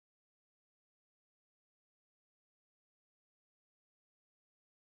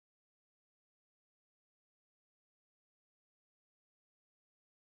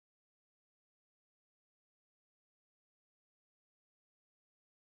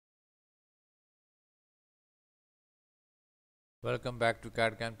Welcome back to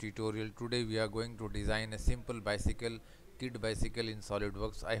CAD/CAM tutorial. Today we are going to design a simple bicycle, kid bicycle in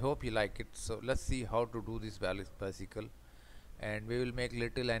SolidWorks. I hope you like it. So let's see how to do this bicycle, and we will make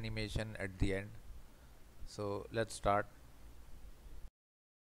little animation at the end. So let's start.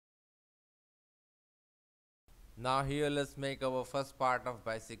 Now here let's make our first part of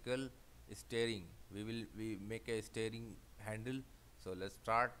bicycle, steering. We make a steering handle. So let's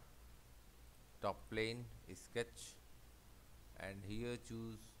start. Top plane, sketch, and here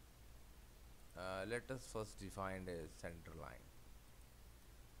choose. Let us first define a center line.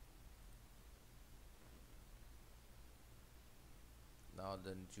 Now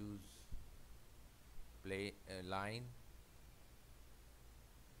then choose play line,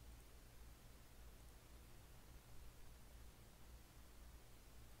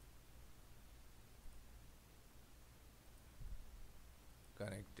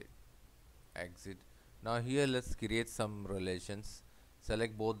 connect it, exit. Now here let's create some relations.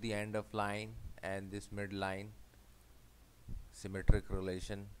 Select both the end of line and this mid line, symmetric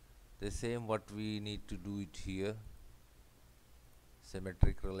relation. The same what we need to do it here,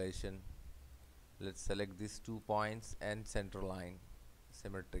 symmetric relation. Let's select these 2 points and center line,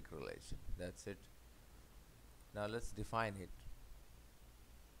 symmetric relation. That's it. Now let's define it.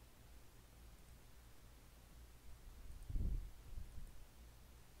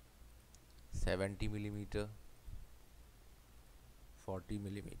 $70mm,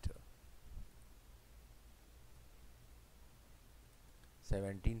 40mm,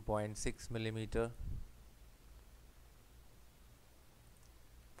 17.6mm,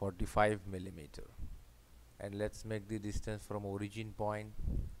 45mm, and let's make the distance from origin point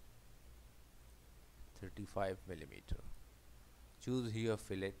 35mm. Choose here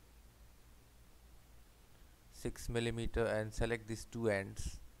fillet 6mm and select these two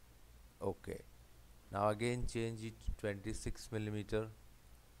ends. Okay. Now again change it to 26mm.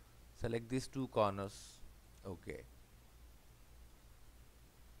 Select these two corners. Okay.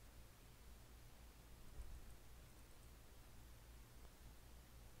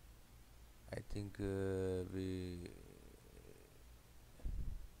 I think we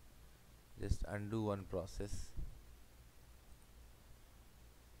just undo one process.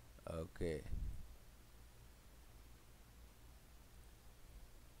 Okay.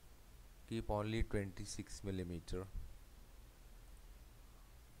 Keep only 26mm.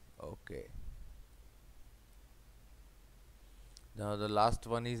 Okay. Now the last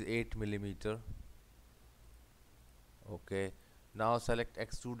one is 8mm. Okay. Now select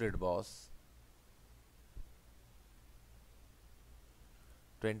extruded boss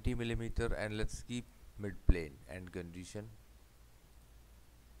 20mm and let's keep mid plane and condition.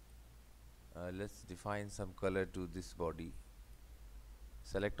 Let's define some color to this body.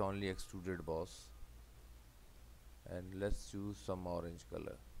 Select only extruded boss and let's choose some orange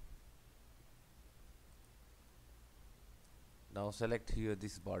color. Now select here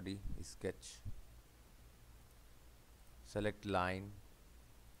this body, sketch, select line,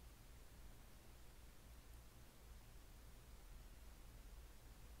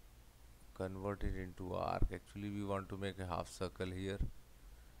 convert it into arc. Actually we want to make a half circle here.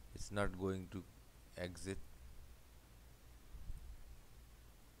 It's not going to exit.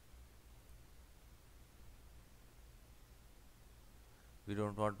 We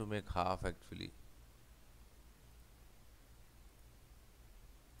don't want to make half actually.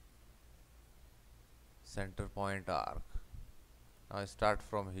 Center point arc. Now start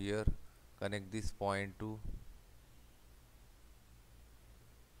from here, connect this point to.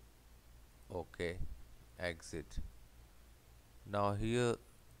 Okay, exit. Now here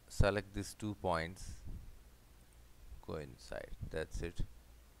select these 2 points, coincide. That's it.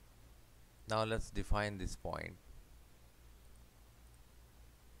 Now let's define this point.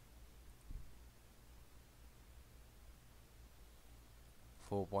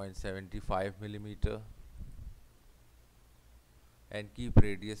 (4.75mm) and keep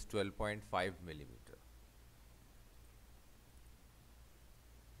radius 12.5mm.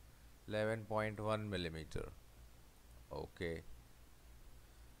 11.1mm. Okay.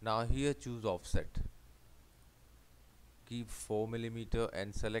 Now here choose offset. Keep 4mm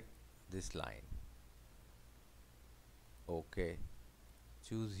and select this line. Okay.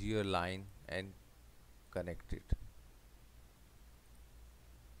 Choose here line and connect it.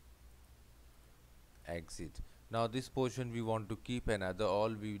 Exit. Now this portion we want to keep, another all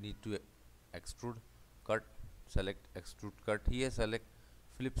we need to extrude, cut, select extrude cut. Here select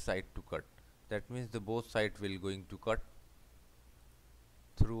flip side to cut. That means the both side will going to cut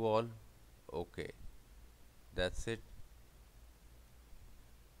through all. Okay, that's it.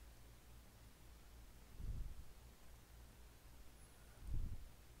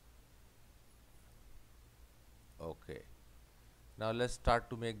 Now let's start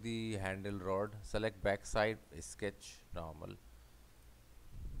to make the handle rod. Select backside, sketch, normal.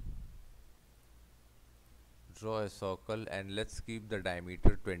 Draw a circle and let's keep the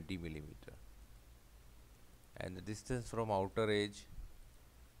diameter 20 millimeter. And the distance from outer edge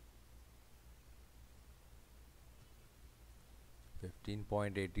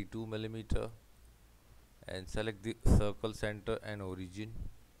 15.82 millimeter. And select the circle center and origin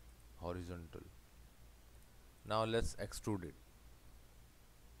horizontal. Now let's extrude it.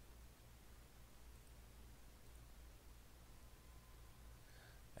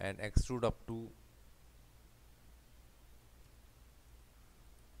 And extrude up to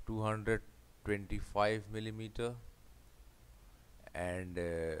 225 millimeter. And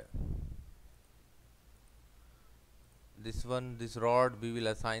this rod we will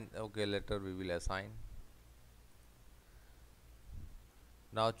assign, okay, later we will assign.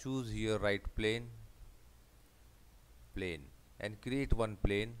 Now choose here right plane, and create one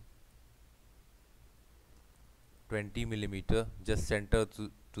plane 20 millimeter, just center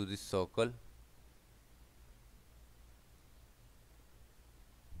to this circle.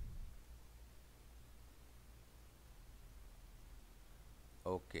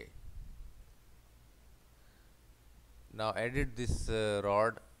 Okay. Now edit this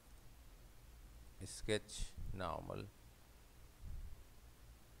rod, sketch, normal.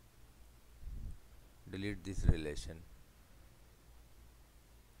 Delete this relation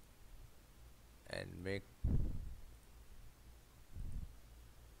and make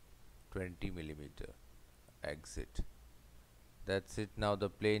 20 millimeter. Exit. That's it. Now the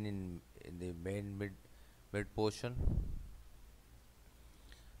plane in the main mid portion.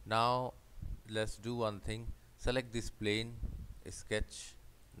 Now let's do one thing. Select this plane, sketch,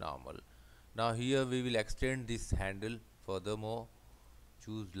 normal. Now here we will extend this handle furthermore.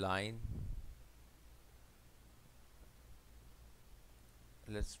 Choose line.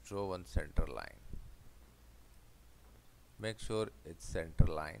 Let's draw one center line. Make sure it's center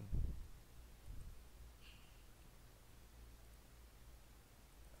line.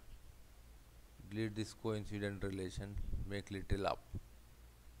 Delete this coincident relation, make little up.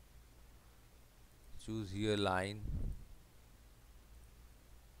 Choose here line,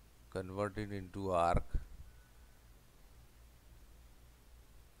 convert it into arc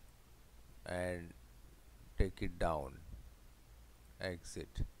and take it down.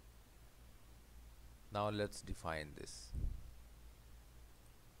 Exit. Now let's define this.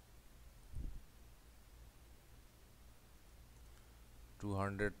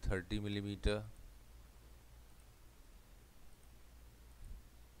 (230 millimeter),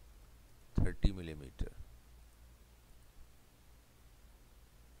 30 millimeter,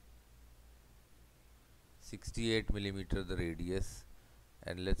 68 millimeter the radius,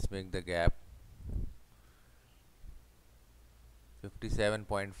 and let's make the gap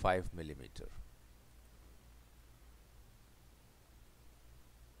 57.5 millimeter.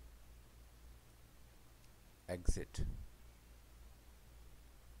 Exit.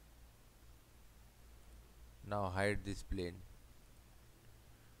 Now hide this plane.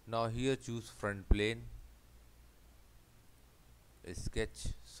 Now here choose front plane,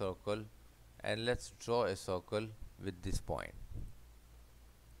 sketch circle, and let's draw a circle with this point.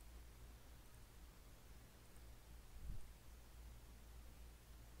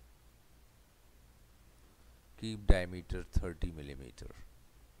 Keep diameter 30 millimeter.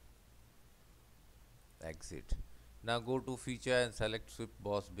 Exit. Now go to feature and select sweep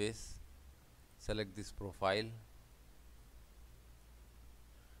boss base. Select this profile.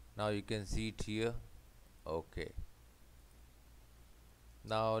 Now you can see it here. Okay.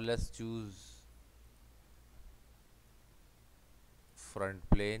 Now let's choose front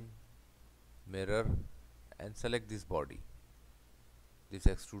plane, mirror, and select this body, this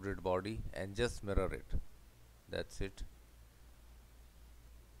extruded body, and just mirror it. That's it.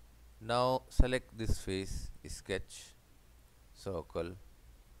 Now select this face, sketch, circle,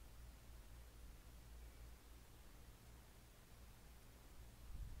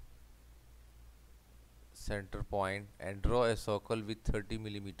 center point, and draw a circle with 30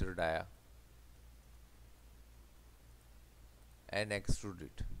 millimeter dia and extrude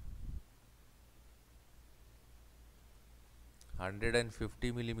it.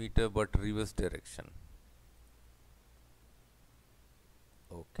 150 millimeter but reverse direction.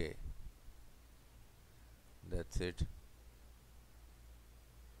 Okay, that's it.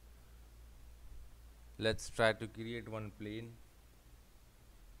 Let's try to create one plane,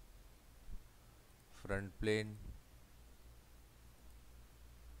 front plane,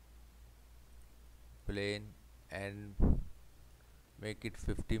 plane, and make it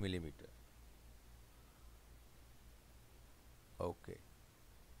 50 millimeter. Okay.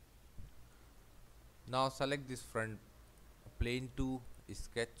 Now select this front plane to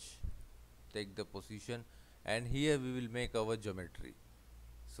sketch, take the position, and here we will make our geometry.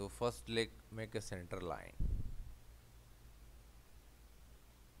 So first make a center line,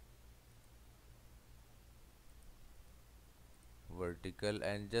 vertical,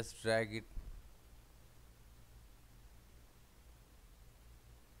 and just drag it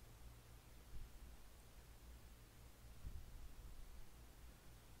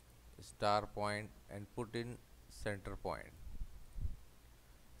star point and put in center point.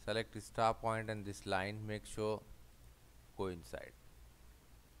 Select star point and this line, make sure coincide.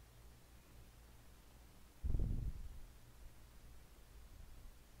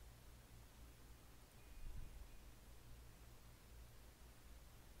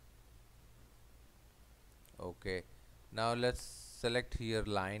 Okay, now let's select here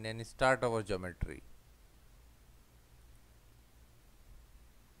line and start our geometry.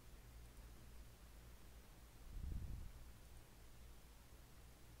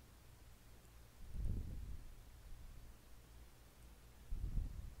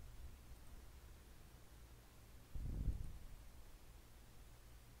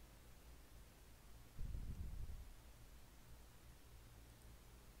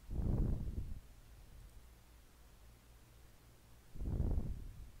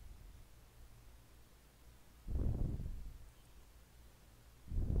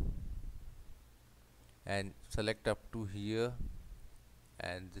 And select up to here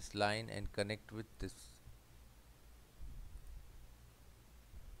and this line and connect with this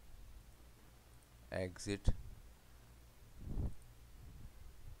exit.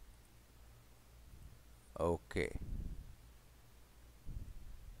 Okay,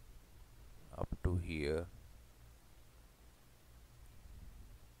 up to here.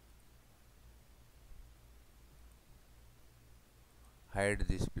 Hide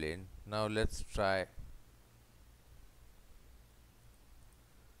this plane. Now let's try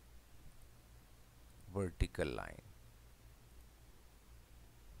vertical line.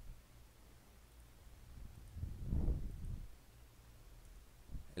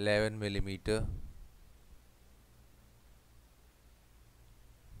 11 mm,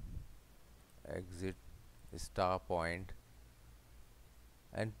 exit star point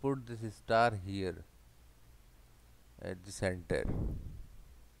and put this star here at the center.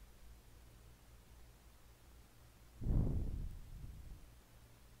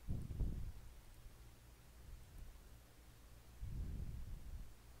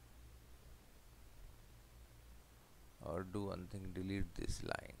 Or do one thing, delete this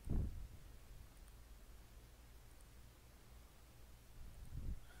line.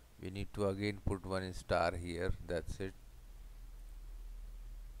 We need to again put one star here. That's it.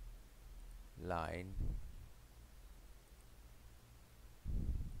 Line.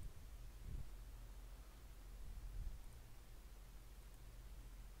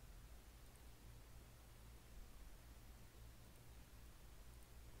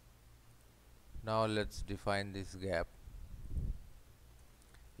 Now let's define this gap.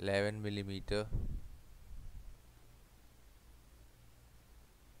 11 mm.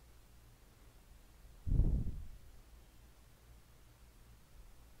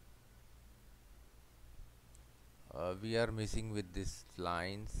 We are missing with this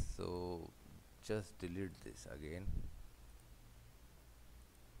lines, so just delete this again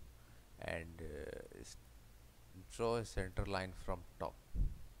and draw a center line from top.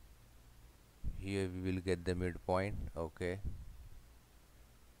 Here we will get the midpoint. Okay,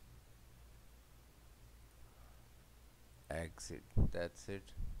 exit. That's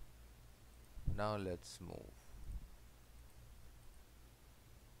it. Now let's move.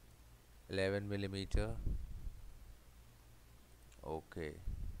 11 mm. Okay,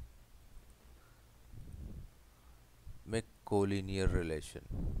 make collinear relation.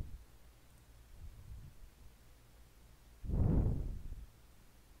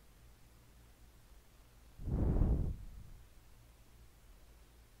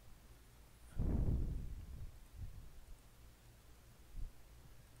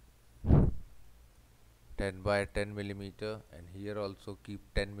 Ten by 10 mm, and here also keep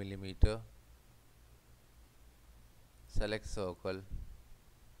 10 mm. Select circle,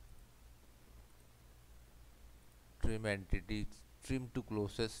 trim entity, trim to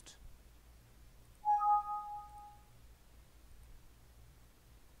closest.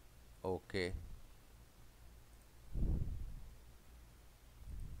 Okay,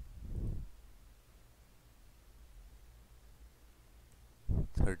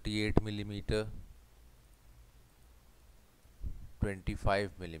 38 mm,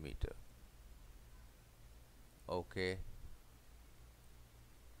 25 mm. Okay,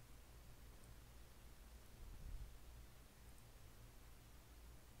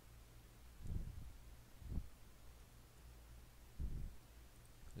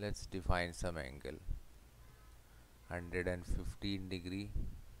 Let's define some angle. 115 degree.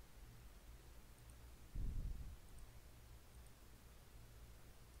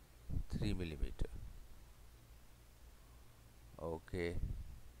 Three millimeter. Okay.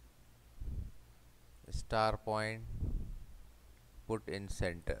 Star point put in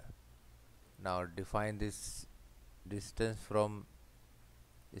center. Now define this distance from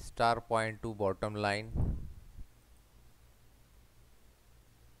star point to bottom line.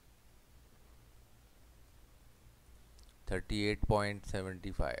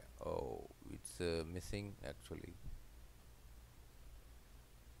 38.75. Oh, it's missing actually.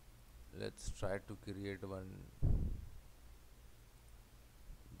 Let's try to create one.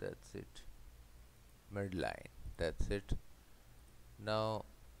 That's it. Midline. That's it. Now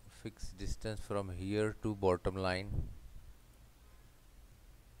fix distance from here to bottom line.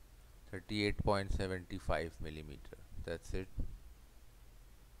 38.75 millimeter. That's it.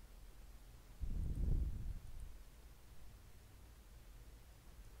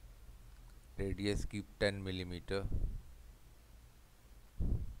 Radius keep 10 millimeter.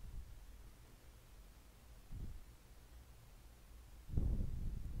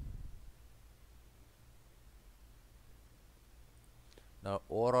 Now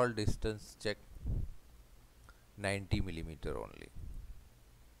overall distance check 90 millimeter only.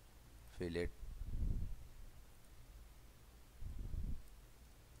 Fillet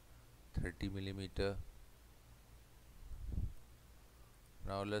 30 millimeter.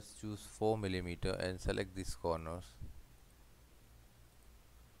 Now let's choose 4 millimeter and select these corners.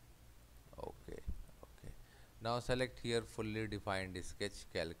 Okay. Now select here fully defined sketch,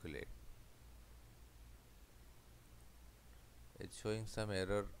 calculate. It's showing some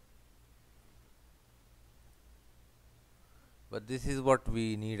error, but this is what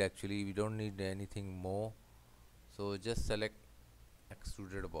we need actually. We don't need anything more, so just select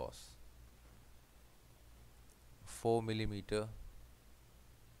extruded boss. 4 millimeter.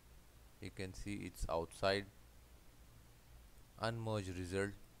 You can see it's outside. Unmerged result.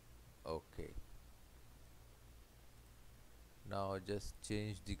 Okay. Now just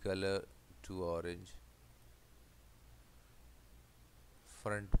change the color to orange.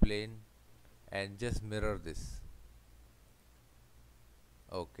 Front plane and just mirror this.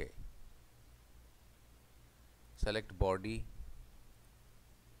 Okay. Select body,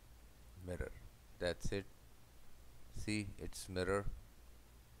 mirror. That's it. See, it's mirror.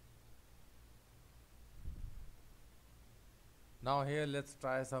 Now here let's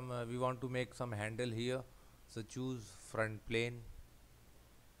try some, we want to make some handle here. So choose front plane,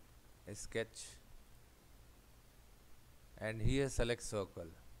 sketch, and here select circle.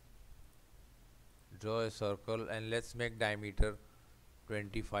 Draw a circle and let's make diameter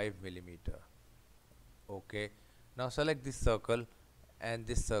 25 millimeter. Okay. Now select this circle and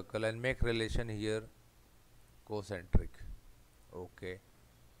this circle and make relation here concentric. Okay.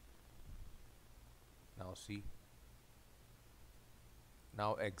 Now see.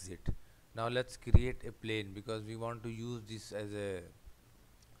 Now exit. Now let's create a plane because we want to use this as a,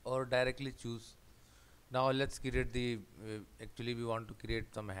 or directly choose. Now let's create the, actually we want to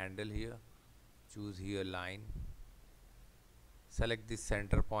create some handle here. Choose here line. Select this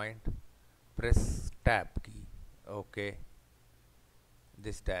center point. Press tab key. Okay.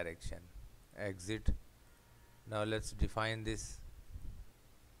 This direction. Exit. Now let's define this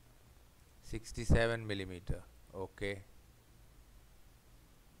 67 millimeter. Okay.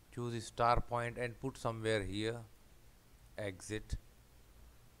 Choose a star point and put somewhere here. Exit.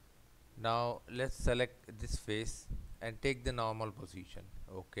 Now let's select this face and take the normal position.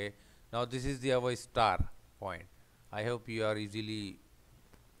 Okay. Now this is the our star point. I hope you are easily.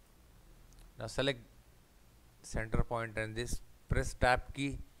 Now select center point and this, press tab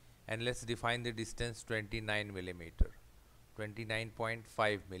key and let's define the distance 29 millimeter,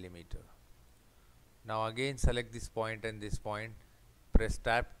 29.5 millimeter. Now again select this point and this point, press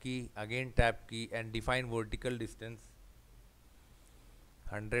tab key, again tab key and define vertical distance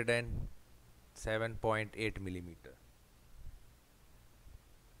 107.8 millimeter.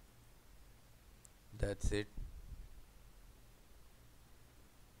 That's it.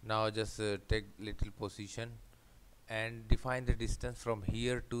 Now just take little position and define the distance from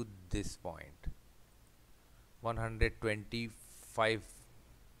here to this point, 125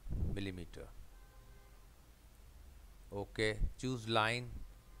 millimeter. Okay, choose line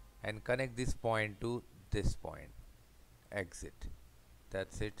and connect this point to this point. Exit.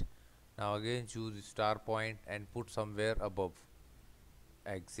 That's it. Now again choose star point and put somewhere above.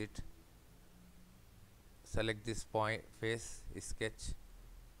 Exit. Select this point, face, sketch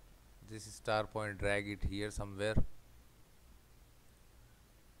this star point, drag it here somewhere.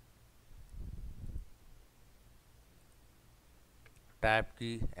 tab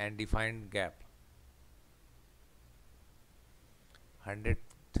key and define gap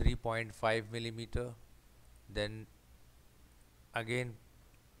 103.5 millimeter. Then again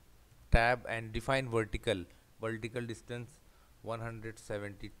tab and define vertical distance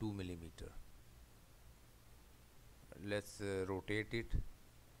 172 millimeter. Let's rotate it.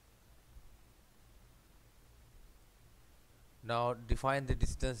 Now define the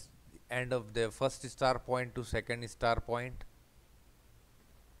distance end of the first star point to second star point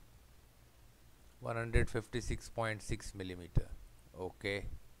 156.6 millimeter. Okay,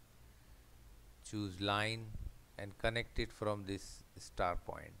 choose line and connect it from this star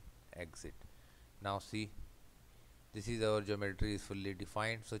point, exit. Now see, this is our geometry is fully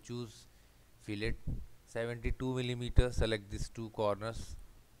defined. So choose fillet 72 millimeter, select these two corners,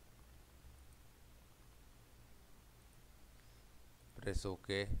 press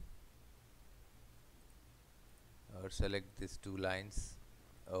OK, or select these two lines,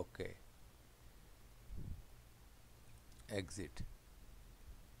 OK, exit.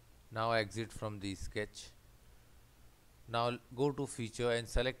 Now exit from the sketch. Now go to feature and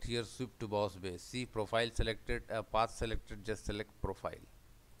select here sweep to boss base. See, profile selected, path selected, just select profile.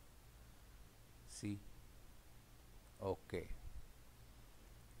 See, OK.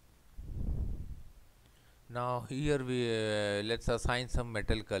 Now here we let's assign some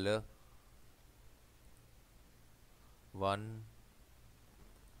metal color 1,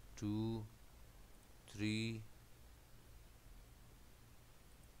 2, 3,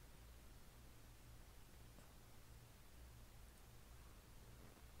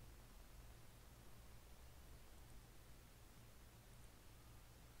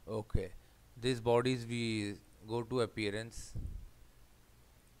 okay. These bodies we go to appearance,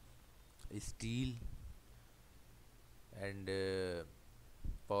 steel and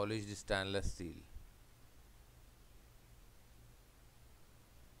polished stainless steel.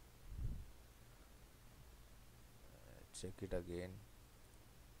 Check it again.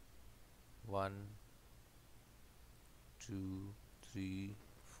 1, 2, 3,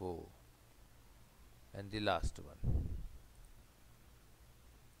 4, and the last one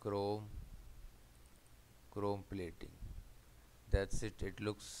chrome plating. That's it. It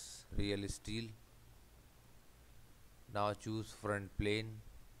looks real steel. Now choose front plane,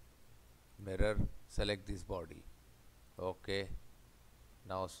 mirror, select this body. Okay,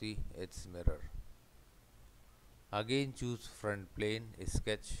 now see, it's mirror. Again choose front plane,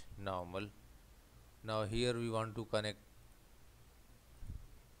 sketch, normal. Now here we want to connect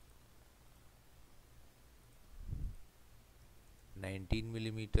 19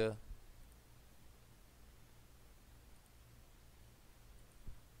 millimeter,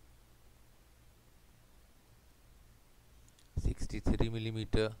 63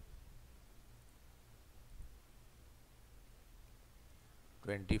 millimeter,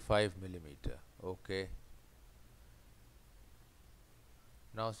 25 millimeter. Okay,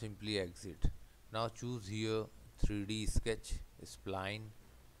 now simply exit. Now choose here 3D sketch, spline,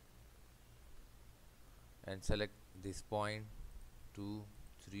 and select this point 2,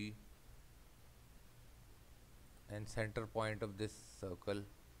 3 and center point of this circle,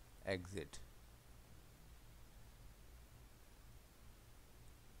 exit.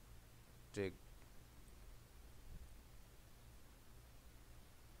 Take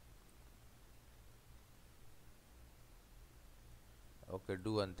okay,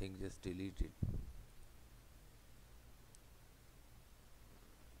 do one thing, just delete it.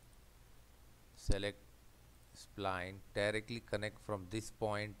 Select spline, directly connect from this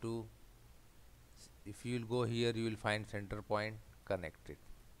point to, if you will go here you will find center point, connect it,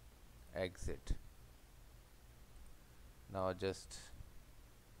 exit. Now just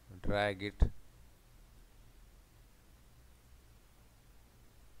drag it,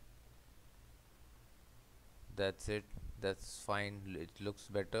 that's it, that's fine, it looks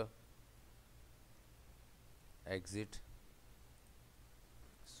better, exit,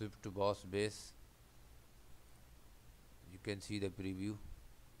 sweep to boss base, you can see the preview.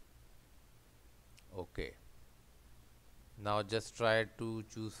 Okay, now just try to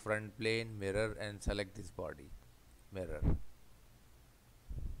choose front plane, mirror, and select this body, mirror.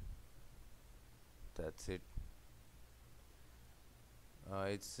 That's it.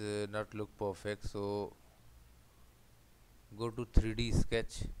 It's not look perfect, so go to 3D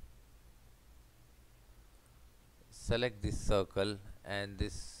sketch, select this circle and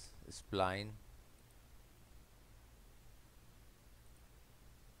this spline,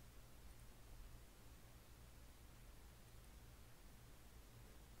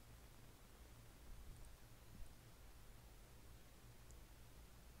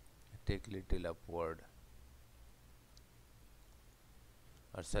 take little upward,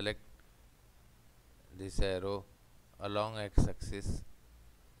 or select this arrow along x-axis.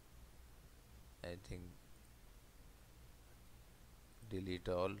 I think delete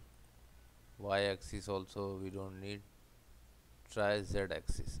all. Y-axis also we don't need. Try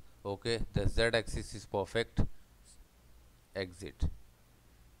z-axis. Okay, the z-axis is perfect. Exit.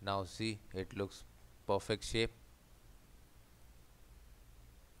 Now see, it looks perfect shape.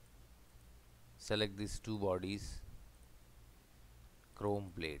 Select these two bodies,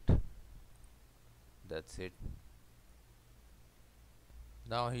 chrome plate. That's it.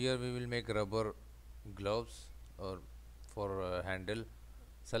 Now here we will make rubber gloves or for handle.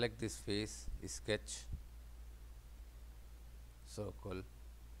 Select this face, sketch, circle,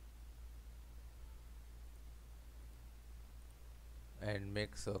 and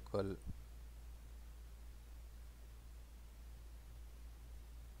make circle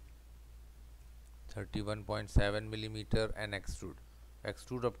 31.7 millimeter and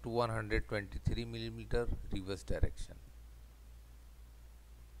extrude up to 123 millimeter reverse direction.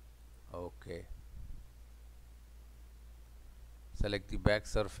 Okay, select the back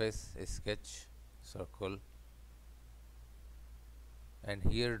surface, sketch, circle, and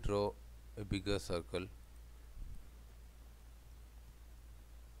here draw a bigger circle,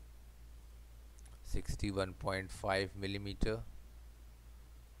 61.5 millimeter.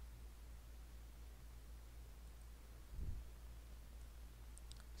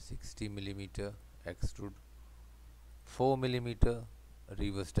 millimeter extrude, 4 millimeter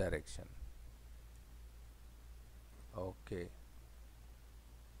reverse direction. Okay,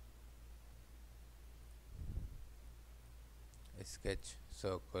 sketch,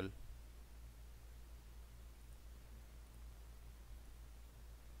 circle,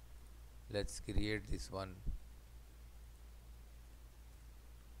 let's create this one,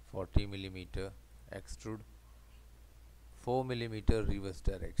 40 millimeter extrude, 4 millimeter reverse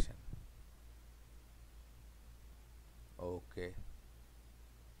direction. Okay,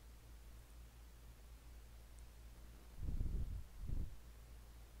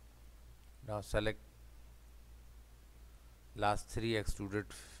 now select last three extruded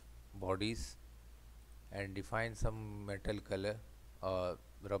bodies and define some metal color,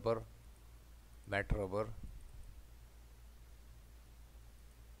 rubber, matte rubber.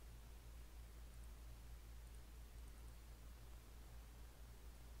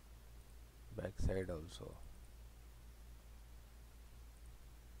 Back side also.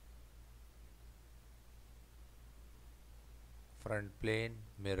 Front plane,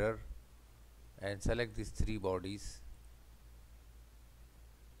 mirror, and select these three bodies.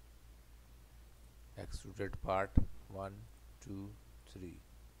 Extruded part 1, 2, 3.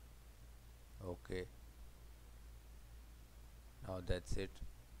 Okay. Now that's it.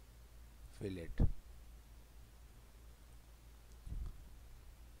 Fillet.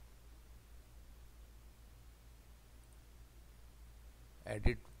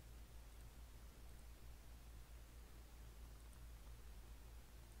 Edit.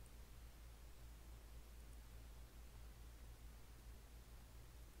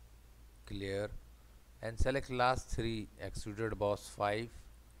 Clear. And select last three extruded boss 5,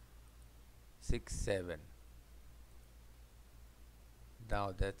 6, 7.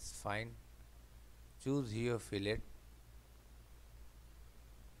 Now that's fine. Choose here fillet.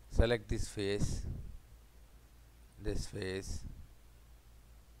 Select this face, this face,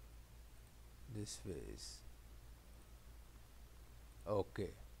 this face. Okay.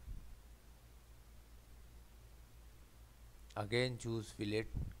 Again choose fillet.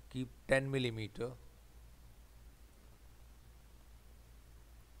 Keep 10 millimeter.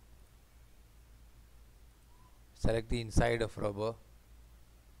 Select the inside of rubber.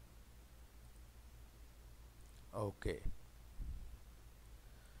 Okay.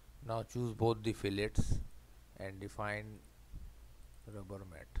 Now choose both the fillets and define rubber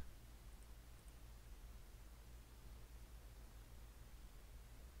mat.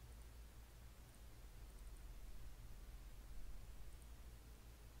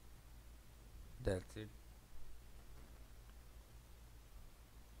 That's it.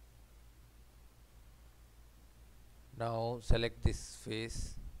 Now select this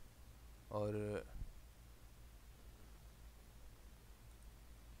face or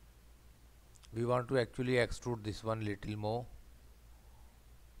we want to actually extrude this one little more.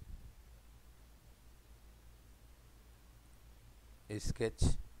 Sketch,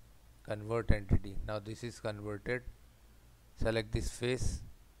 convert entity. Now this is converted. Select this face,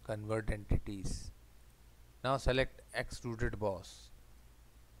 convert entities. Now select extruded boss.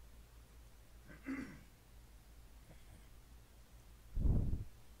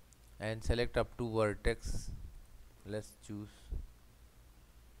 And select up to vertex. Let's choose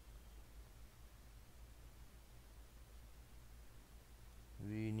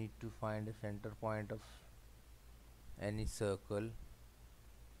we need to find a center point of any circle.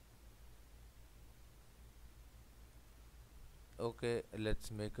 Okay, let's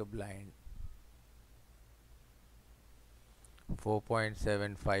make a blind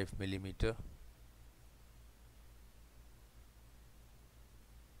 4.75 millimeter.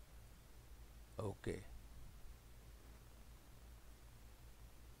 Okay,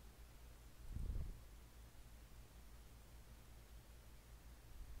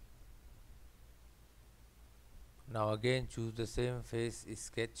 now again choose the same face,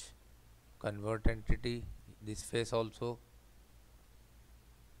 sketch, convert entity, this face also.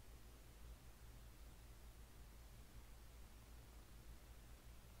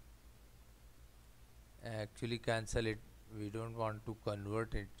 Actually cancel it, we don't want to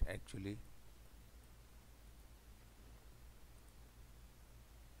convert it actually.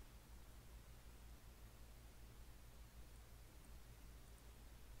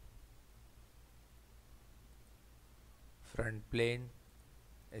 Front plane,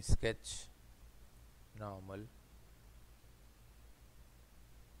 sketch, normal.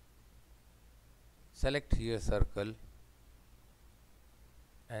 Select here circle,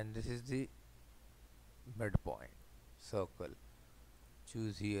 and this is the midpoint circle.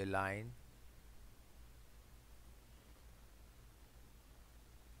 Choose here line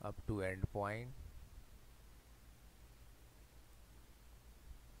up to end point.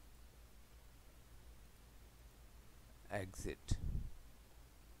 Exit.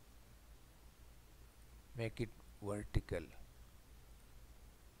 Make it vertical.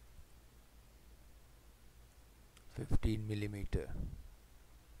 15 millimeter.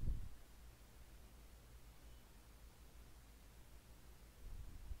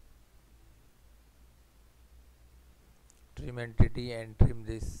 Trim entity and trim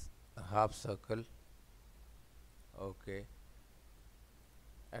this half circle. Okay.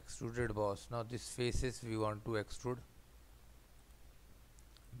 Extruded boss. Now this faces we want to extrude.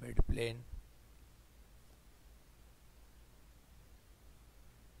 Mid plane.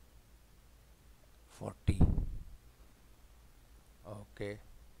 Okay.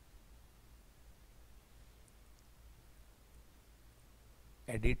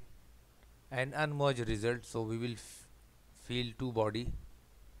 Edit and unmerge result. So we will fill two body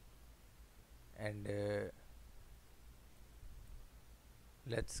and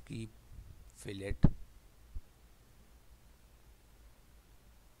let's keep fillet.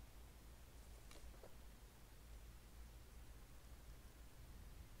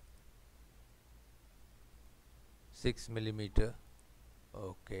 Six millimeter.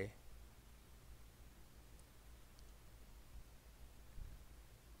 Okay.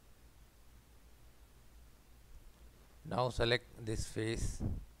 Now select this face,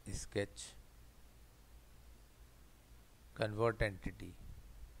 sketch, convert entity.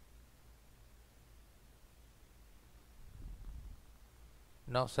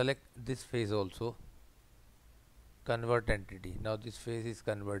 Now select this face also, convert entity. Now this face is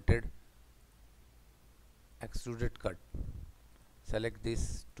converted. Extruded cut. Select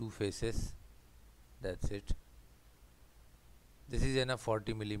these two faces. That's it. This is enough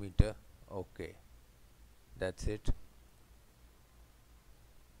 40 millimeter. Okay. That's it.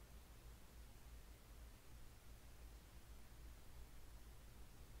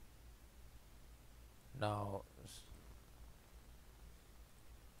 Now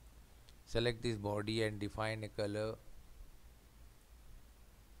select this body and define a color.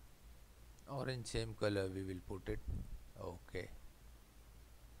 Orange, same color we will put it. Okay.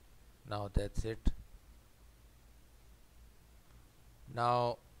 Now that's it.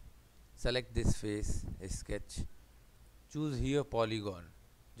 Now select this face, sketch, choose here polygon,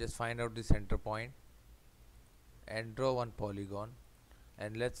 just find out the center point and draw one polygon,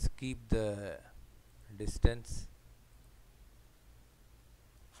 and let's keep the distance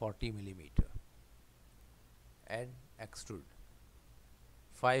 40 millimeter and extrude.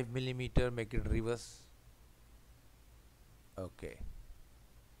 5 millimeter, make it reverse. Okay.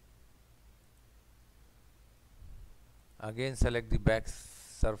 Again select the back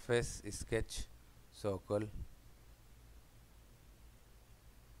surface, sketch, circle,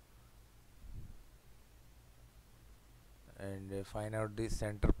 and find out the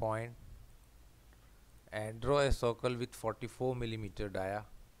center point and draw a circle with 44 millimeter dia.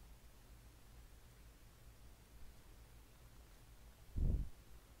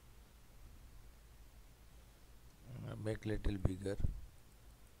 Make little bigger.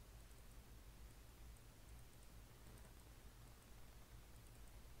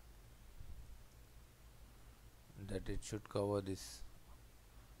 That it should cover this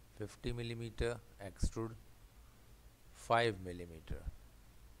 50 millimeter, extrude 5 millimeter.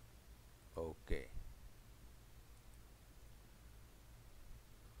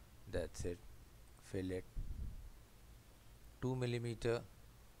 That's it. Fill it. 2 millimeter.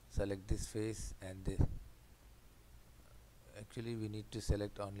 Select this face and this. Actually, we need to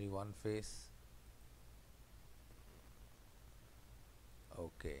select only one face.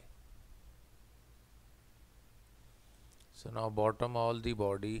 Okay. So now bottom all the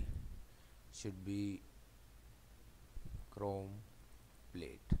body should be chrome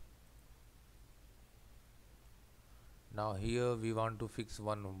plate. Now here we want to fix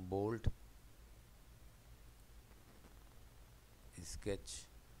one bolt. Sketch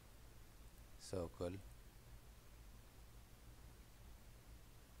circle.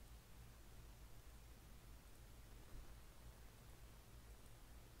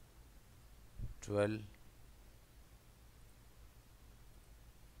 $12,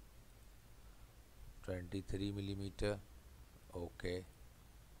 23 millimeter. Okay.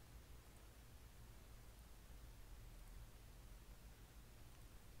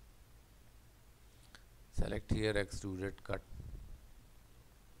 Select here extruded cut.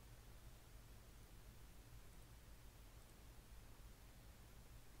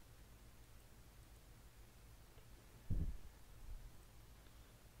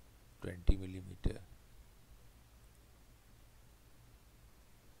 $20 millimeter.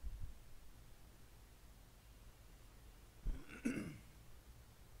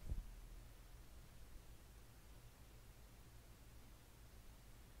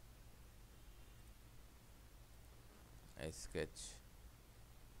 I sketch.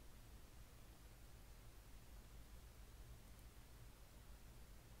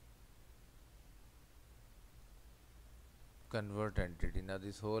 Convert entity. Now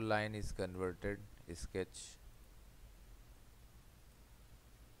this whole line is converted. Sketch.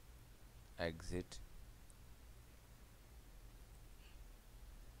 Exit.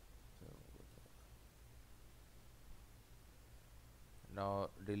 So now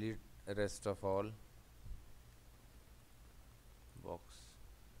delete rest of all box.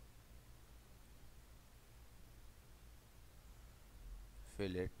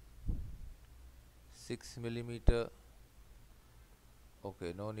 Fill it. 6 millimeter.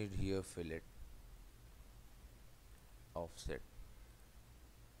 Okay, no need here. Fill it. Offset.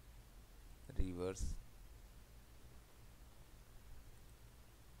 Reverse.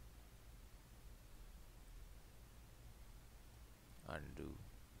 Undo.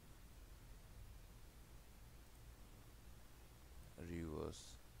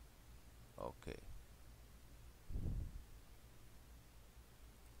 Reverse. Okay.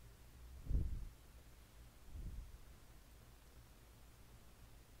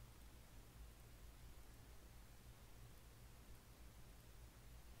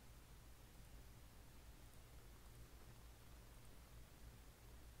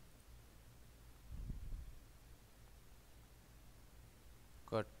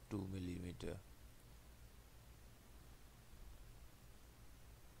 Cut 2 millimeter.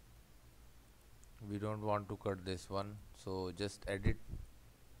 We don't want to cut this one, so just edit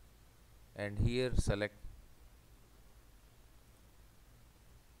and here select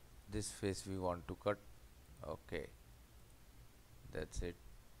this face we want to cut. Okay, that's it.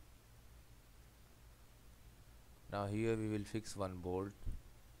 Now here we will fix one bolt.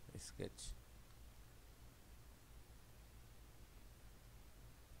 Sketch.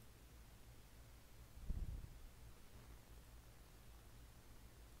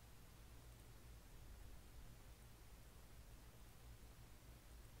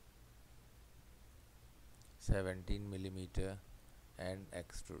 $17 millimeter and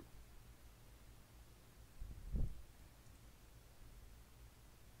extrude.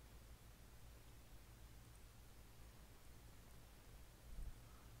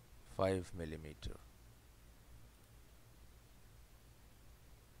 $5 millimeter.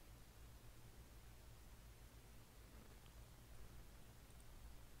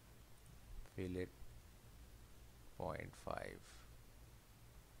 Fillet 0.5.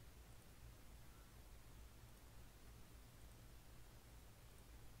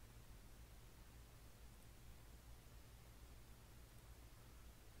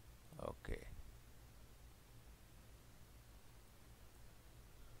 Okay.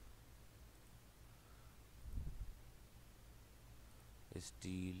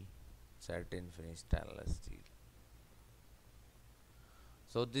 Steel, satin finish stainless steel.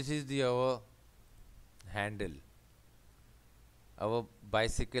 So this is the our handle, our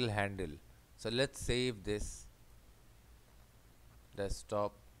bicycle handle. So let's save this.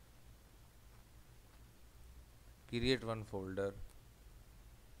 Desktop. Create one folder.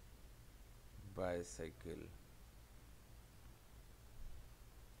 Bicycle.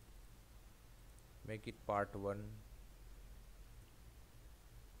 Make it part 1.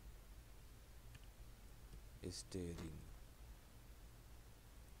 steering.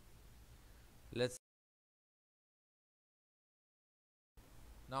 Let's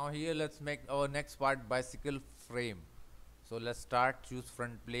now here let's make our next part bicycle frame. So let's start, choose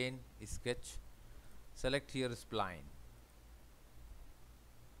front plane, sketch, select here spline,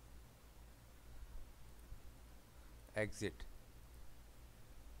 exit.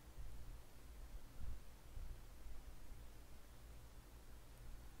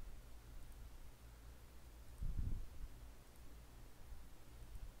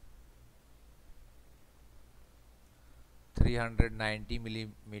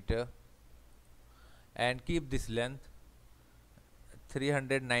 (390mm) and keep this length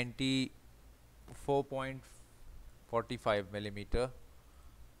 394.45mm.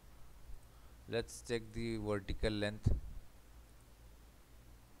 Let's check the vertical length.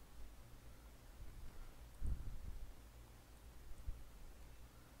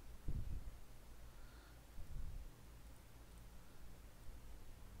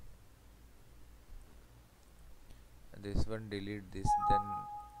 This one, delete this, then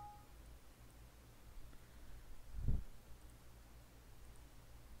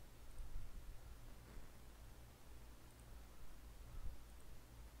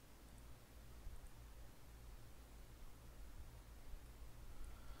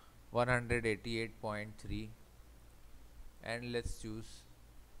 188.3, and let's choose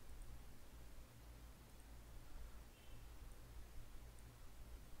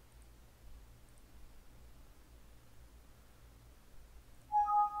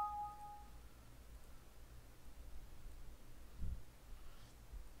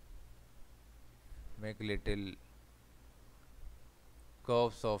make little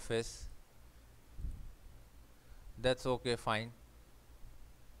curve surface. That's okay, fine.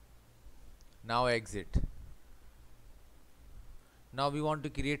 Now exit. Now we want to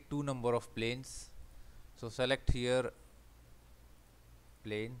create two number of planes, so select here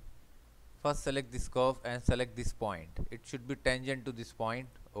plane. First select this curve and select this point. It should be tangent to this point.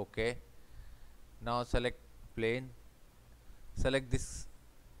 Okay. Now select plane, select this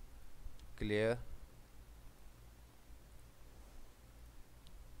clear,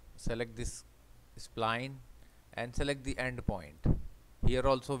 select this spline and select the end point. Here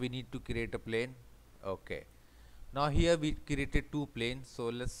also we need to create a plane. Okay. Now here we created two planes, so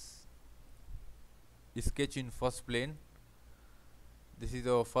let's sketch in first plane. This is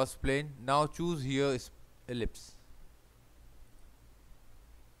our first plane. Now choose here ellipse.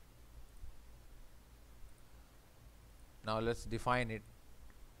 Now let's define it.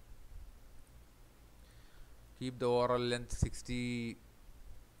 Keep the overall length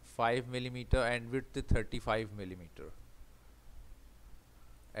 65mm and width 35mm.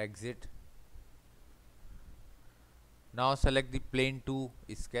 Exit. Now select the plane 2,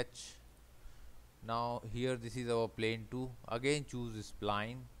 sketch. Now here this is our plane 2. Again choose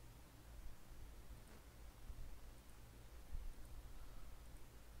spline.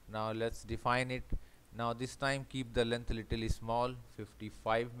 Now let's define it. Now this time keep the length little small,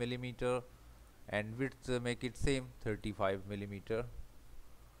 55mm, and width make it same, 35mm.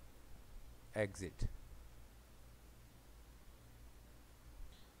 Exit.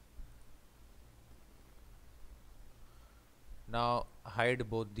 Now hide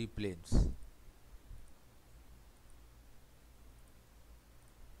both the planes.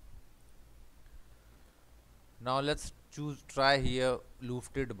 Now let's try here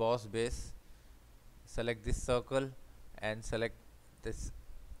lofted boss base. Select this circle and select this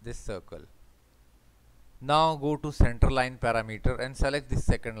circle. Now go to center line parameter and select this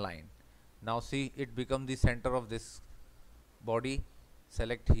second line. Now see, it become the center of this body.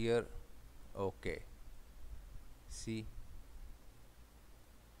 Select here. Okay. See.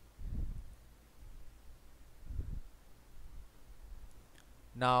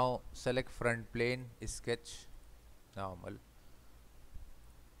 Now select front plane, sketch, normal.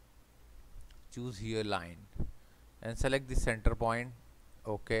 Choose here line and select the center point.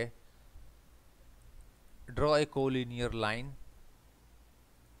 Okay. Draw a collinear line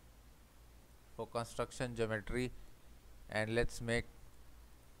for construction geometry, and let's make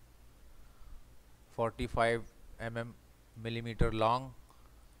 45mm long.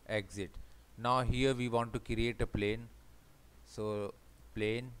 Exit. Now here we want to create a plane, so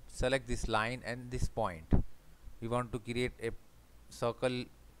plane, select this line and this point. We want to create a circle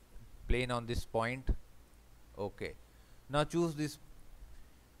plane on this point. Okay. Now choose this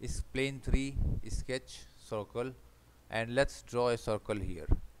is plane 3, sketch, circle, and let's draw a circle here.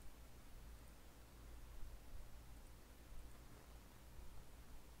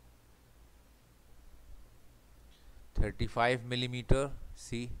 (35mm).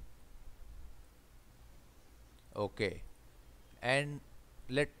 See. Okay, and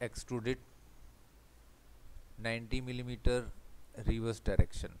let extrude it 90 millimeter reverse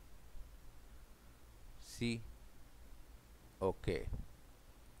direction. See, okay,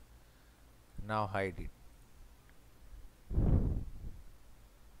 now hide it.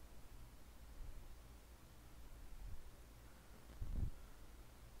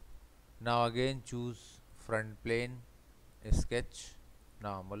 Now again choose front plane, sketch,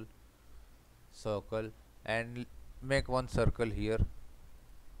 normal, circle, and make one circle here.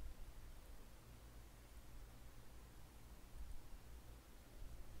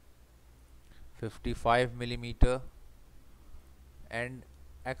 (55 millimeter) and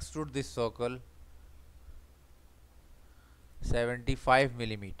extrude this circle 75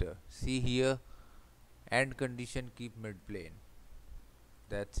 millimeter. See here, end condition keep mid plane.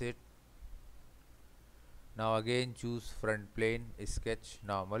 That's it. Now again choose front plane, sketch,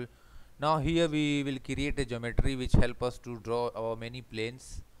 normal. Now here we will create a geometry which help us to draw our many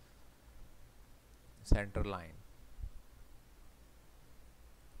planes. Center line.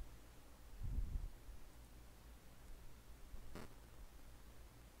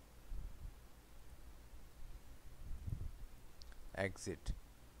 Exit.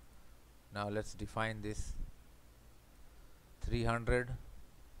 Now let's define this 300,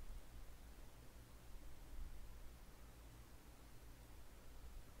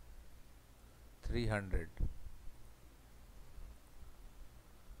 300,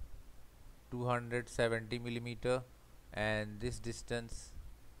 270 millimeter, and this distance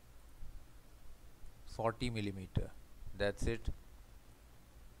 40 millimeter. That's it.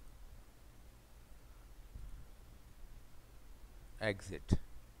 Exit.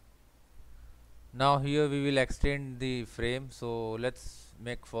 Now here we will extend the frame, so let's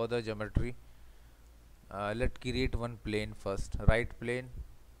make further geometry. Let's create one plane first. Right plane,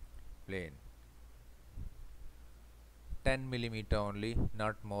 plane 10 millimeter only,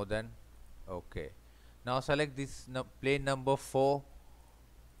 not more than. Okay, now select this plane number 4,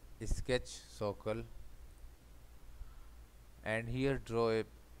 sketch circle, and here draw a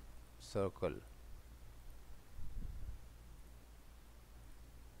circle.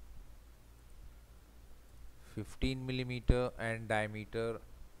 (15 millimeter) and diameter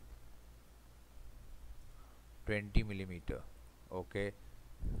 20 millimeter. Okay,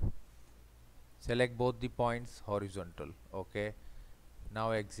 select both the points horizontal. Okay,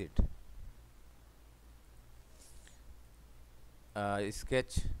 now exit.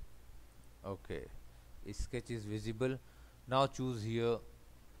 Sketch. Okay, sketch is visible. Now choose here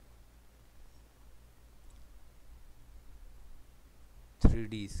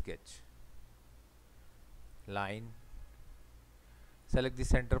 (3D) sketch, line, select the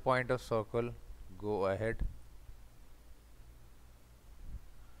center point of circle, go ahead,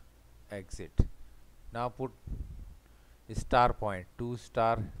 exit. Now put star point, 2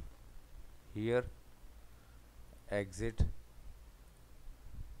 star here, exit.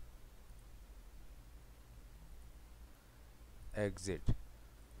 Exit.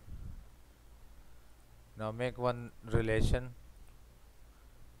 Now make one relation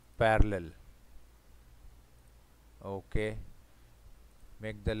parallel. Okay,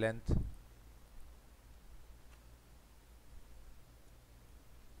 make the length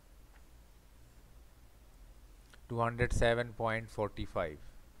 207.45.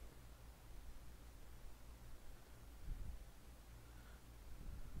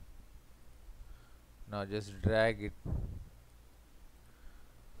 Now just drag it.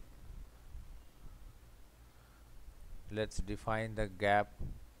 Let's define the gap.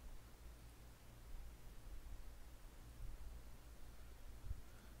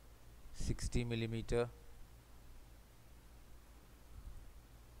 (60 millimeter).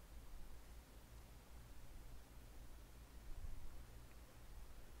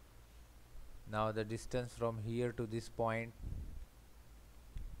 Now the distance from here to this point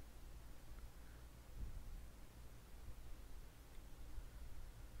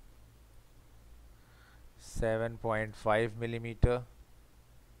 7.5 millimeter.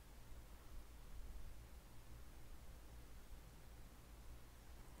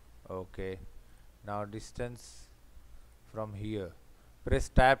 Okay, now distance from here, press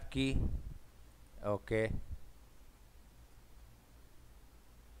tab key. Okay,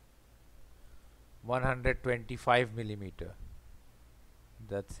 125 millimeter.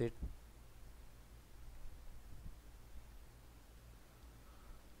 That's it.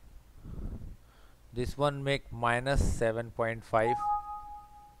 This one make minus 7.5.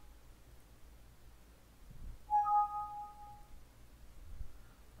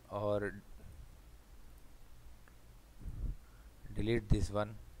 Or delete this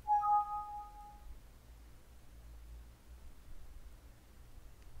one.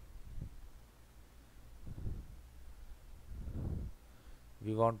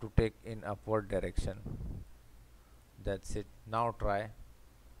 we want to take in upward direction. That's it. Now try.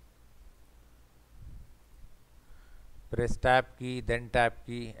 Press tab key, then tab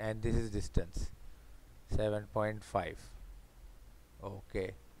key, and this is distance 7.5.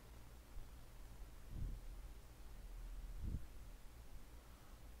 Okay.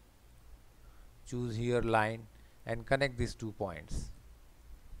 Choose here line and connect these 2 points.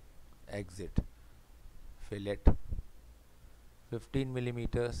 Exit. Fillet. 15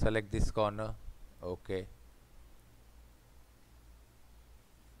 millimeter. Select this corner. Okay.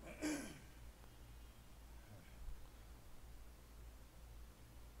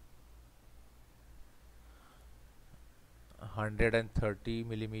 $130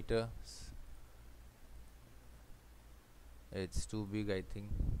 millimeters. It's too big, I think.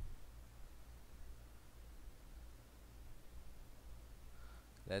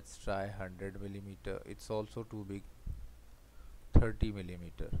 Let's try 100 millimeter. It's also too big. 30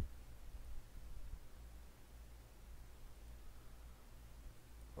 millimeter.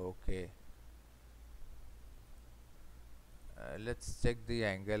 Okay. Let's check the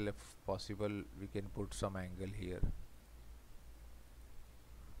angle. If possible, we can put some angle here.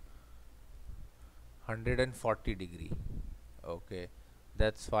 140 degree. Okay,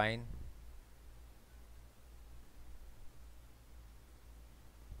 that's fine.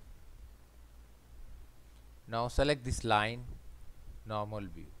 Now select this line, normal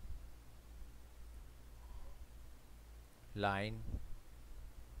view, line,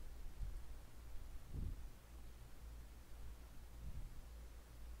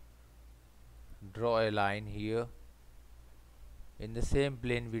 draw a line here. In the same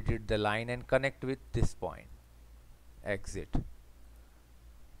plane we did the line and connect with this point. Exit.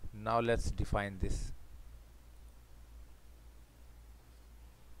 Now let's define this.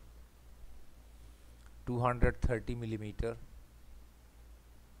 $230 millimeter.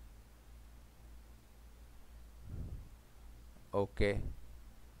 Okay.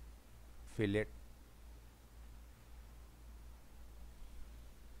 Fillet.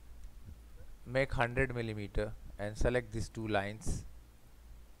 Make 100 millimeter and select these 2 lines.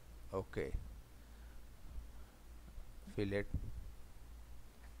 Okay. Fillet.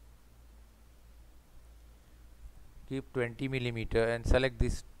 Keep 20 millimeter and select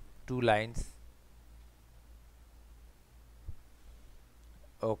these 2 lines.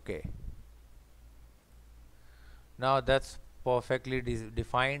 Okay. Now that's perfectly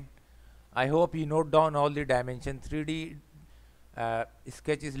defined. I hope you note down all the dimension. 3D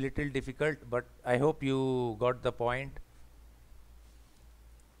sketch is little difficult, but I hope you got the point.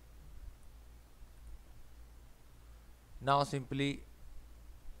 Now simply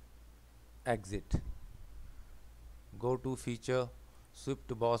exit. Go to feature, swift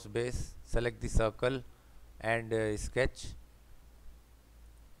to boss base, select the circle and sketch.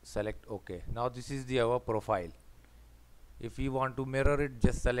 Select OK. Now this is our profile. If you want to mirror it,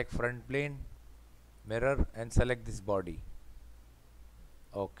 just select front plane, mirror and select this body.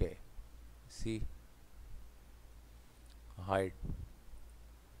 Okay. See, hide.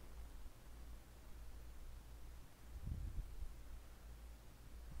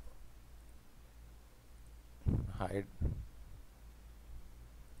 Hide.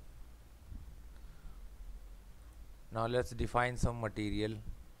 Now let's define some material.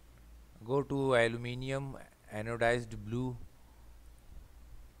 Go to aluminium, anodized blue,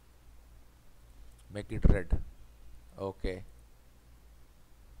 make it red. Okay.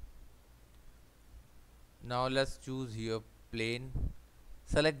 Now let's choose here plane,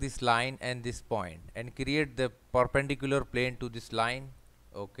 select this line and this point and create the perpendicular plane to this line.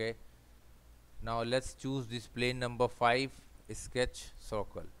 Okay. Now let's choose this plane number 5, sketch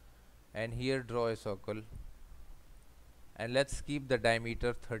circle, and here draw a circle, and let's keep the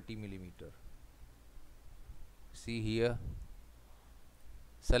diameter 30 millimeter. See here,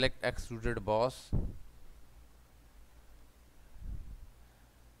 select extruded boss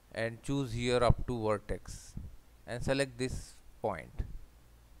and choose here up to vertex and select this point.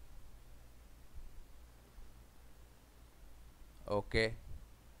 Okay.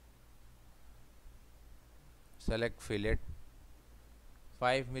 Select fillet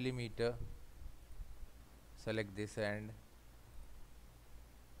 5 millimeter, select this end,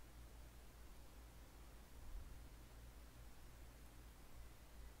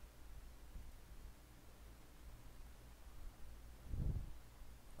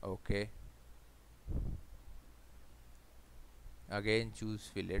 okay. Again choose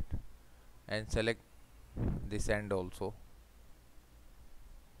fillet and select this end also.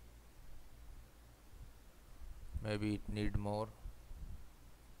 Maybe it need more.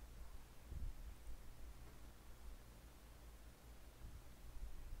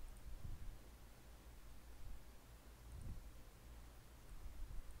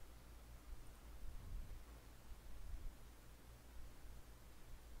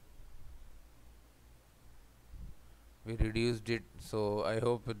 we reduced it, so I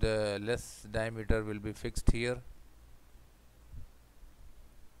hope the less diameter will be fixed here.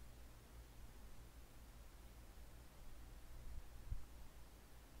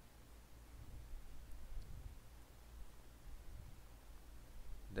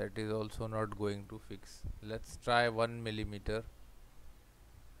 That is also not going to fix. Let's try 1 millimeter,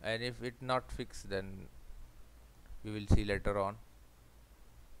 and if it not fix, then we will see later on.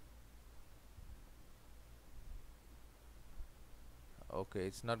 Okay,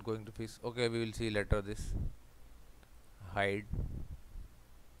 it's not going to fix. Okay, we will see later this. Hide.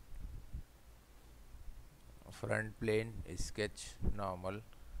 Front plane, sketch, normal.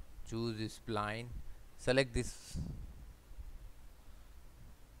 Choose spline. Select this.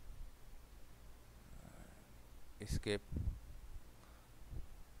 Escape.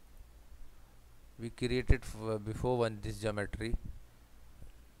 We created before this geometry.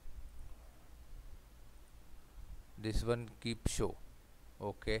 This one keep show.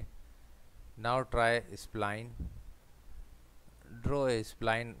 Okay. Now try spline. Draw a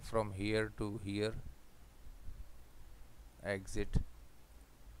spline from here to here. Exit.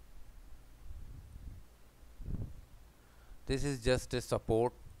 This is just a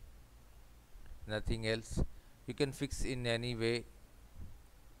support, nothing else. You can fix in any way.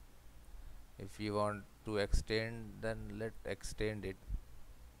 If you want to extend, then let extend it.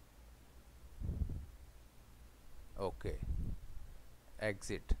 Okay.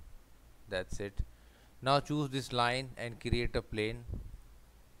 Exit. That's it. Now choose this line and create a plane.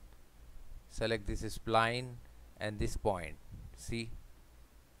 Select this spline and this point. See?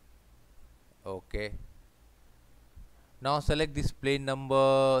 Okay. Now select this plane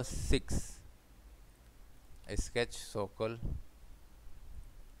number 6. A sketch circle.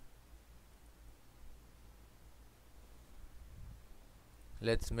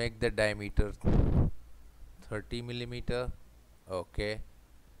 Let's make the diameter 30 millimeter. Okay.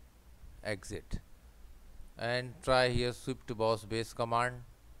 Exit. And try here shift boss base command.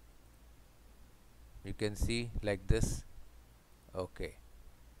 You can see like this. Okay.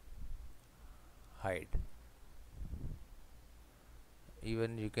 Hide.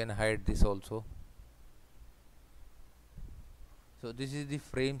 Even you can hide this also. So this is the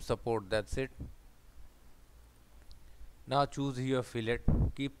frame support, that's it. Now choose here fillet,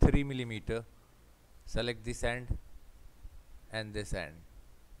 keep 3 millimeter, select this end and this end.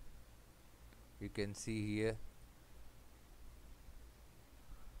 You can see here.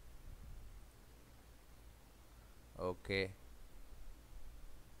 Okay.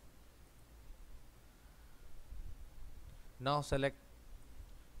 Now select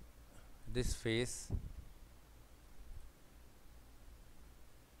this face,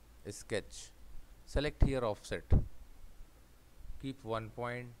 sketch, select here offset, keep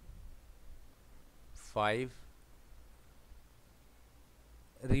 1.5,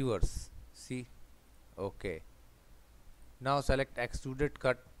 reverse, see. Okay. Now select extruded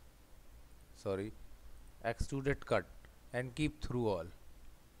cut and keep through all.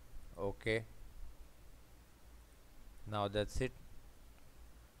 Okay. Now that's it.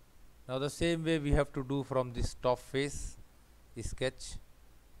 Now the same way we have to do from this top face, sketch,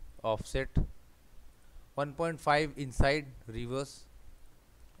 offset, 1.5 inside, reverse.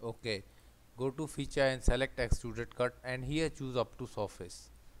 Okay. Go to feature and select extruded cut and here choose up to surface.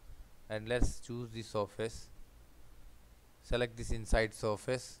 And let's choose the surface. Select this inside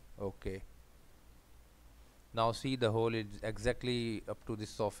surface. Okay. Now see the hole is exactly up to this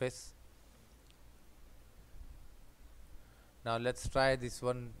surface. Now let's try this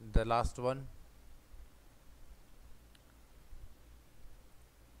one, the last one.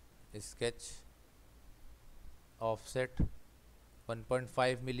 Sketch, offset,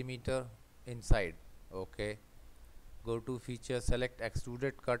 1.5 millimeter inside. Okay. Go to feature, select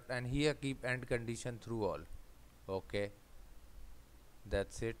extruded cut and here keep end condition through all. Okay.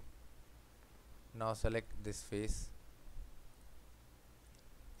 That's it. Now select this face,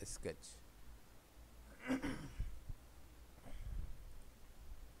 sketch.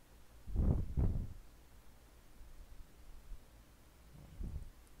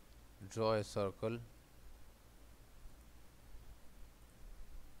 Draw a circle.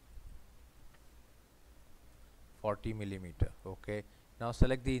 (40 millimeter). Okay. Now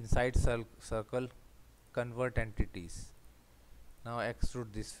select the inside circle, convert entities. Now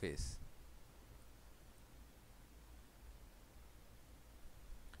extrude this face.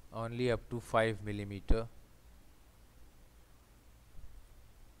 Only up to 5 millimeter.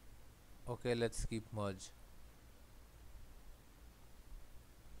 Okay, let's keep merge.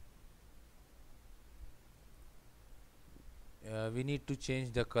 we need to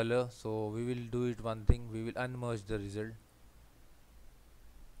change the color, so we will do it one thing, we will unmerge the result.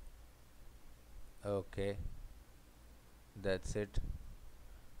 Okay, that's it.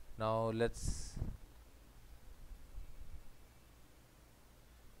 Now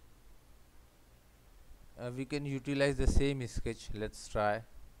we can utilize the same sketch. Let's try.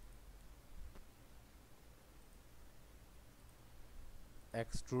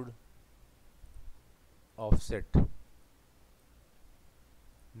 Extrude offset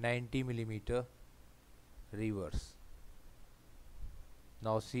 90 millimeter reverse.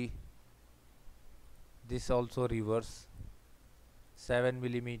 Now see, this also reverse 7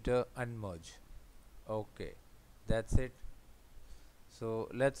 millimeter unmerge. Okay, that's it. So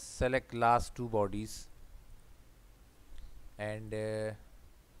let's select last two bodies and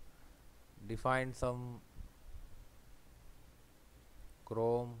define some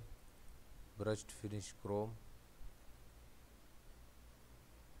chrome, brushed finish chrome.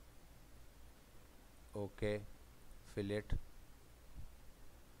 Okay, fillet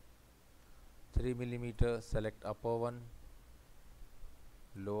 3 millimeter, select upper one,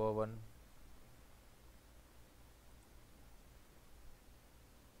 lower one.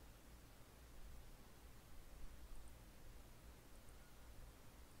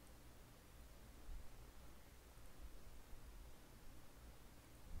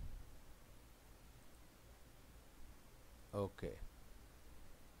 Okay,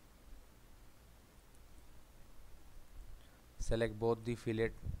 select both the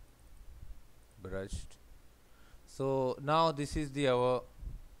fillet, brushed. So now this is the our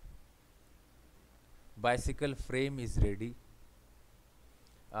bicycle frame is ready.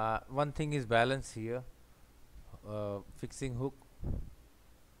 One thing is balance here, fixing hook.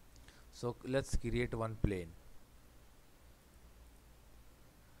 So let's create one plane.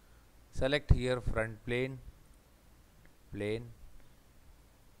 Select here front plane, plane,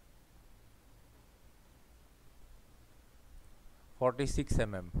 (46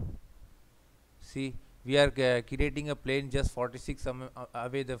 mm). See, we are creating a plane just 46 mm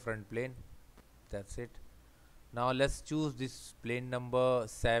away the front plane. That's it. Now let's choose this plane number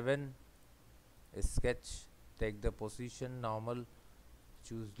 7. Sketch, take the position normal,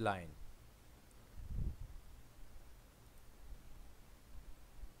 choose line.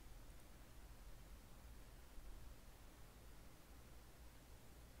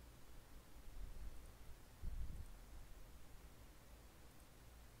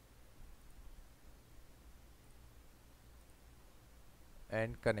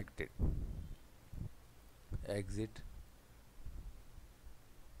 And connect it. Exit.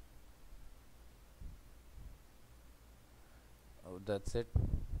 Oh, that's it.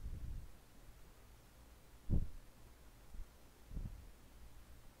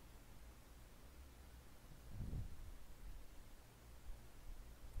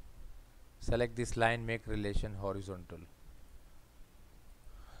 Select this line, make relation horizontal.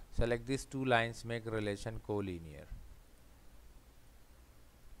 Select these two lines, make relation collinear.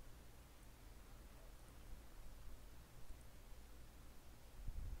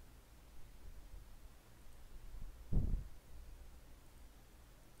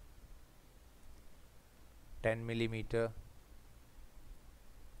 (10 millimeter),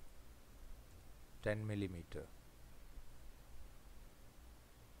 10 millimeter.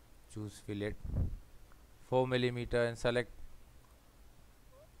 Choose fillet 4 millimeter and select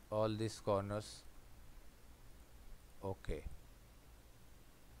all these corners. Okay.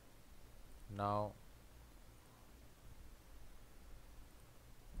 Now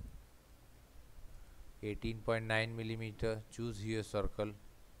 18.9 millimeter, choose here circle.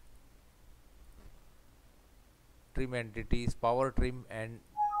 Trim entities, power trim, and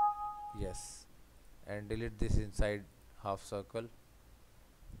yes, and delete this inside half circle.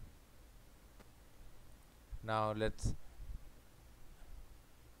 Now let's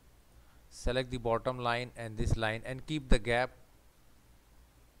select the bottom line and this line and keep the gap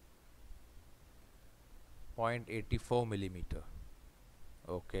 0.84 millimeter.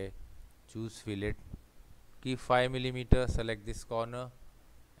 Okay, choose fillet, keep 5 millimeter, select this corner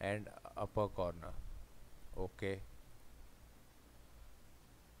and upper corner. Okay,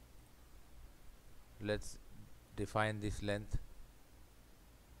 let's define this length.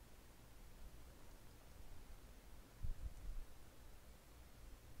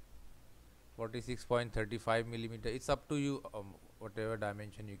 (46.35 millimeter). It's up to you, whatever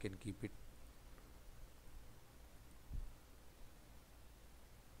dimension you can keep it.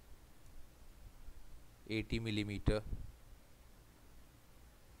 (80 millimeter),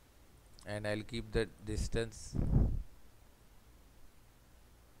 and I'll keep the distance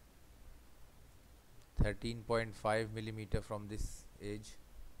 13.5 millimeter from this edge.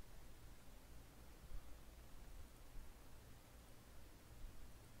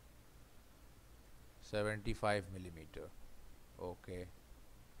 $75 millimeter. Okay,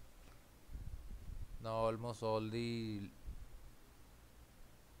 now almost all the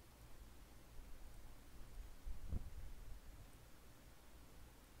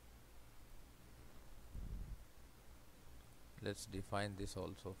let's define this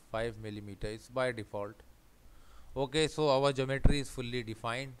also. 5 millimeter is by default. Okay, so our geometry is fully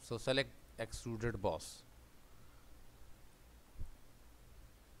defined, so select extruded boss.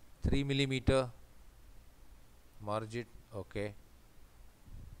 3 millimeter, merge it. Okay,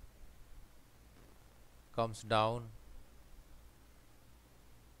 comes down.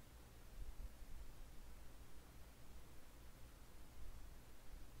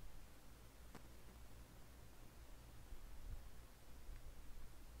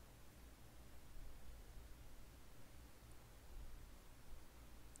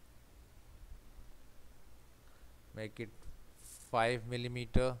 Make it 5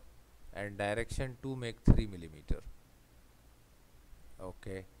 millimeter and direction to make 3 millimeter.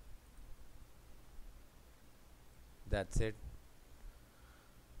 Okay, that's it.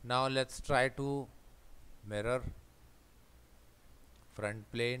 Now let's try to mirror,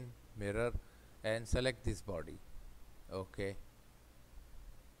 front plane, mirror, and select this body. Okay,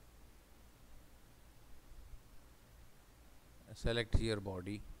 select here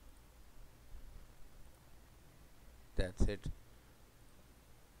body. That's it.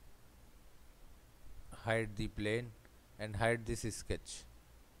 Hide the plane and hide this sketch.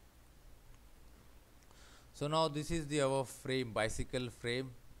 So now this is the our frame, bicycle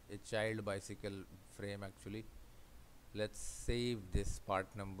frame, a child bicycle frame actually. Let's save this part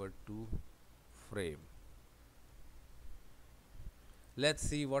number 2, frame. Let's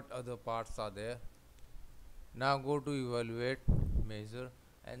see what other parts are there. Now go to evaluate, measure,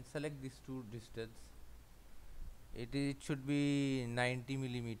 and select this two distance. It should be 90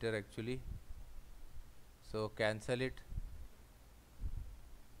 millimeter actually, so cancel it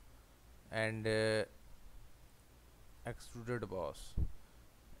and extruded boss,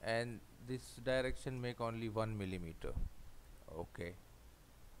 and this direction make only 1 millimeter. Okay,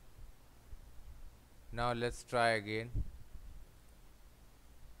 now let's try again.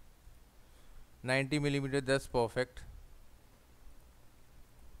 90 millimeter, that's perfect.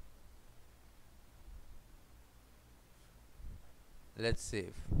 Let's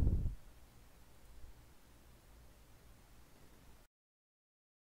save.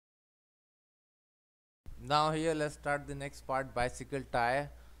 Now here let's start the next part, bicycle tire.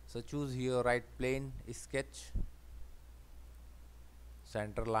 So choose here right plane, sketch,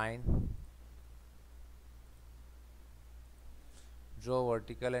 center line, draw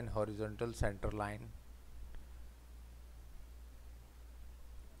vertical and horizontal center line.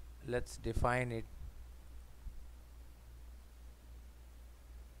 Let's define it.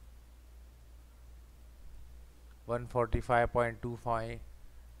 $145.25.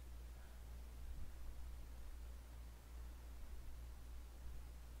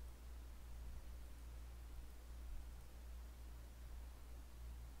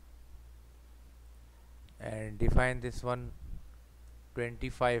 And define this one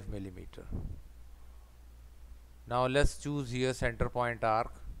 25 millimeter. Now let's choose here center point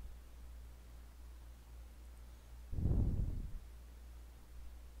arc.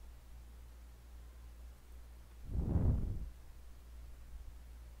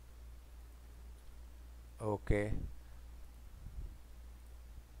 Okay,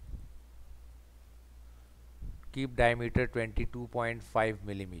 keep diameter 22.5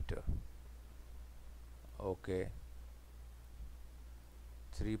 millimeter. Okay,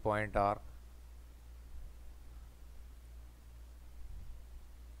 3-point arc.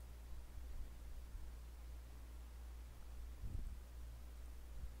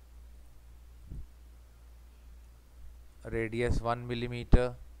 Radius 1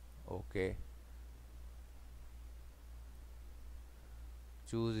 millimeter. Okay,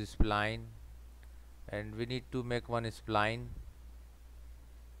 choose spline, and we need to make one spline.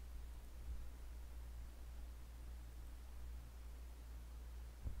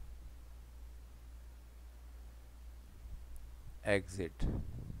 Exit.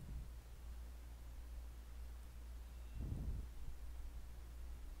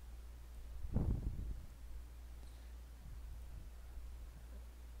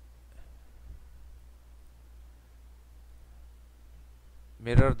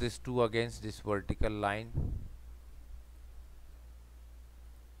 Mirror this two against this vertical line.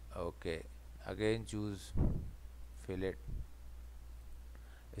 Okay, again choose fillet,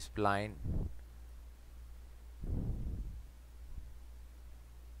 spline,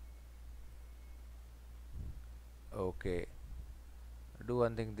 Okay, do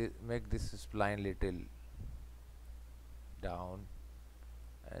one thing, make this spline little down,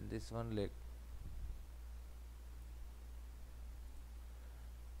 and this one leg.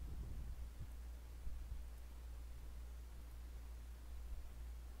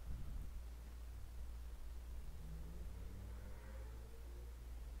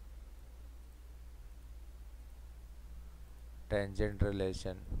 Tangent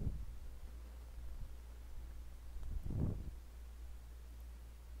relation.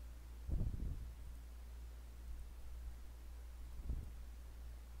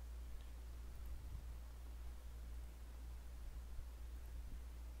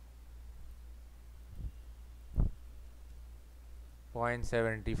 Point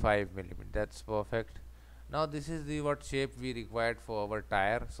 75 millimeter. That's perfect. Now this is the what shape we required for our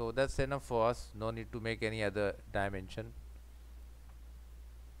tire. So that's enough for us. No need to make any other dimension.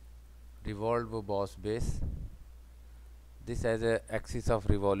 Revolve boss base. This as a axis of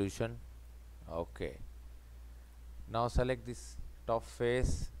revolution. Okay. Now select this top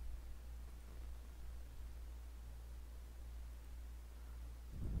face.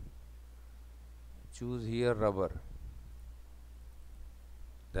 Choose here rubber.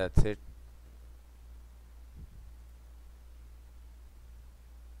 That's it.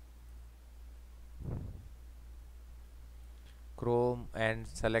 Chrome and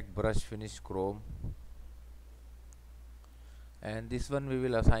select brush finish chrome. And this one we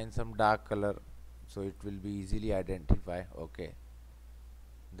will assign some dark color so it will be easily identify. Okay,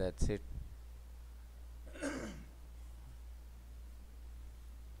 that's it.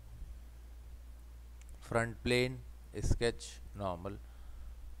 Front plane, sketch normal,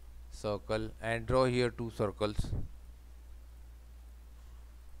 circle, and draw here two circles.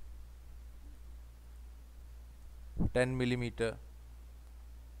 $10mm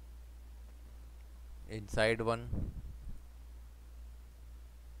inside one,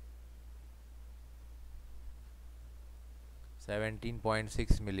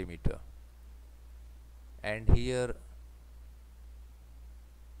 17.6mm, and here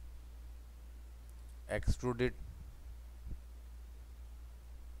extrude it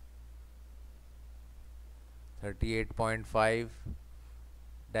 38.5,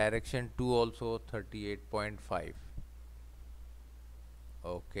 direction 2 also 38.5.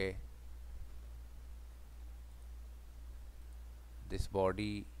 Okay, this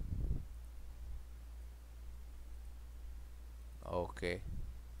body. Okay,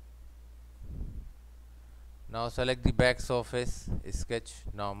 now select the back surface, sketch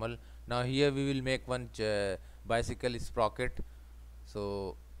normal. Now here we will make one bicycle sprocket,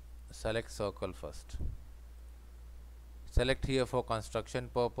 so select circle first. Select here for construction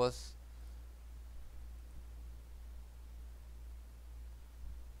purpose.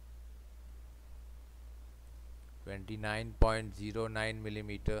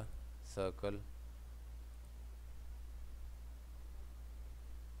 $29.09mm circle.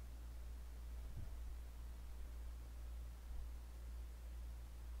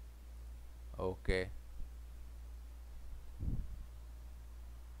 Okay,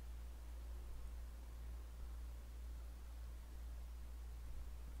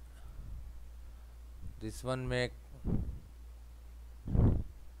 this one make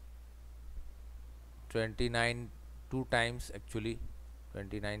 29 two times actually,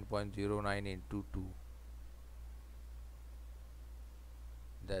 29.09 into 2.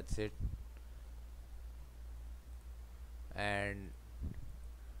 That's it. And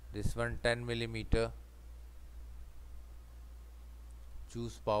this one 10mm.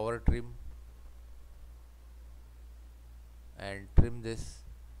 Choose power trim and trim this.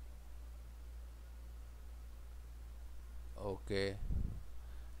 Okay,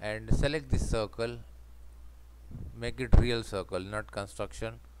 and select this circle, make it real circle, not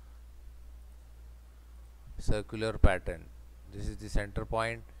construction. Circular pattern, this is the center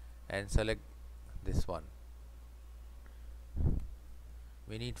point, and select this one.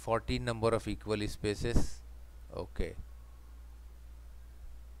 We need 14 number of equal spaces. Okay,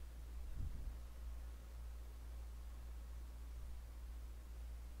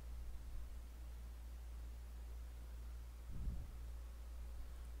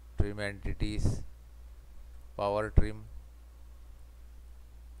 trim entities, power trim.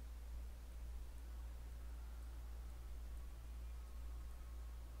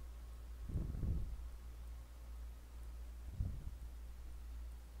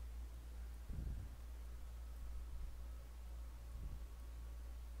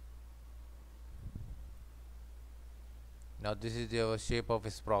 Now this is the shape of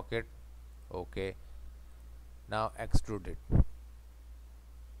a sprocket. Okay, now extrude it.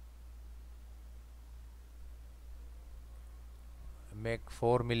 make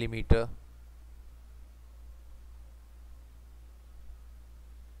 4 millimeter,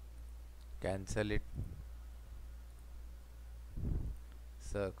 cancel it,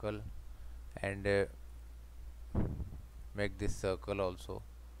 circle, and make this circle also.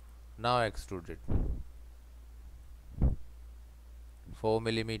 Now extrude it 4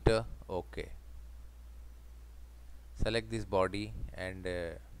 millimeter. Okay, select this body and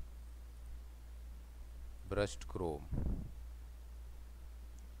brushed chrome.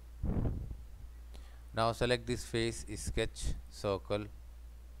 Now select this face, sketch, circle,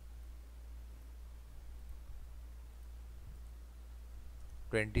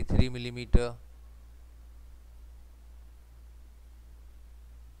 (23mm).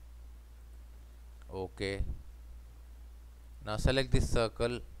 Okay, now select this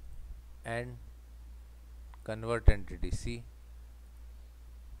circle and convert entity. See,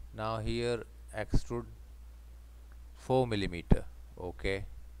 now here extrude 4 millimeter. Okay,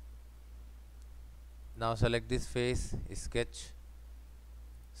 now select this face, sketch,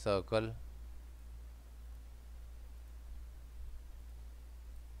 circle,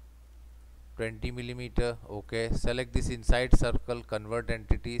 (20mm). Okay, select this inside circle, convert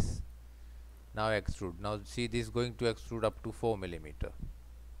entities. Now extrude. Now see, this is going to extrude up to 4 millimeter.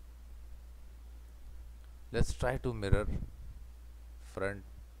 Let's try to mirror front,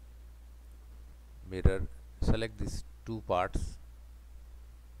 mirror, select these two parts.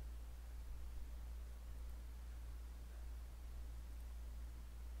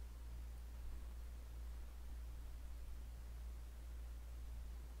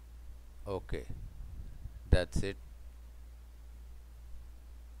 Okay, that's it.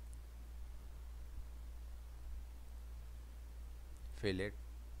 Fillet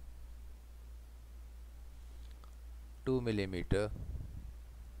 2 millimeter.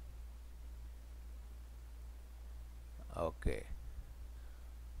 Okay,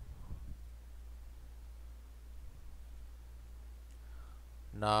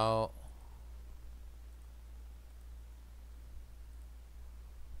 now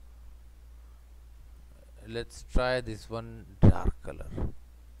let's try this one, dark color.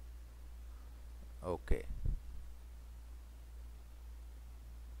 Okay,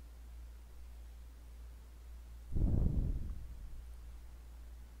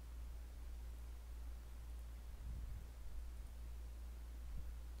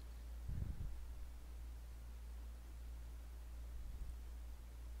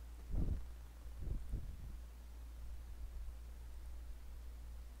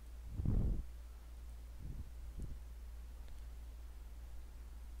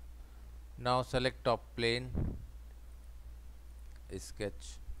 now select top plane,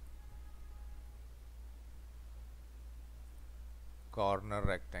 sketch, corner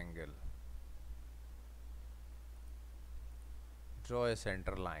rectangle, draw a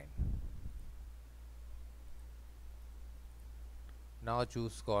center line. Now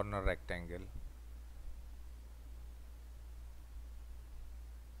choose corner rectangle.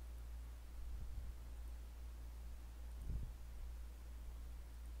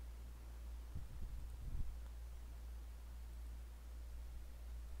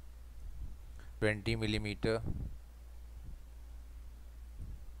 (20mm),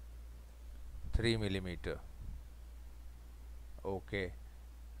 3mm. Okay,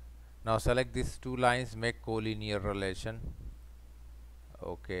 now select these two lines, make collinear relation.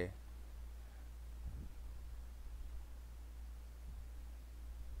 Okay,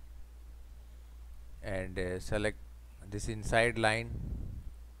 and select this inside line.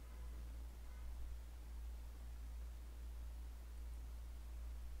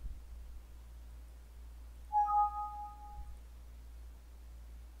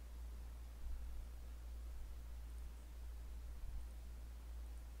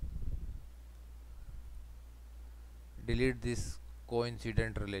 Delete this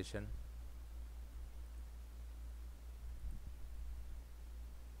coincident relation.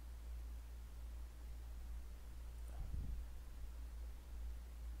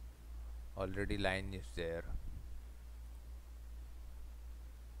 Already line is there.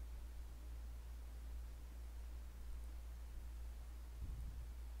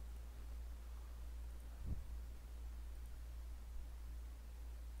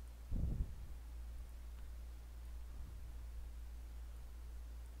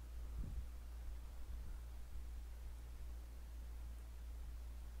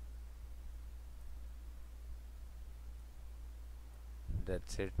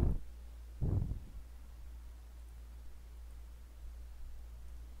 That's it.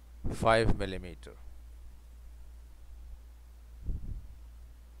 Five millimeter.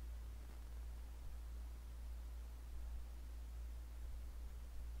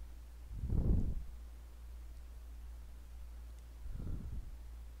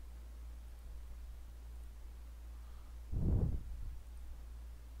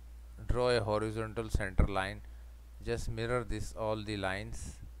 draw a horizontal center line. Just mirror this all the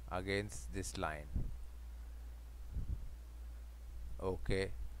lines against this line.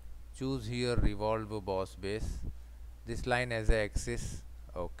 Okay, choose here revolve boss base, this line as a axis.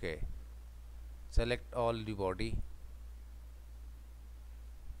 Okay, select all the body,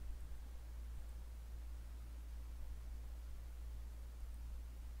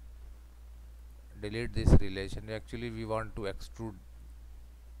 delete this relation. Actually we want to extrude.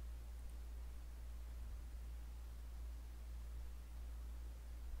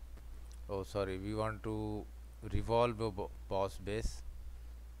 Oh sorry, we want to revolve a boss base.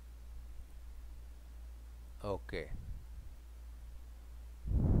 Okay,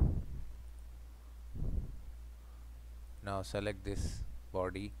 now select this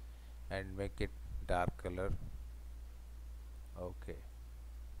body and make it dark color. Okay,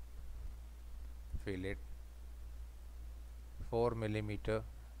 fill it 4 millimeter.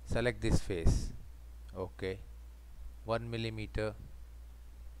 Select this face. Okay, 1 millimeter.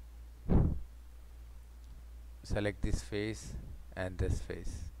 Select this face and this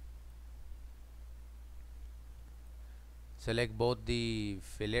face. Select both the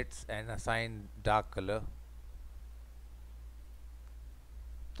fillets and assign dark color.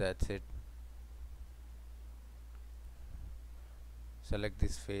 That's it. Select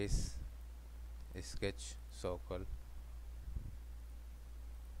this face, sketch, circle.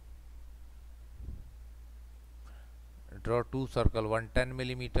 Draw two circle, one 10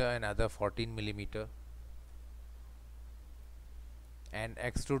 millimeter and other 14 millimeter, and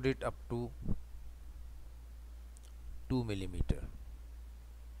extrude it up to 2 millimeter.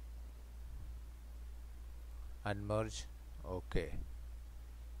 Unmerge. Okay.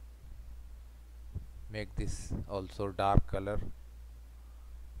 Make this also dark color.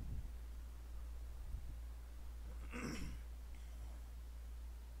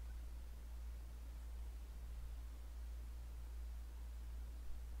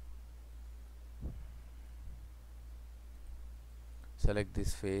 Select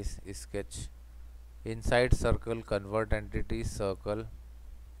this face, sketch, inside circle, convert entity, circle,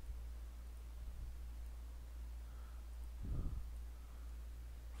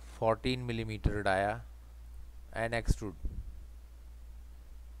 (14 millimeter) dia and extrude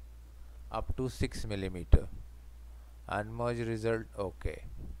up to 6 millimeter. Unmerge result. Okay.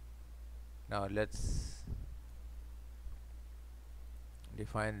 Now let's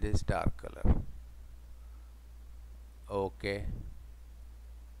define this dark color. Okay.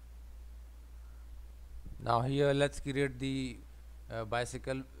 Now here let's create the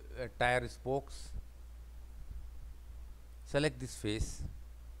bicycle tire spokes. Select this face,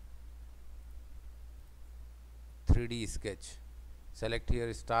 3D sketch. Select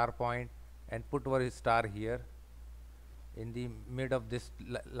here star point and put our star here in the mid of this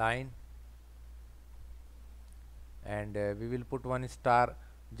line, and we will put one star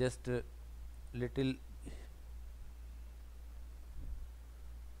just little.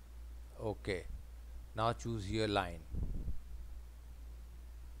 Okay, now choose here line.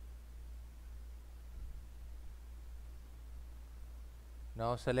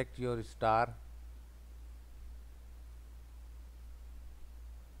 Now select your star,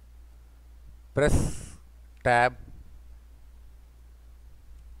 press tab,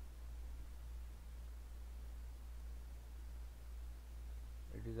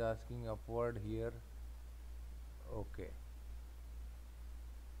 it is asking upward here. Okay,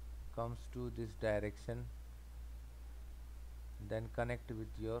 comes to this direction, then connect with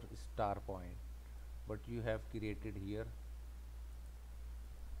your star point, but you have created here.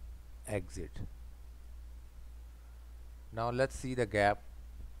 Exit. Now let's see the gap.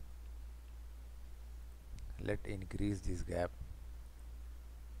 Let's increase this gap.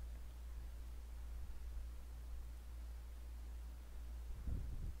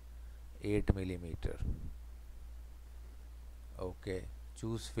 (8 millimeter). Okay,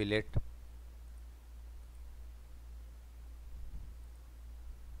 choose fillet.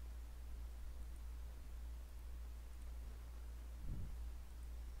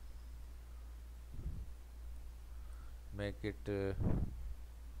 Make it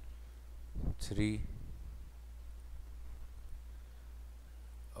 3.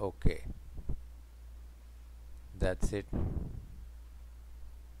 Okay, that's it.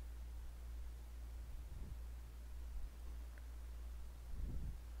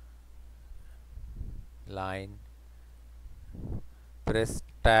 Line, press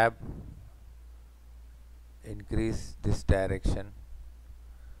tab, increase this direction,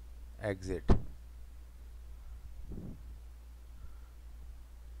 exit.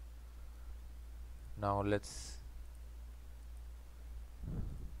 Now let's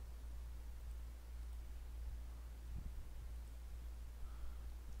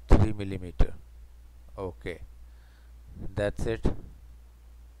 3 millimeter. Okay, that's it.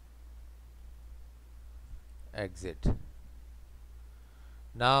 Exit.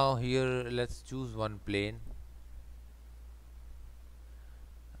 Now here let's choose one plane.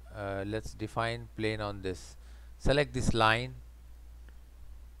 Let's define plane on this. Select this line,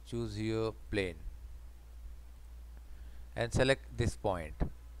 choose your plane and select this point.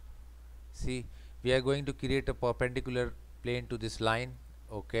 See, we are going to create a perpendicular plane to this line.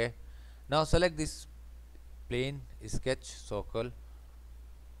 Okay, now select this plane, sketch circle.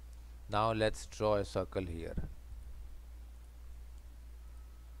 Now let's draw a circle here.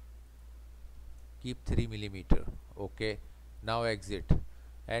 Keep 3 millimeter. Okay, now exit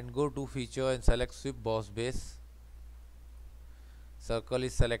and go to feature and select sweep boss base. Circle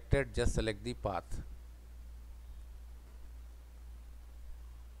is selected, just select the path.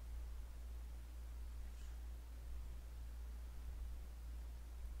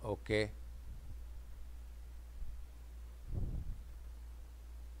 Okay,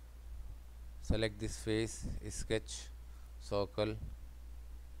 select this face, sketch circle.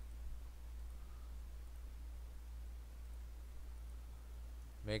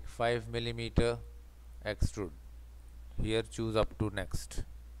 Make 5 millimeter, extrude. Here choose up to next.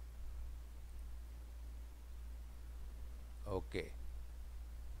 Okay,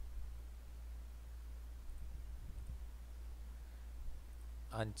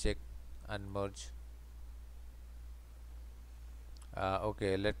 uncheck, unmerge.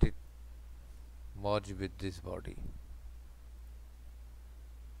 Okay, let it merge with this body.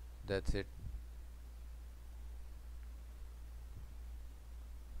 That's it.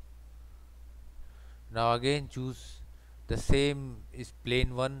 Now again choose the same is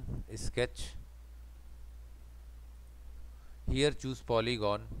plane one, sketch. Here choose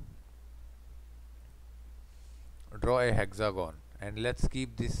polygon, draw a hexagon and let's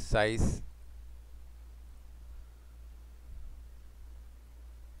keep this size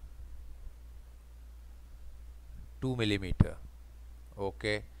 2 millimeter.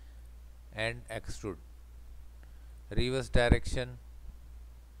 Okay, and extrude. Reverse direction,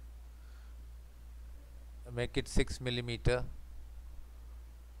 make it 6 millimeter,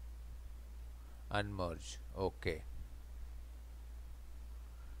 unmerge. Okay,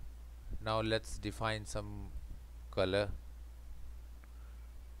 now let's define some color.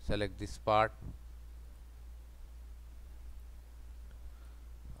 Select this part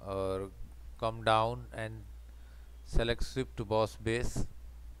or come down and select sweep to boss base.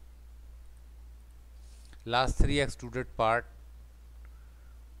 Last 3 extruded part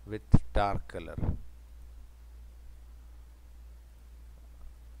with dark color.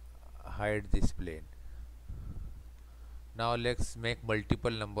 Hide this plane. Now let's make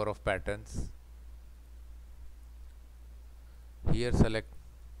multiple number of patterns. Here select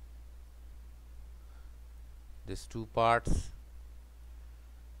these 2 parts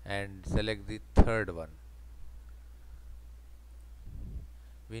and select the third one.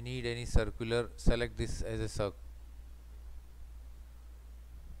 We need any circular, select this as a circle.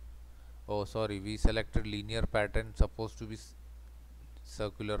 Oh sorry, we selected linear pattern, supposed to be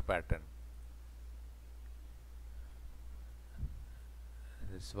circular pattern.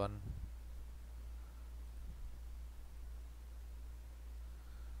 This one.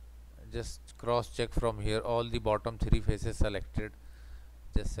 Just cross check from here, all the bottom 3 faces selected.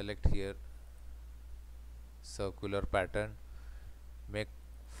 Just select here circular pattern, make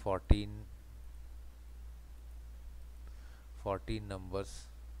 14 numbers,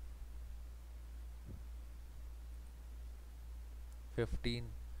 15.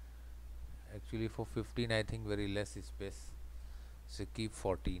 Actually for 15 I think very less space, so keep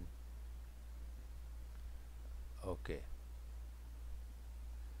 14. Okay,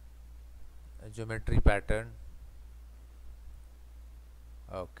 a geometry pattern.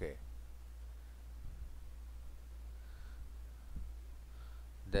 Okay,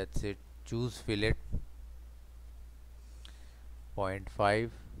 that's it. Choose fillet 0.5.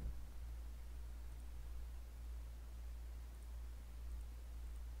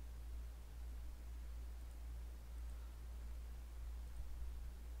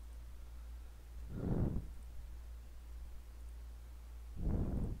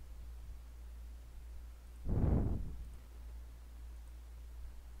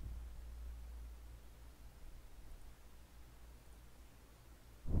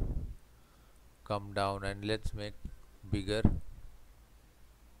 Come down and let's make bigger,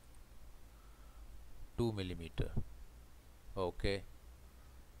 2 millimeter. Okay,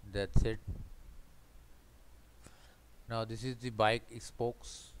 that's it. Now this is the bike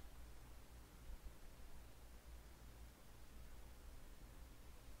spokes.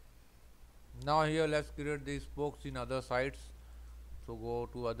 Now here let's create these spokes in other sides. So go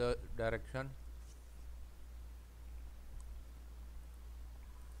to other direction.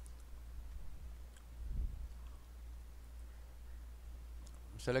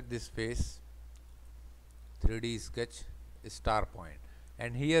 Select this face, 3D sketch, star point,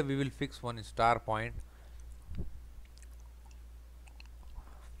 and here we will fix one star point.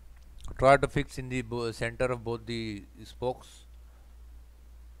 Try to fix in the center of both the spokes.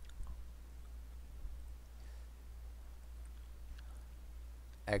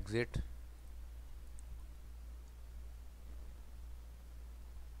 Exit.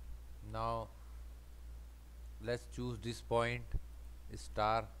 Now let's choose this point,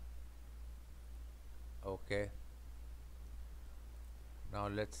 star. Okay. Now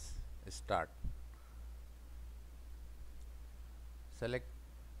let's start. Select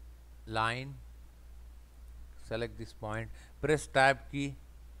line, select this point, press tab key,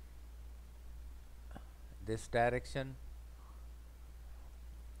 this direction,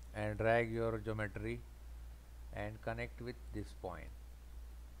 and drag your geometry and connect with this point.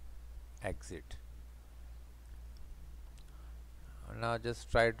 Exit. Now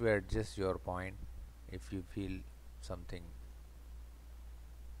just try to adjust your point if you feel something.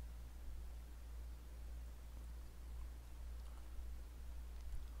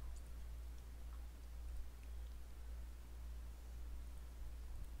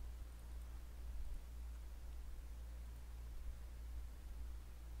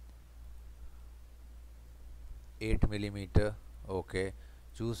 Eight millimeter. Okay.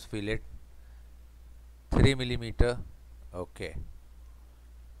 Choose fillet. 3 millimeter. Okay.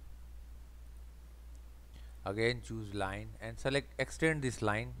 Again choose line and select extend this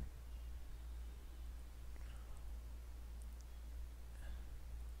line.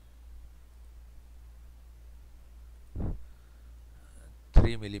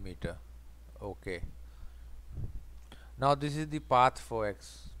 3 millimeter. Okay. Now this is the path for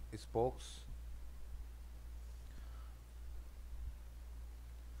X spokes.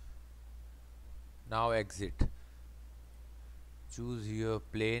 Now exit. Choose your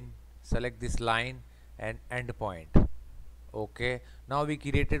plane, select this line and end point. Okay. Now we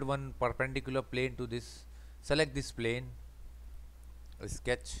created one perpendicular plane to this. Select this plane,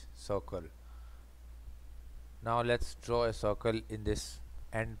 sketch circle. Now let's draw a circle in this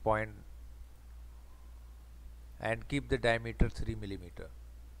end point and keep the diameter 3 millimeter.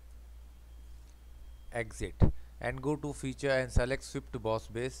 Exit and go to feature and select Swift boss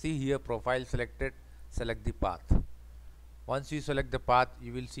base. See here profile selected, select the path. Once you select the path,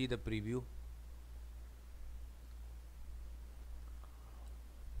 you will see the preview.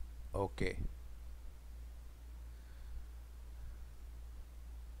 Okay.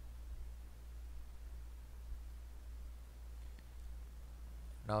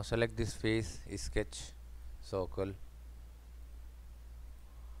 Now select this face, sketch circle.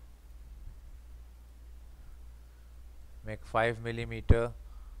 Make 5 millimeter,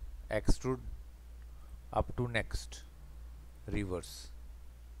 extrude up to next, reverse.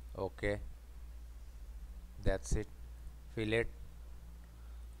 Okay, that's it. Fillet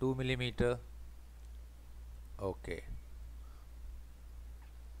 2 millimeter. Okay.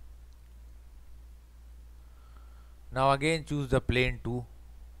 Now again choose the plane 2,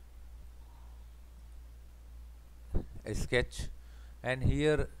 sketch, and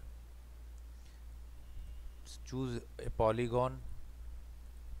here choose a polygon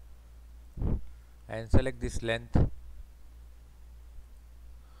and select this length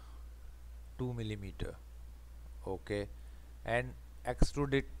 2 millimeter. Okay, and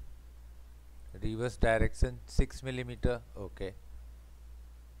extrude it reverse direction 6 millimeter. Okay.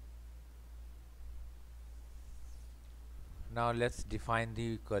 Now let's define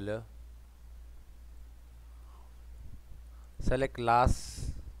the color. Select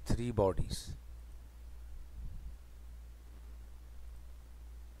last 3 bodies.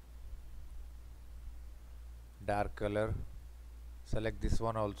 Dark color. Select this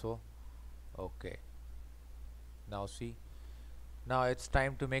one also. Okay. Now see. Now it's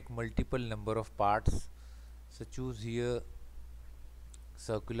time to make multiple number of parts. So choose here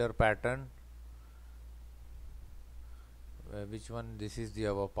circular pattern. Which one? This is the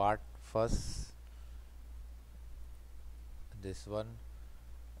our part. First this one,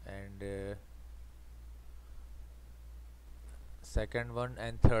 and second one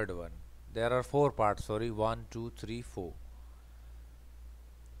and third one. There are 4 parts, sorry, 1 2 3 4.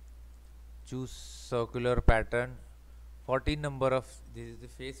 Choose circular pattern. 14 number of, this is the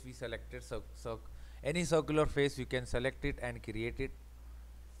face we selected. Any circular face you can select it and create it.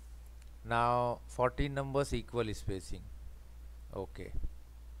 Now 14 numbers equal spacing. Okay.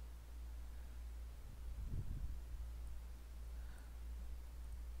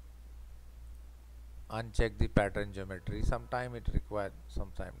 uncheck the pattern geometry. Sometime it required,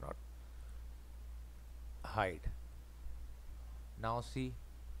 sometime not. Hide. Now see,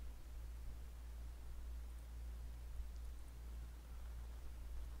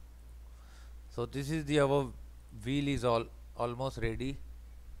 so this is the our wheel is almost ready,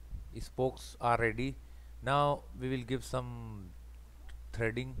 spokes are ready. Now we will give some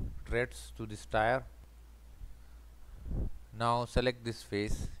threading threads to this tire. Now select this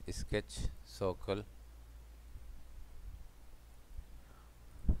face, sketch, circle,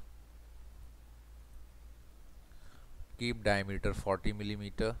 keep diameter 40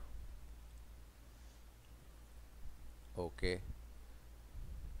 millimeter. Okay,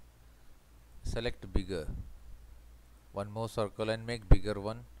 select bigger, one more circle and make bigger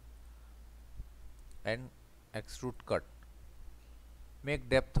one, and extrude cut, make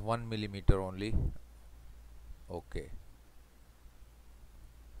depth 1 millimeter only. Okay,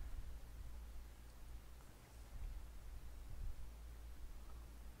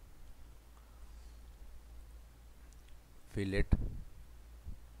 fillet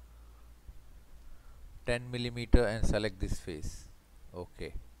 10 millimeter and select this face.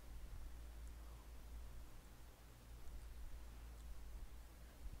 Okay,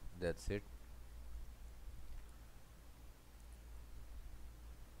 that's it.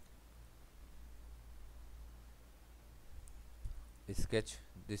 Sketch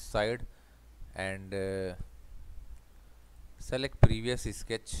this side and select previous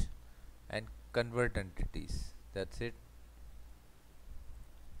sketch and convert entities. That's it.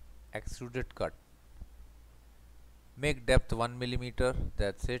 Extruded cut, make depth 1 millimeter.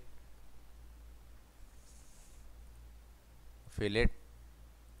 That's it. Fillet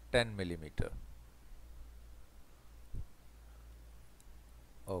 10 millimeter.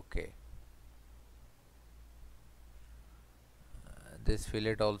 Okay, this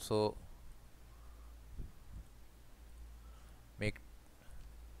fillet also make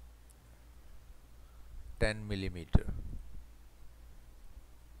 10 millimeter.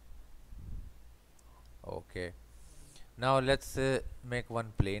 Okay, now let's make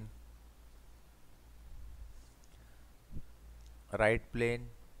one plane. Right plane,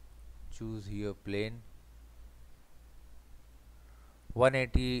 choose here plane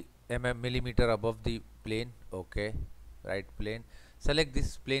 180 millimeter above the plane. Okay, right plane, select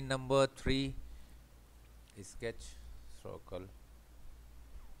this plane number 3, sketch, circle,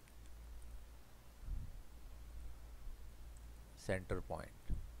 center point.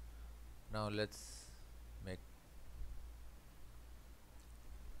 Now let's make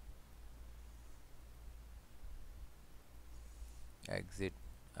exit,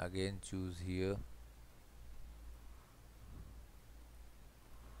 again choose here,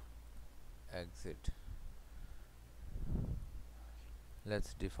 exit.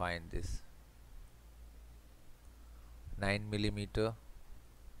 Let's define this 9 millimeter,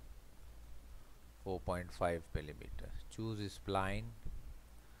 4.5 millimeter. Choose spline,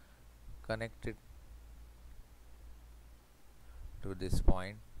 connect it to this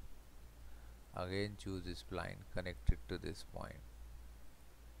point, again choose spline, connect it to this point,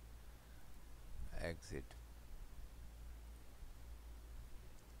 exit.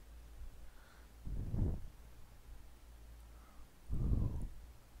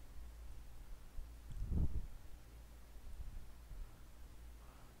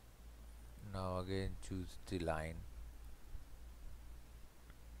 Now again choose the line,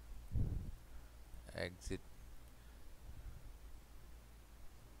 exit.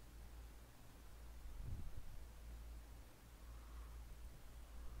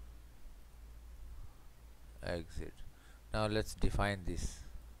 Exit. Now let's define this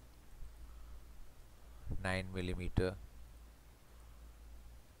 9 millimeter,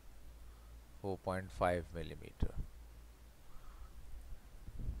 4.5 millimeter.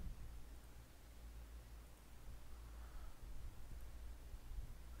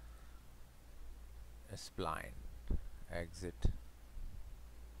 Spline, exit.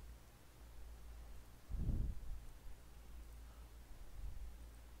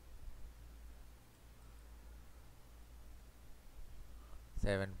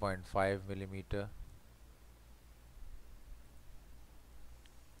 .5 millimeter,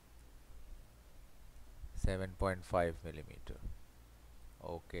 .5 millimeter.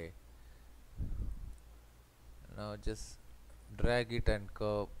 Okay, now just drag it and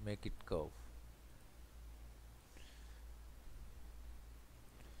curve, make it curve.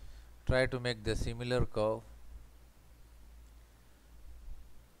 Try to make the similar curve.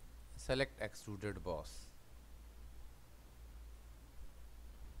 Select extruded boss.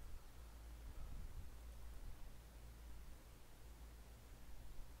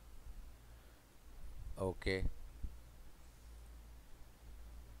 Okay,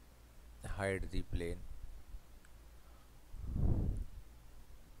 hide the plane.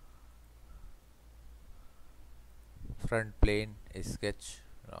 Front plane sketch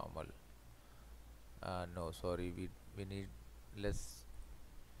normal. No, sorry, we need less.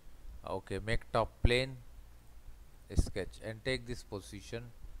 Okay, make top plane sketch and take this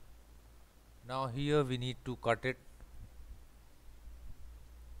position. Now here we need to cut it.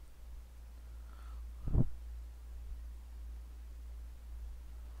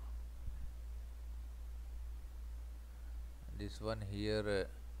 This one here,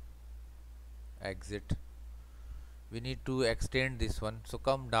 exit. We need to extend this one, so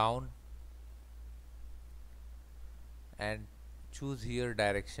come down and choose here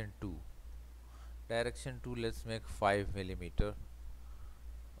direction 2. Direction 2, let's make 5 millimeter.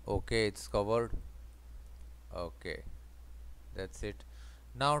 Okay, it's covered. Okay, that's it.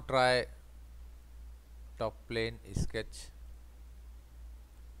 Now try top plane sketch.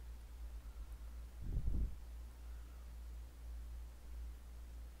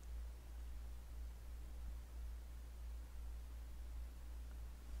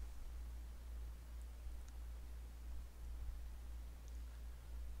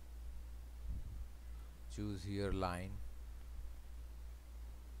 Choose here line.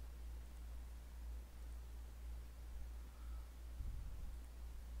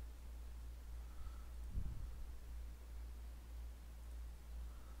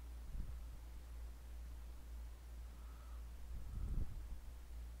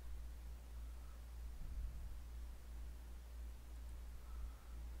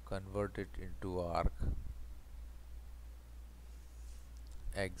 Convert it into arc.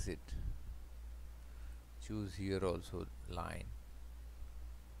 Exit. Choose here also line.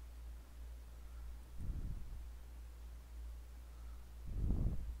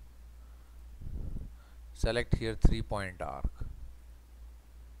 Select here 3-point arc.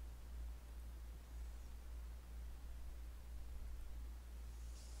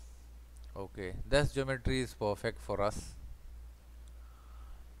 Okay, this geometry is perfect for us.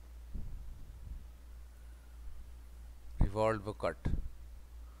 Revolve cut.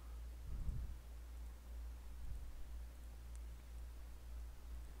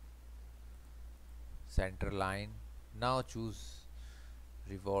 Center line. Now choose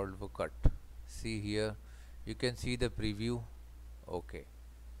revolve cut. See here, you can see the preview. Okay.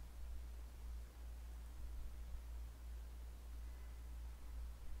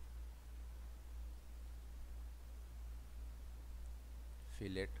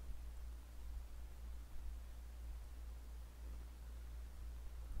 Fillet.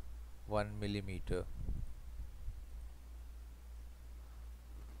 One millimeter.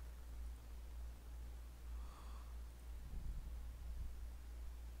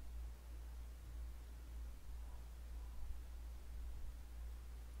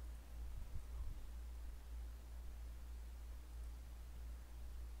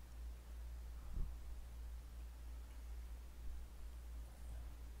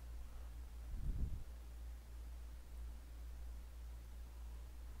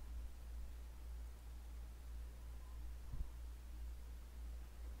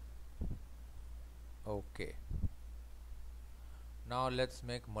 Okay. Now let's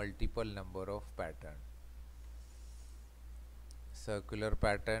make multiple number of pattern. Circular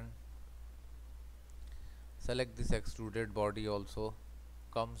pattern. Select this extruded body also.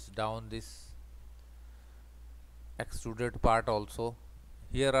 Comes down this extruded part also.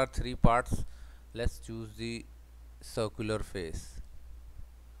 Here are 3 parts. Let's choose the circular face.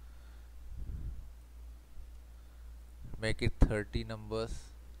 Make it 30 numbers.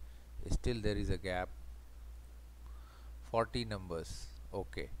 Still there is a gap. 40 numbers.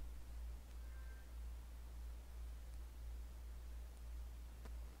 Okay.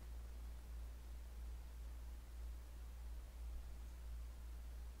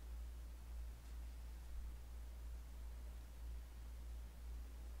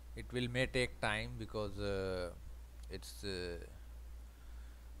 It may take time because it's there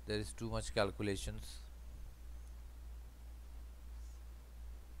is too much calculations.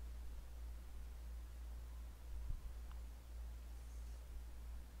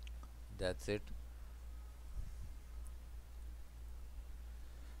 That's it.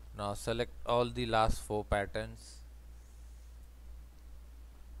 Now select all the last 4 patterns.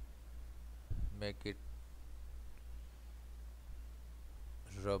 Make it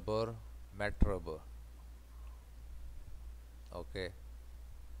rubber, matte rubber. Okay.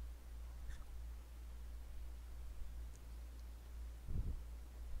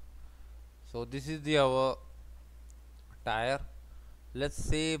 So this is the our tire. Let's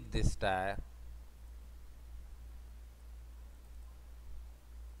save this tire.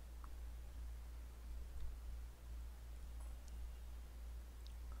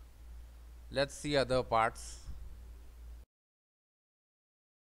 Let's see other parts.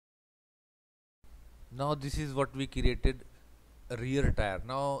 Now this is what we created, a rear tire.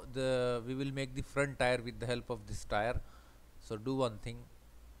 Now we will make the front tire with the help of this tire. So do one thing,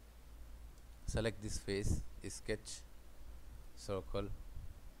 select this face, sketch, circle,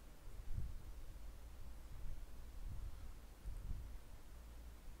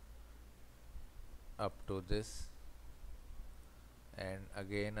 up to this, and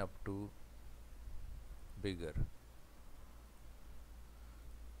again up to bigger.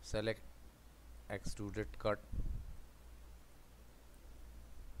 Select extruded cut.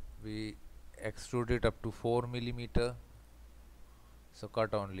 We extrude it up to 4 millimeter. So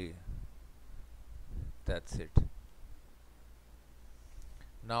cut only. That's it.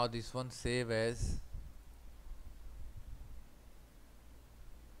 Now this one save as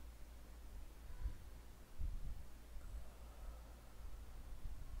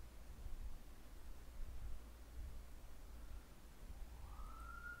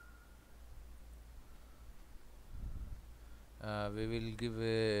we will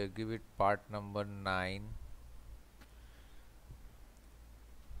give it part number 9.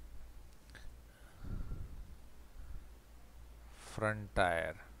 Front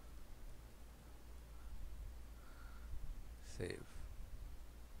tire. Save.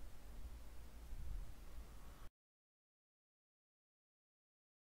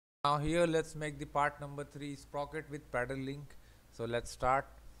 Now here let's make the part number 3, sprocket with pedal link. So let's start.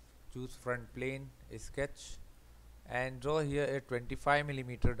 Choose front plane, sketch, and draw here a 25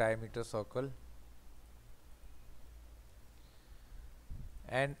 millimeter diameter circle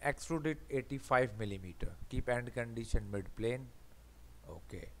and extrude it 85 millimeter. Keep end condition mid plane.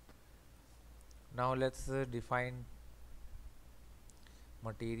 Okay. Now let's define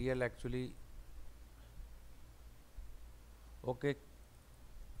material actually. Okay,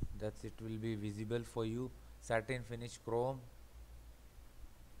 that's it will be visible for you. Satin finish chrome.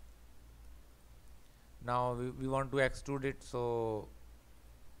 Now we want to extrude it, so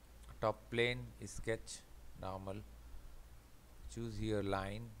top plane, sketch, normal, choose here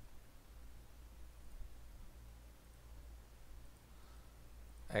line,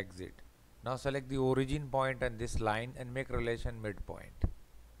 exit. Now select the origin point and this line and make relation midpoint.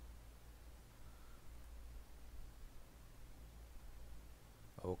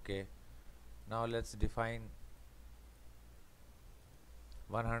 Okay. Now let's define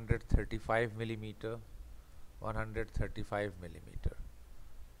 135 millimeter, 135 millimeter,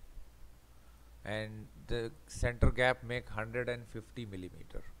 and the center gap make 150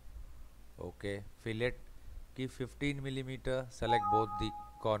 millimeter. Okay. Fillet, keep 15 millimeter, select both the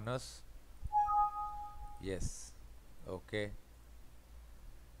corners. Yes. Okay.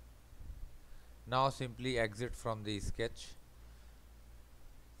 Now simply exit from the sketch.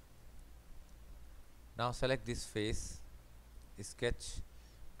 Now select this face, sketch,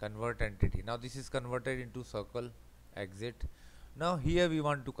 convert entity. Now this is converted into circle, exit. Now here we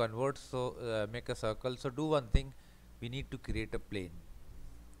want to convert, so make a circle. So do one thing, we need to create a plane.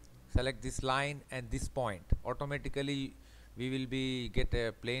 Select this line and this point. Automatically we will be get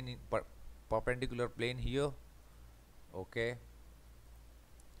a plane in perpendicular plane here. Okay.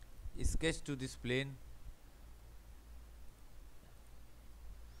 Sketch to this plane.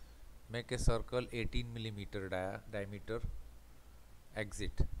 Make a circle 18 millimeter diameter,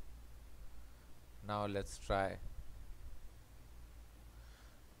 exit. Now let's try.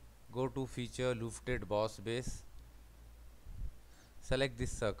 Go to feature, lufted boss base, select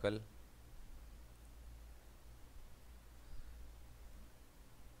this circle,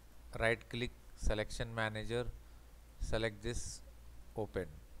 right click, selection manager, select this, open.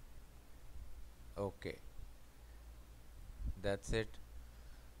 Okay, that's it.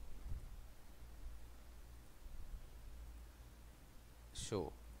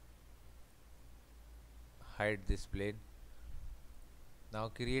 Show, hide this plane. Now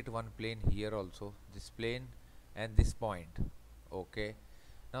create one plane here also, this plane and this point. Okay.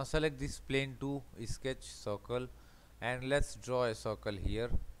 Now select this plane to sketch circle and let's draw a circle here.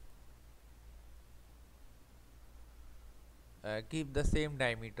 Keep the same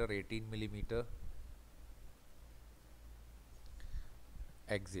diameter 18 millimeter.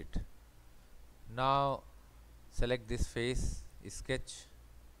 Exit. Now select this face, sketch,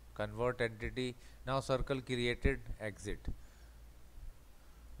 convert entity. Now circle created, exit.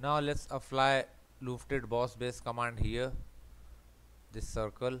 Now let's apply lufted boss base command here. This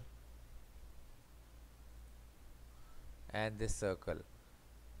circle and this circle.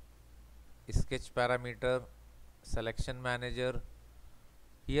 Sketch parameter, selection manager.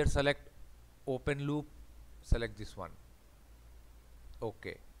 Here select open loop, select this one.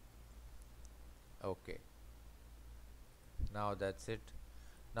 Okay. Okay, now that's it.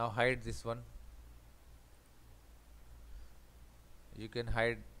 Now hide this one. You can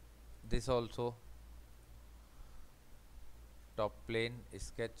hide this also. Top plane,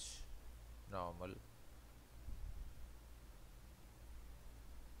 sketch, normal.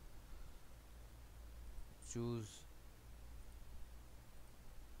 Choose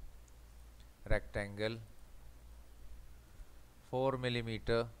rectangle, 4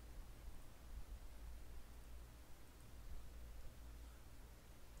 millimeter,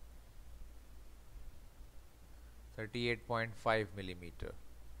 38.5 millimeter.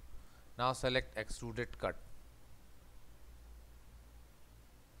 Now select extruded cut.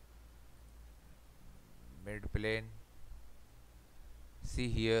 Mid plane, see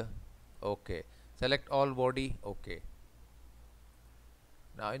here. Okay, select all body. Okay,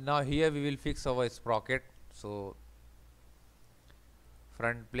 now here we will fix our sprocket. So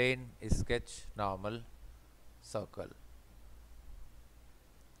front plane, sketch, normal, circle.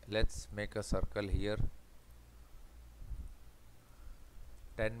 Let's make a circle here,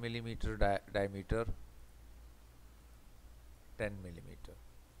 10 millimeter diameter, 10 millimeter,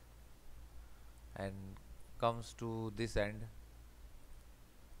 and comes to this end,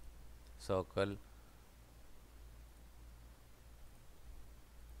 circle,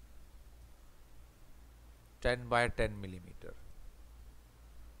 10 by 10 millimeter.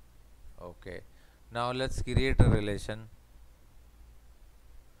 Okay, now let's create a relation,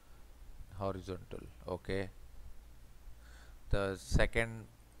 horizontal. Okay, the second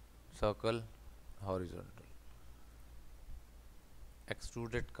circle, horizontal,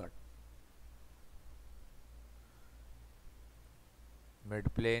 extruded cut,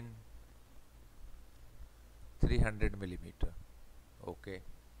 mid plane, 300 millimeter. Okay,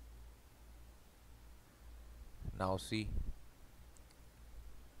 now see,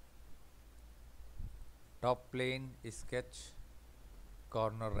 top plane, sketch,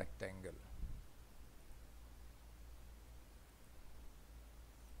 corner rectangle,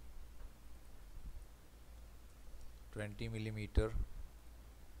 20 millimeter,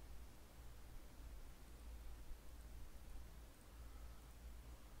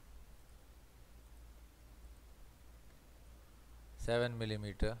 seven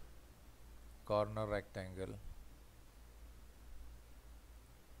millimeter, corner rectangle,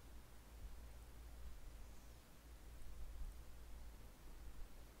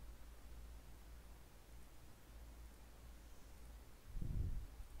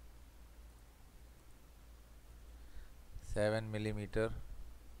 7 millimeter,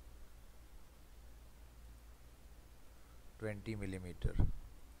 20 millimeter.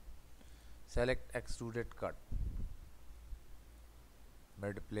 Select extruded cut,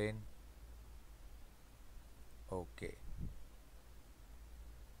 mid plane. Okay,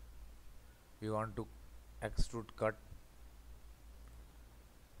 we want to extrude cut,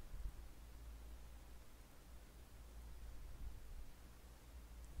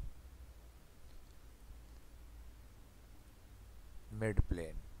 mid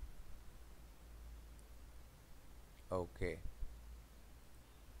plane. Okay,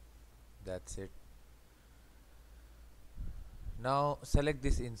 that's it. Now select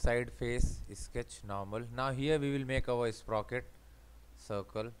this inside face, sketch, normal. Now here we will make our sprocket,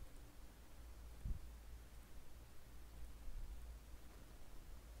 circle,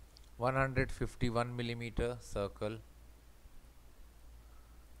 151 millimeter, circle,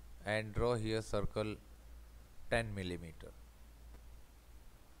 and draw here circle 10 millimeter.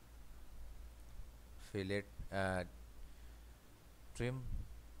 Fillet, trim,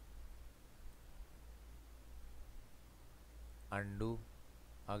 undo,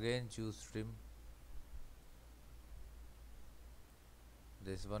 again choose trim,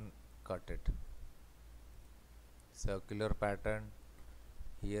 this one, cut it, circular pattern,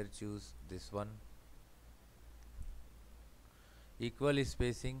 here choose this one, equal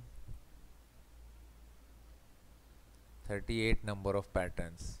spacing, 38 number of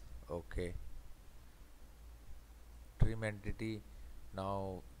patterns. Okay, trim entity.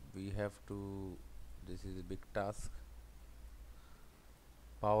 Now we have to, this is a big task,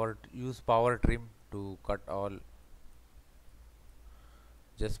 use power trim to cut all.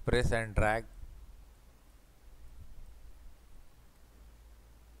 Just press and drag,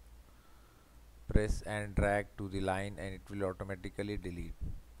 press and drag to the line and it will automatically delete.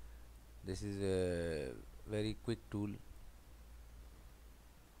 This is a very quick tool.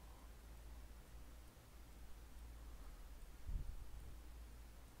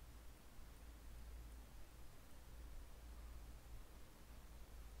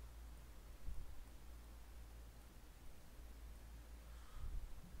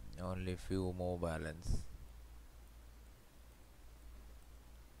 only few more balance.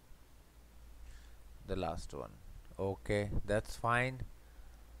 The last one. Okay, that's fine.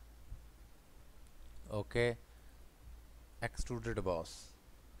 Okay, extruded boss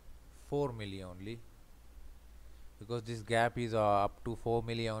 4 milli only, because this gap is up to 4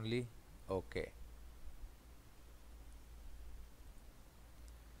 milli only. Okay,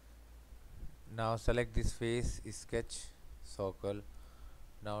 now select this face, sketch, circle.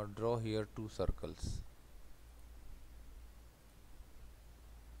 Now draw here two circles.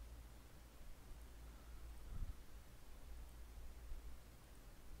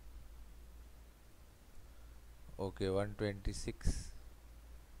 Okay, 126,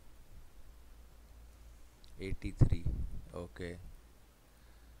 83. Okay,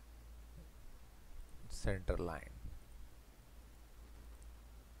 center line.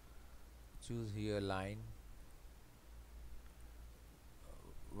 Choose here line,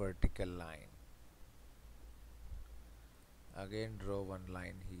 vertical line. Again draw one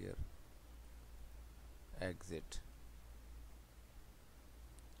line here, exit.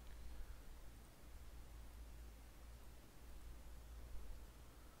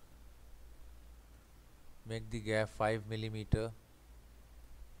 Make the gap 5 millimeter.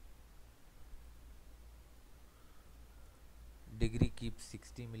 Degree keep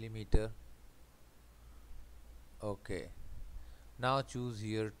 60 millimeter. Okay, now choose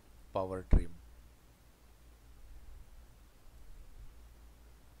here power trim.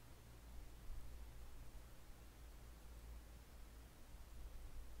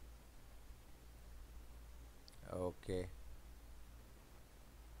 Okay,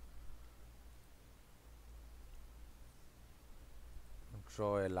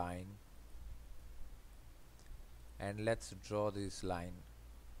 draw a line, and let's draw this line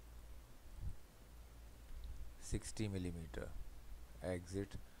 60 millimeter,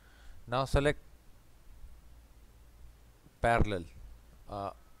 exit. Now select parallel, uh,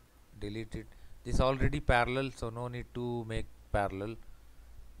 delete it. This already parallel, so no need to make parallel.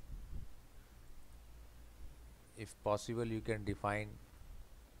 If possible, you can define.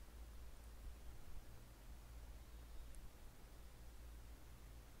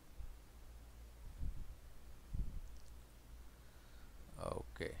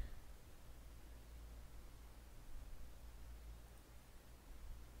 Okay,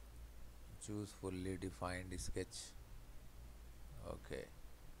 choose fully defined sketch. Okay,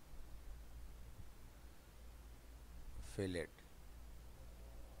 fillet.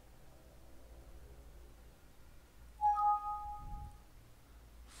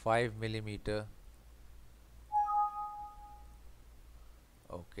 5 millimeter.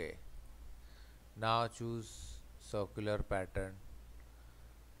 Okay, now choose circular pattern.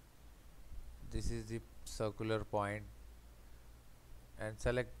 This is the circular point, and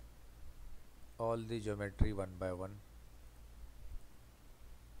select all the geometry one by one.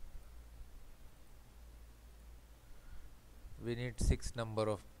 We need 6 number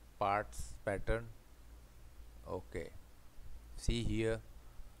of parts pattern. Okay, see here,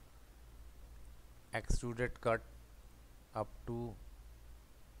 extruded cut up to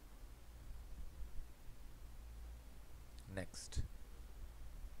next.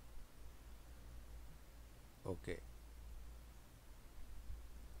 Okay,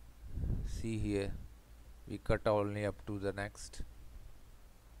 see here, we cut only up to the next.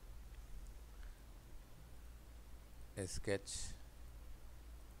 A sketch,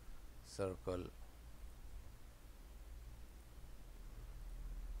 circle,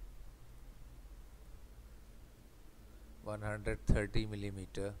 (130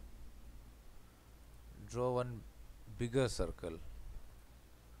 millimeter). Draw one bigger circle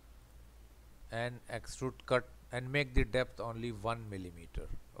and extrude cut and make the depth only 1 millimeter.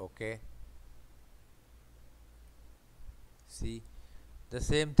 Okay, see, the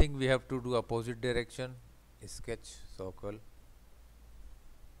same thing we have to do opposite direction. Sketch, circle,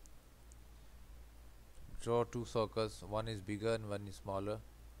 draw two circles, one is bigger and one is smaller.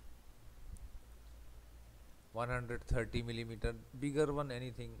 130 millimeter, bigger one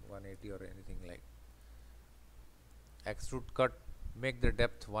anything 180 or anything like. Extrude cut, make the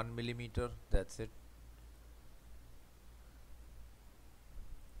depth 1 millimeter. That's it.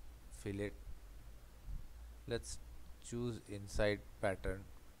 Fillet. Let's choose inside pattern.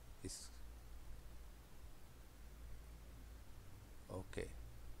 Is okay.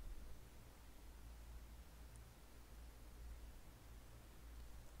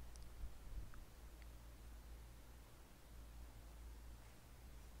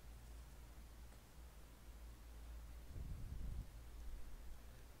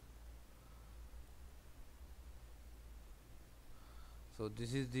 So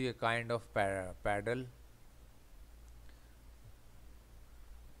this is the kind of paddle.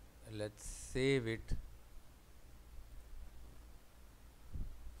 Let's save it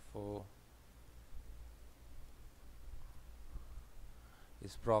for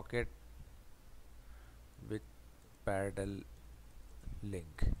sprocket with paddle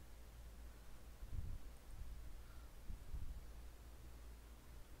link.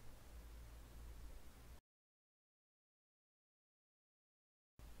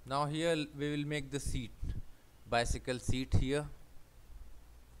 Now here we will make the seat, bicycle seat here.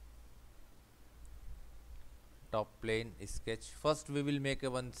 Top plane sketch. First we will make a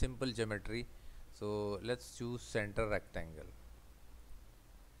one simple geometry. So let's choose center rectangle.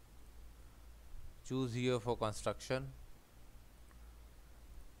 Choose here for construction.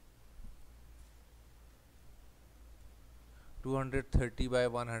 (230 by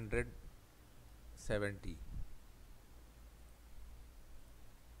 170).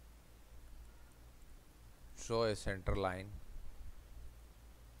 Show a center line.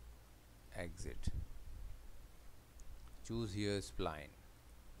 Exit. Choose here spline.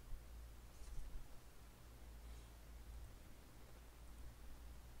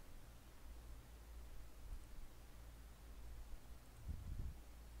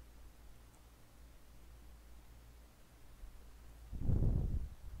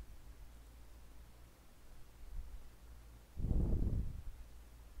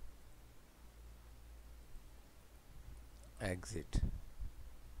 Exit.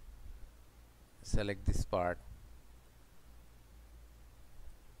 Select this part.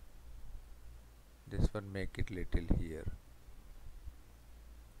 This one, make it little here.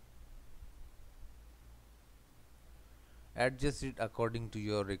 Adjust it according to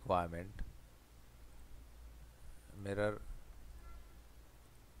your requirement. Mirror.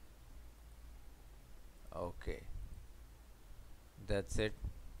 Okay. That's it.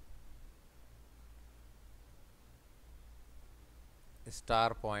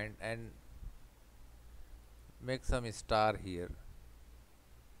 Star point and make some star here.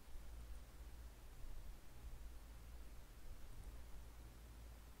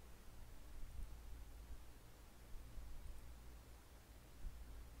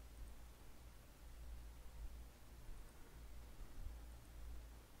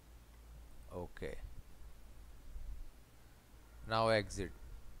 Okay. Now exit.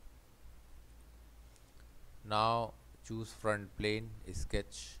 Now choose front plane,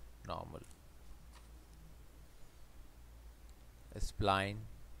 sketch normal. Spline.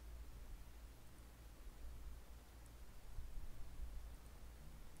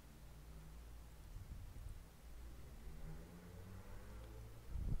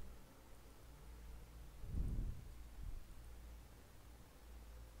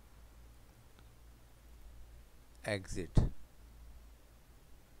 Exit.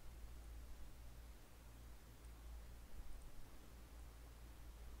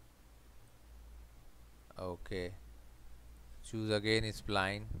 Okay. Choose again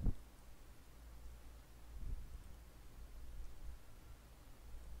spline.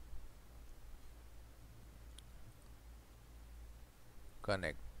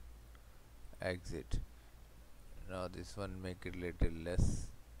 Connect. Exit. Now this one, make it little less.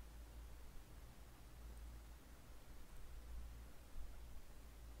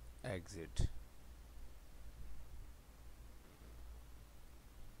 Exit.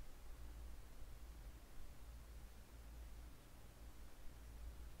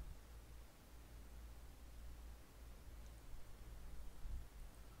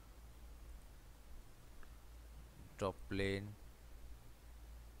 Top plane,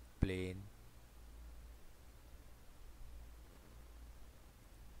 plane.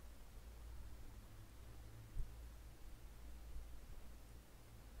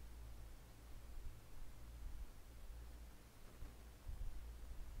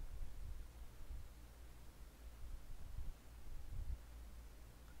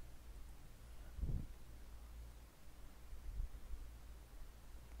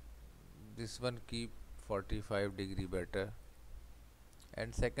 This one keep 45° better.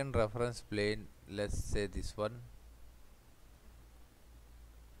 And second reference plane, let's say this one,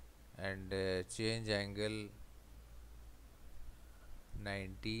 and change angle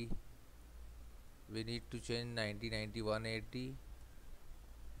 90. We need to change 90, 90, 180,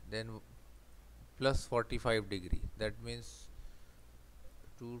 then plus 45°. That means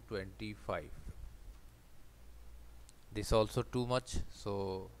 225. This also too much,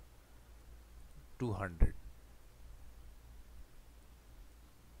 so 200.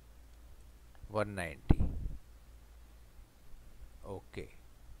 190. Okay.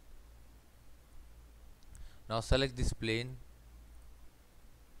 Now select this plane,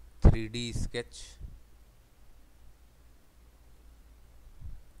 3D sketch,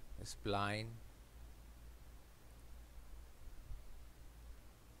 spline,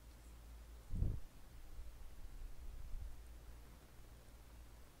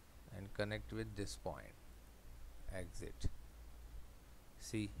 and connect with this point, exit.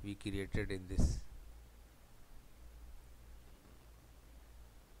 See, we created in this.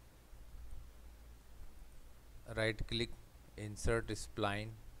 Right click, insert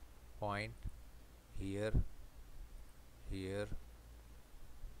spline point here, here,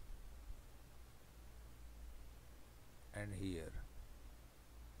 and here.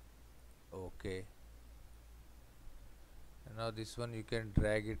 Okay. And now this one you can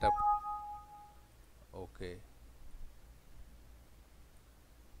drag it up. Okay.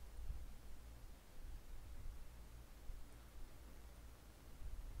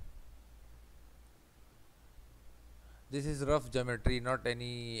 This is rough geometry, not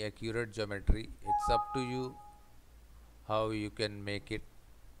any accurate geometry. It's up to you how you can make it.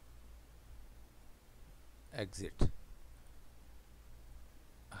 Exit.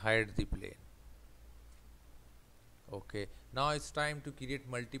 Hide the plane. Okay. Now it's time to create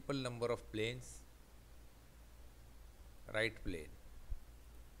multiple number of planes. Right plane.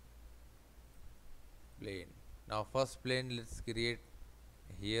 Plane. Now first plane let's create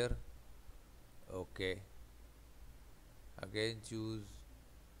here. Okay. Again choose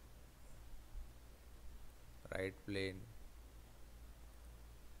right plane,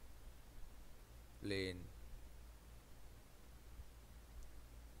 plane,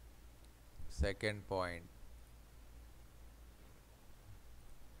 second point,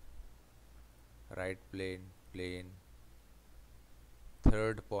 right plane, plane,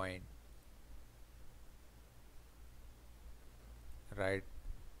 third point, right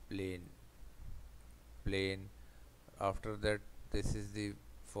plane, plane. After that this is the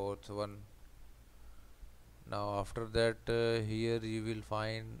fourth one. Now after that here you will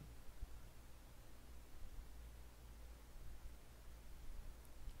find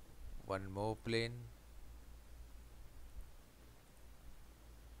one more plane.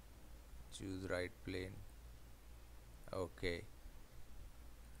 Choose right plane. Okay.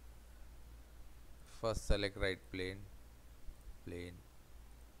 First select right plane, plane,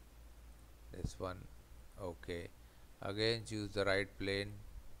 this one. Okay. Again choose the right plane,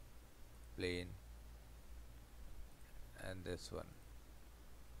 plane, and this one.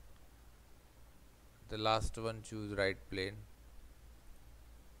 The last one choose right plane,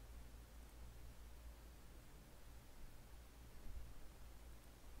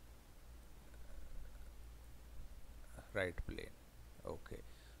 right plane. Okay.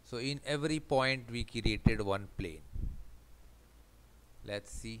 So in every point we created one plane.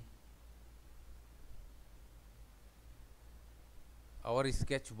 Let's see. Our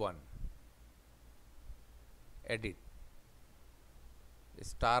sketch 1. Edit.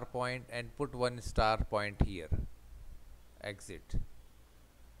 Star point and put one star point here. Exit.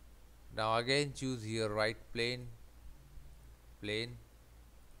 Now again choose here right plane, plane.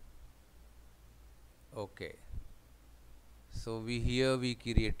 Okay. So here we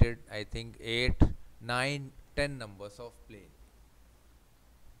created I think 8, 9, 10 numbers of plane.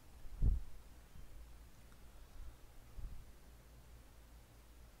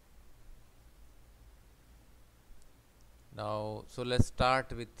 Now so let's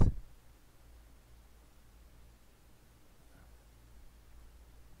start with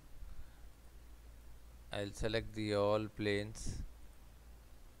I'll select the all planes,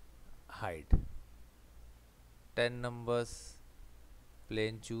 hide, 10 numbers,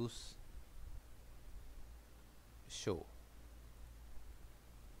 plane choose, show,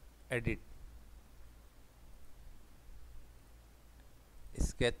 edit,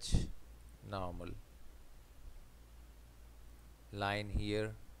 sketch, normal, line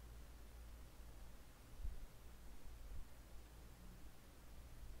here,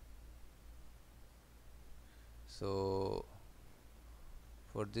 so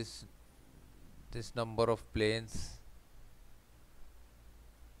for this number of planes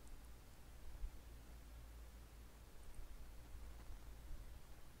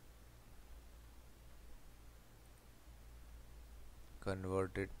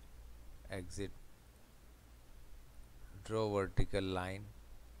convert it, exit, draw vertical line,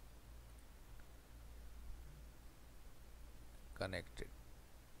 connect it.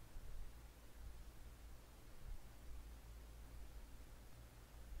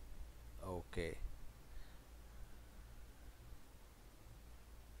 Okay.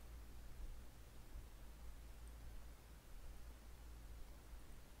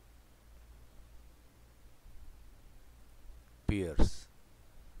 Pierce.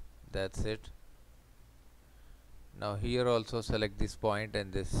 That's it. Now here also select this point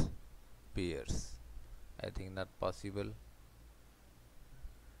and this piers. I think not possible.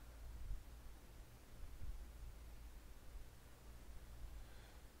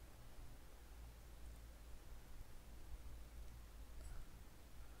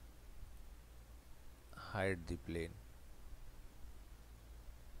 Hide the plane.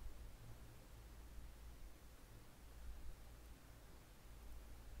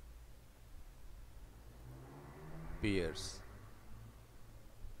 Piers.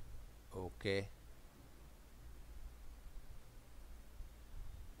 Okay.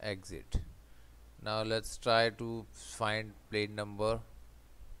 Exit. Now let's try to find plane number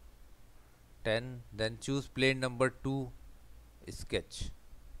 10, then choose plane number 2, sketch.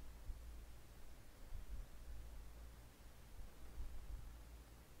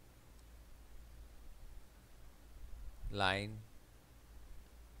 Line,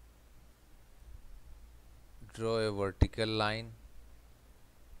 draw a vertical line,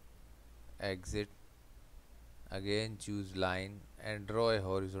 exit, again choose line and draw a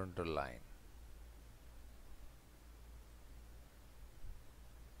horizontal line.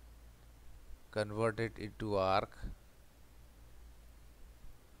 Convert it into arc,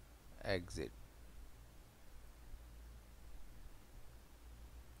 exit.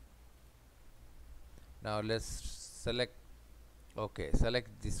 Now let's select,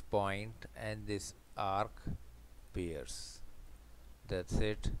 select this point and this arc piers. That's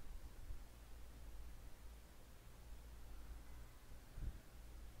it.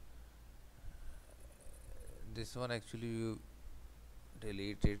 This one actually you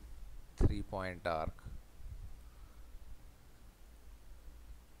delete it, 3-point arc.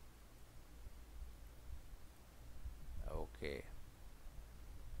 Okay.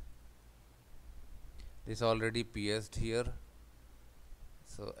 This already pierced here,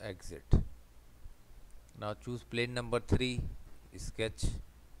 so exit. Now choose plane number 3, sketch,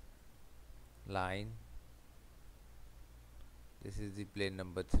 line. This is the plane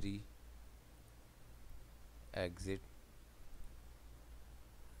number 3, exit.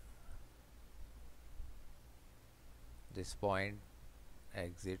 This point,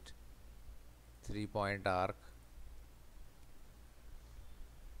 exit, 3-point arc,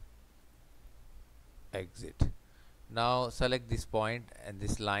 exit. Now select this point and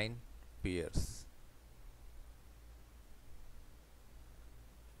this line, pierce.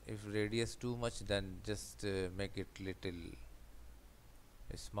 If radius too much, then just make it little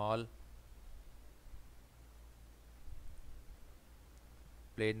small.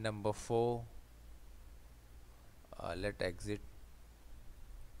 Plane number 4, let exit,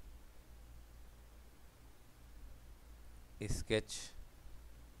 sketch,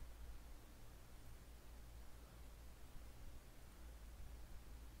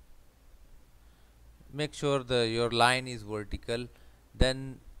 make sure your line is vertical,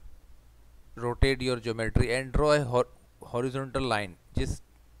 then rotate your geometry and draw a horizontal line. Just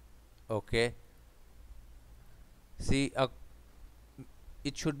okay. See,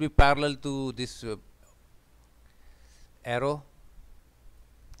 it should be parallel to this arrow,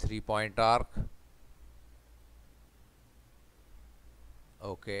 3-point arc.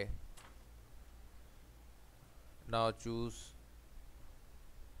 Okay. Now choose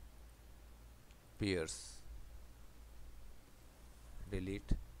pierce,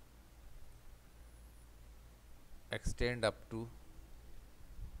 delete, extend up to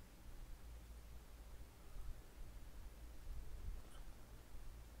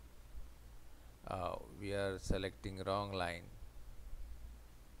we are selecting wrong line,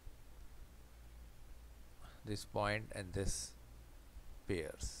 this point and this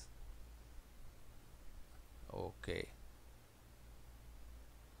pierce. Okay.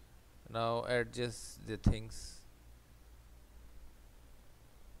 Now adjust the things.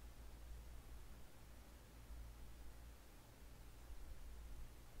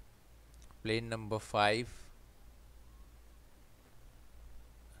 Plane number 5,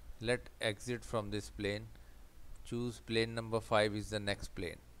 let exit from this plane, choose plane number 5 is the next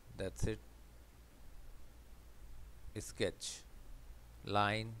plane. That's it. Sketch,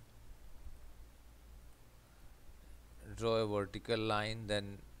 line, draw a vertical line,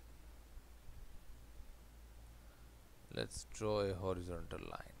 then let's draw a horizontal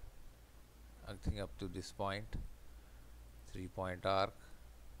line, I think up to this point, 3-point arc,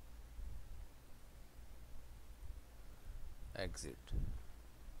 exit.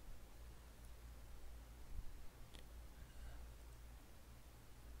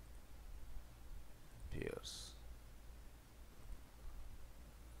 Pierce.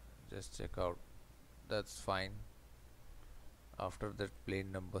 Just check out, that's fine. After that,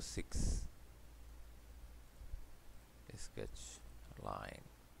 plane number 6, sketch line,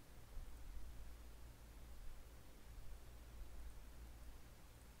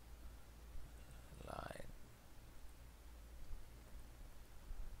 line,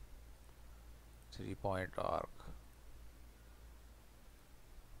 3-point arc.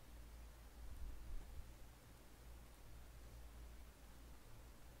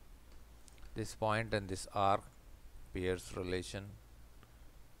 This point and this arc pairs relation.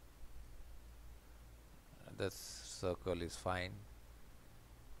 This circle is fine.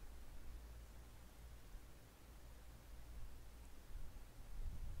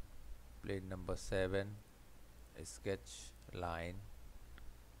 Plane number 7, sketch line,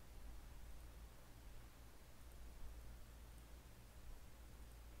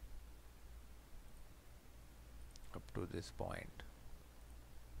 up to this point.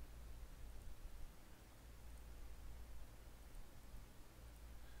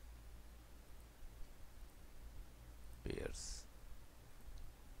 Pairs.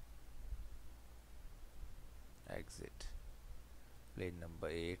 Exit. Plane number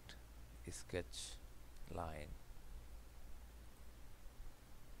 8, sketch line,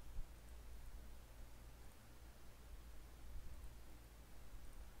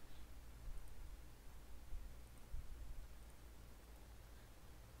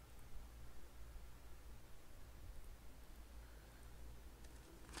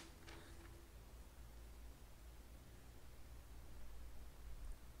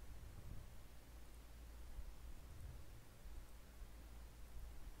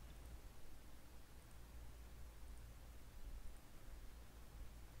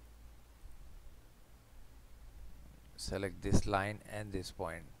 select this line and this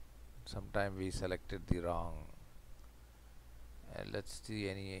point. Sometime we selected the wrong. Let's see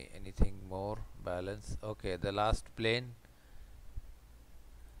anything more. Balance. Okay, the last plane.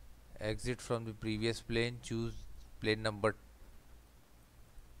 Exit from the previous plane. Choose plane number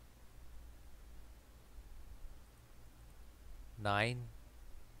 9.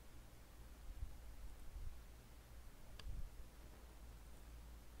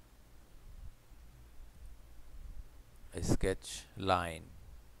 A sketch line.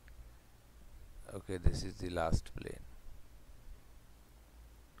 Okay, this is the last plane.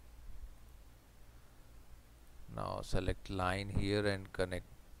 Now select line here and connect.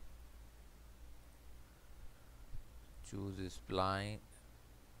 Choose this line.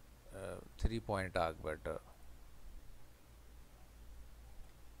 3-point arc better.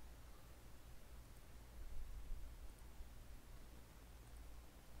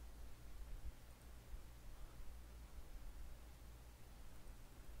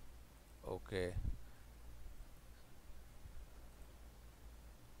 Okay.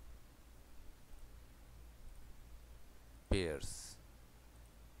 Pairs.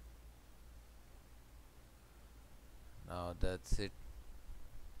 Now that's it.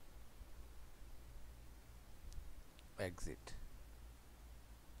 Exit.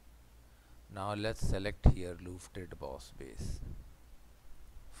 Now let's select here lofted boss base.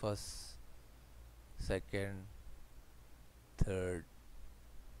 First, second, third,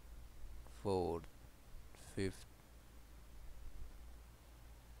 fourth, fifth.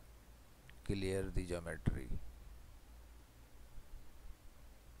 Clear the geometry.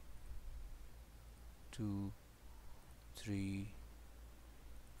 2, 3,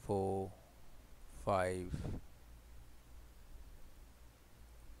 4, 5.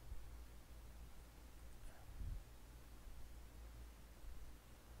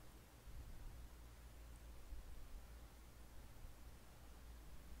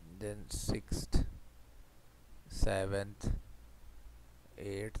 Then 6th, 7th,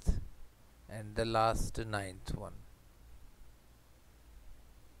 8th, and the last 9th one.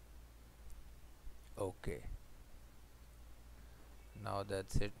 Okay. Now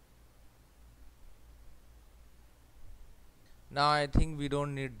that's it. Now I think we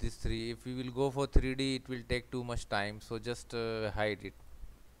don't need this 3. If we will go for 3D, it will take too much time. So just hide it.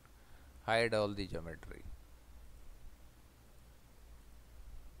 Hide all the geometry.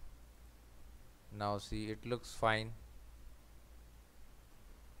 Now see, it looks fine.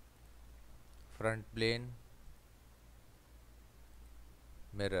 Front plane,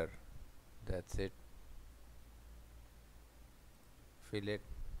 mirror. That's it. Fillet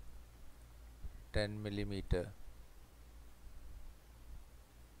 10 millimeter.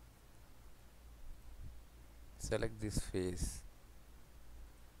 Select this face.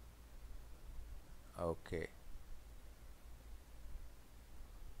 Okay.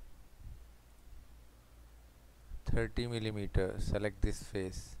 $30 millimeter. Select this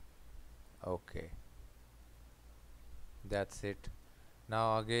face. Okay. That's it.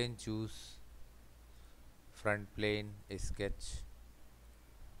 Now again choose front plane, sketch,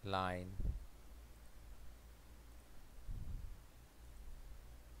 line,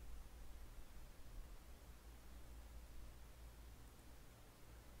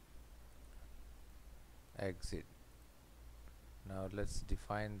 exit. Now let's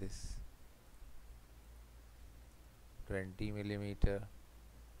define this 20 millimeter,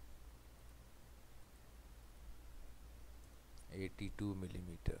 82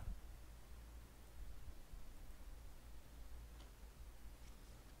 millimeter,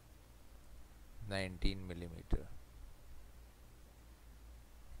 19 millimeter.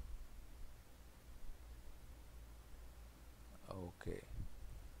 Okay.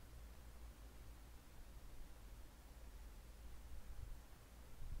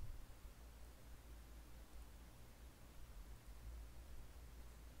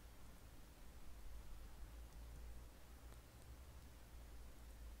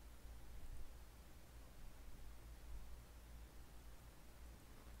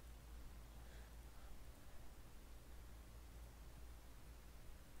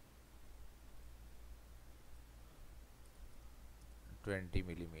 Twenty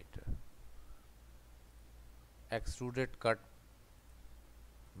millimeter. Extruded cut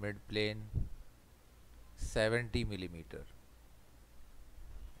mid plane 70 millimeter.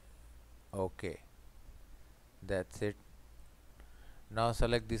 Okay, that's it. Now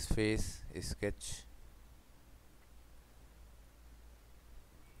select this face, sketch,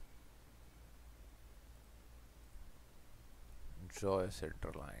 draw a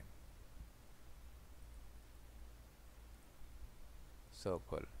center line,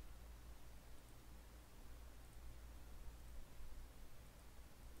 circle,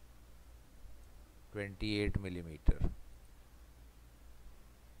 $28 millimeter,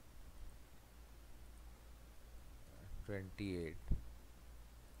 28.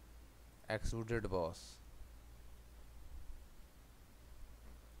 Extruded boss,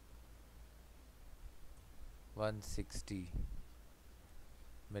 160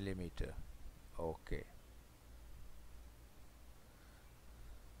 millimeter. Okay.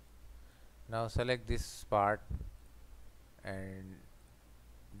 Now select this part and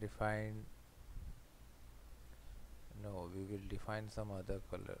define. No, we will define some other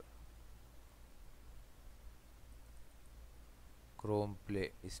color. Chrome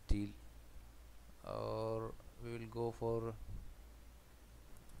plate, steel, or we will go for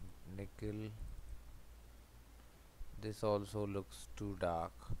nickel. This also looks too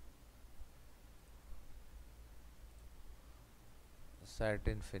dark.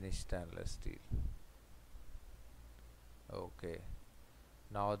 Satin finish stainless steel. Okay.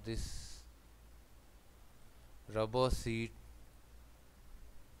 Now this rubber seat,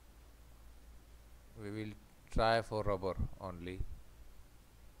 we will try for rubber only.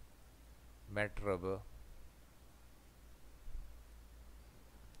 Matte rubber.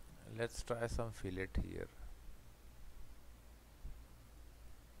 Let's try some fillet here.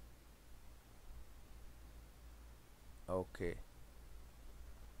 Okay,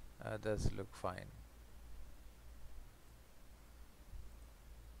 others look fine.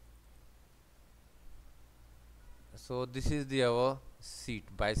 So this is the our seat,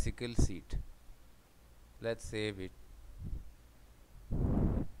 bicycle seat. Let's save it.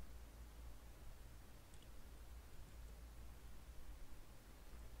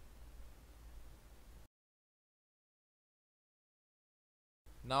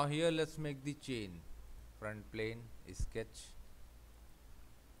 Now here let's make the chain. Front plane, sketch,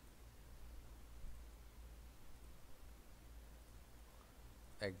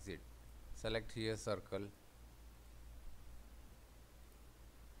 exit. Select here circle,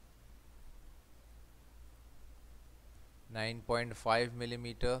 9.5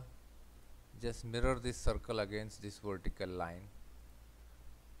 millimeter. Just mirror this circle against this vertical line,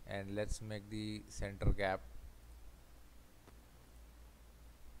 and let's make the center gap.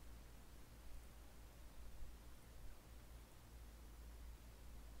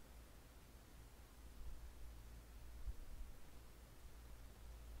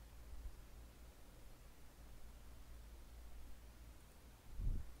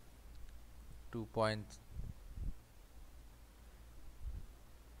 Two point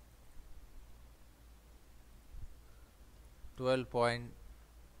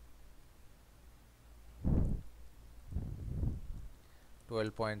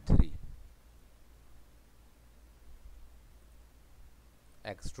 12.3.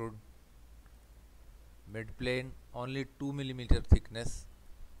 Extrude mid plane only 2 millimeter thickness.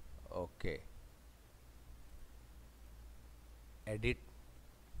 Okay. Edit,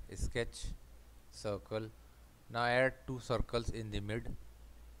 sketch, circle, Now add two circles in the mid.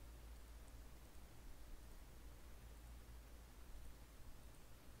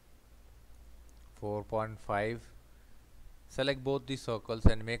 .5. Select both the circles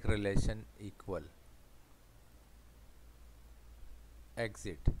and make relation equal.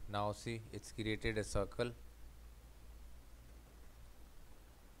 Exit. Now see, it's created a circle.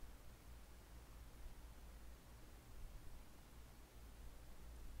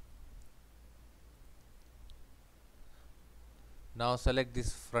 Now select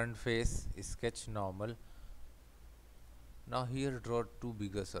this front face, sketch normal. Now here draw two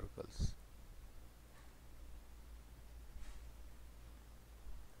bigger circles.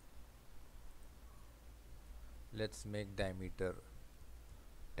 Let's make diameter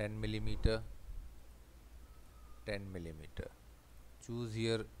 10 millimeter, 10 millimeter. Choose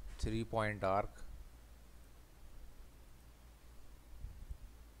here 3-point arc.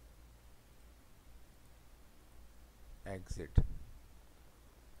 Exit.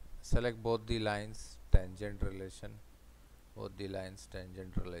 Select both the lines, tangent relation, both the lines,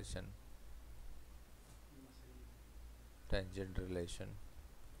 tangent relation, tangent relation.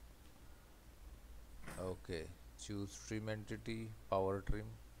 Okay, choose trim entity, power trim,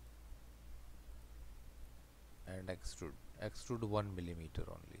 and extrude 1 millimeter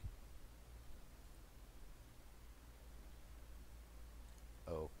only.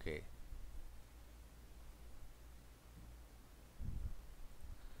 Okay.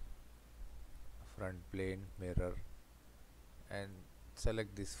 Front plane, mirror, and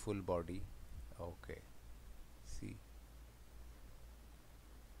select this full body. Okay, see,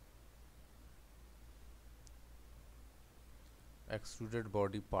 extruded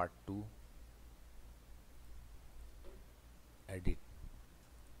body part 2, edit.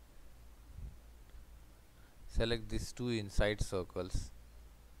 Select these two inside circles,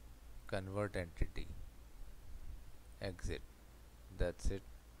 convert entity, exit. That's it.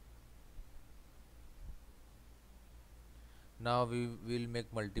 Now we will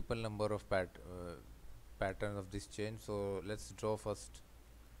make multiple number of pattern of this chain. So let's draw first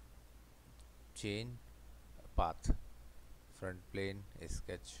chain path. Front plane,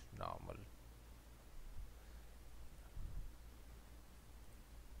 sketch normal.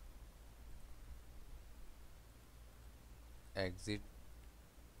 Exit.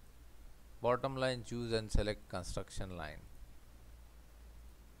 Bottom line, choose and select construction line.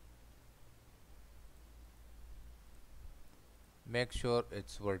 Make sure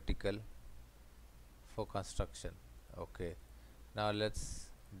it's vertical for construction. Okay, now let's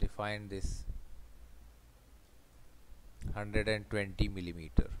define this 120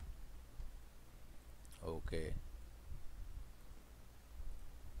 millimeter. Okay,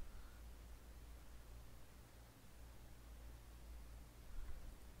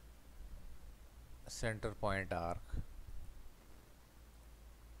 center point arc.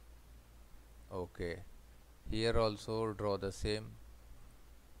 Okay, here also draw the same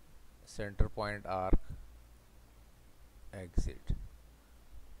center point arc, exit.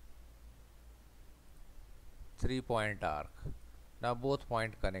 3-point arc. Now both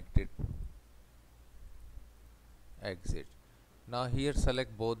point connected, exit. Now here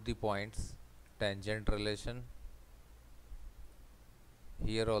select both the points, tangent relation,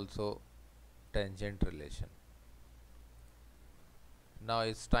 here also tangent relation. Now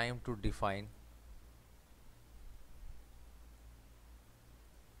it's time to define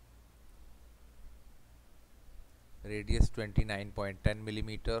radius 29.10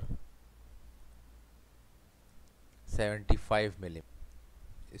 millimeter, 75 millimeter.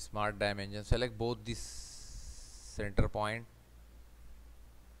 Smart dimension. Select both this center point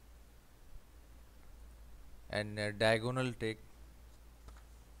and diagonal take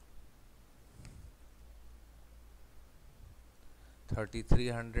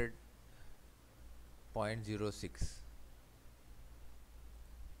 3300.06.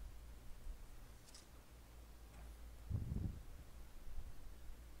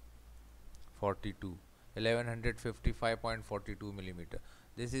 42, 1155.42 millimeter.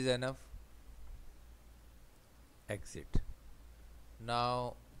 This is enough. Exit.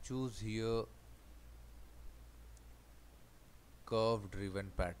 Now choose here curve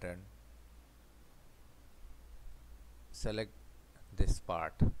driven pattern. Select this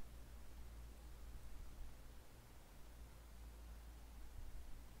part.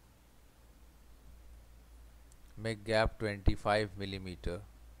 Make gap 25 millimeter.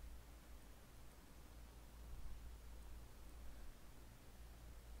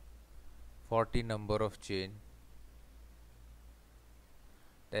 Forty number of chain,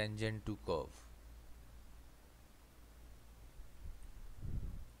 tangent to curve.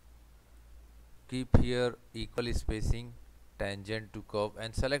 keep here equal spacing tangent to curve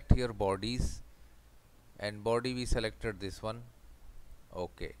and select here bodies, and body we selected this one.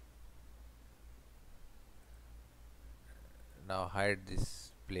 Okay, now hide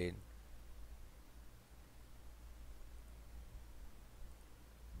this plane.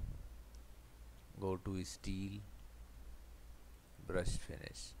 Go to steel, brush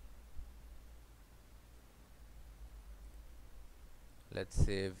finish. Let's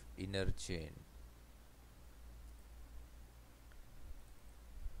save inner chain.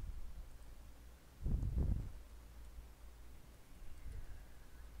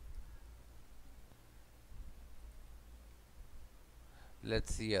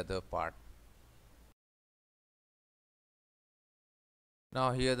 Let's see other part.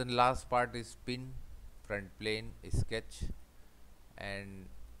 Now here the last part is pin, front plane, sketch, and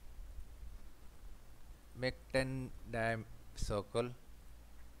make 10 diameter circle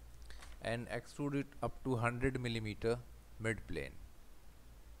and extrude it up to 100 millimeter mid plane.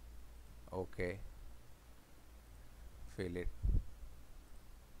 Okay, fill it.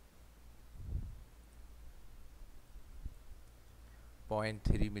 Point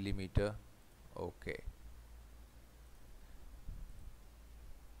 3 millimeter. Okay.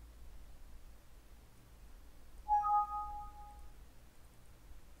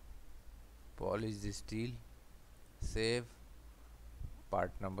 Polish the steel. Save.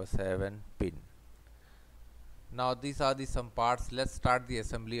 Part number 7, pin. Now these are the some parts. Let's start the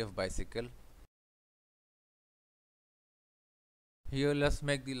assembly of bicycle. Here let's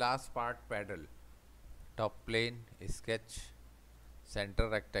make the last part, pedal. Top plane, sketch, center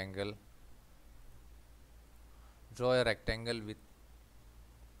rectangle. Draw a rectangle with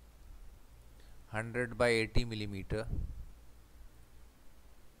 100 by 80 millimeter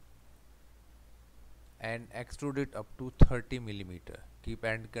and extrude it up to 30 millimeter. Keep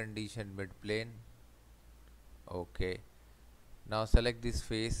end condition mid plane. Okay. Now select this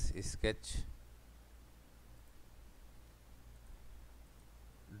face, sketch.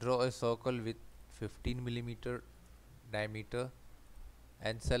 Draw a circle with 15 millimeter diameter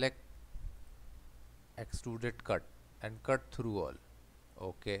and select extruded cut and cut through all.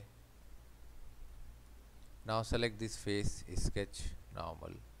 Okay. Now select this face, sketch,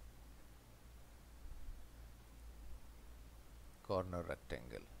 normal, corner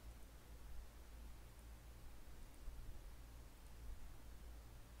rectangle.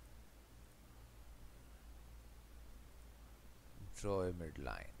 Draw a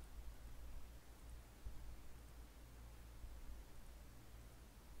midline.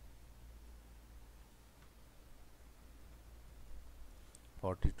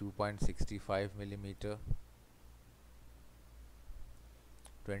 .65 millimeter,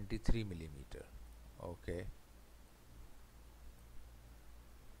 23 millimeter. Okay.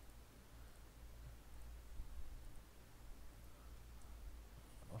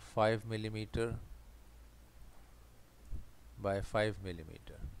 Five millimeter by 5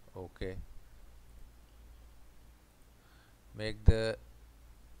 millimeter. Okay. Make the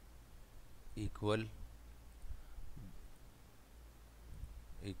equal.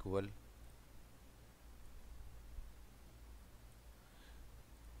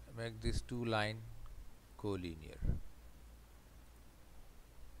 Make this two line collinear.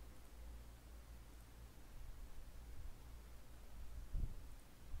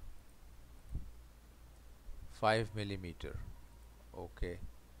 Five millimeter. Okay.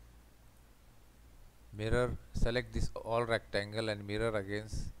 Mirror, select this all rectangle and mirror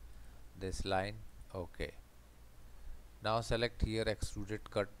against this line. Okay. Now select here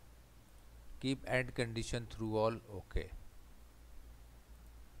extruded cut. Keep end condition through all. Okay.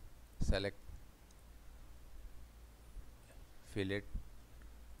 Select fillet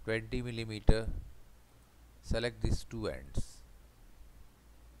 20 millimeter. Select these two ends.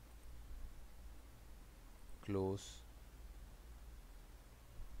 Close.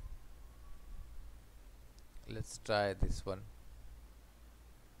 Let's try this one.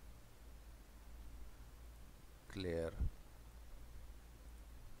 Clear.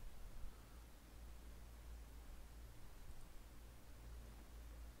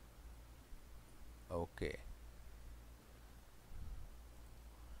 Okay.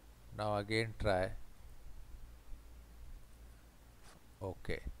 Now again try.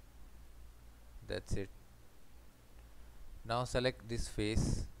 Okay. That's it. Now select this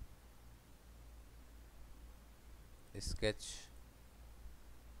face, sketch,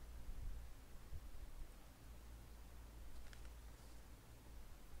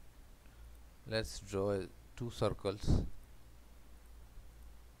 let's draw two circles.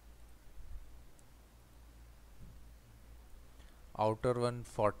 outer one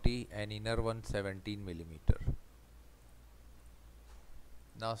 40 and inner one 17 millimeter.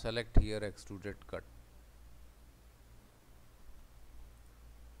 Now select here extruded cut.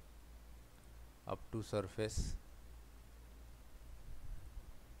 Up to surface.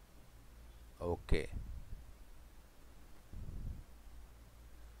 Okay.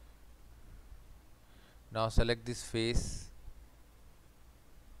 Now select this face,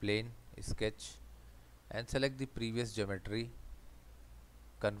 plane, sketch, and select the previous geometry,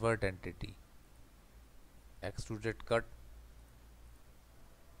 convert entity, extruded cut,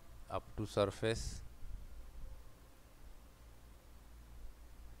 up to surface,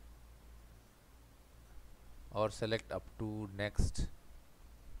 or select up to next.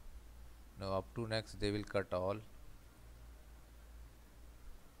 No, up to next they will cut all.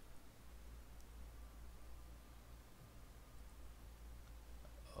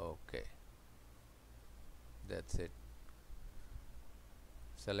 Okay, that's it.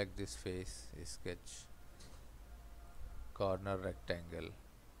 Select this face, sketch, corner rectangle,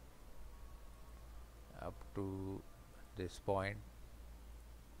 up to this point.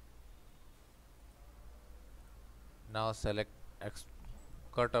 Now select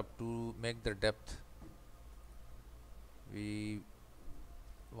cut up to make the depth we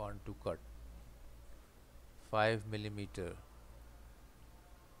want to cut 5 millimeter.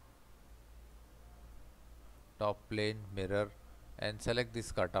 Top plane, mirror, and select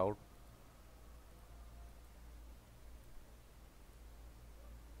this cutout.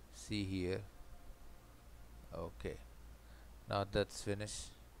 See here. Okay, now that's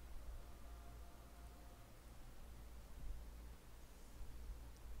finished.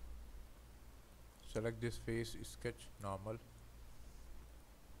 Select this face, sketch normal,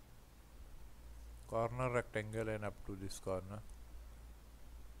 corner rectangle, and up to this corner.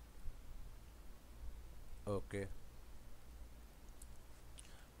 Okay,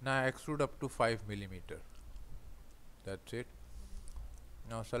 now extrude up to 5 millimeter. That's it.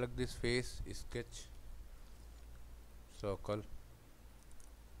 Now select this face, sketch, circle,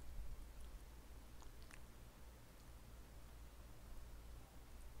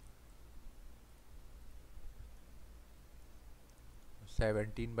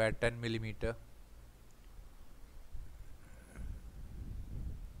 (17 by 10 millimeter).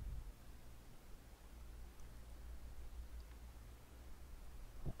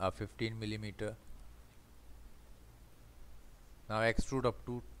 15 millimeter. Now extrude up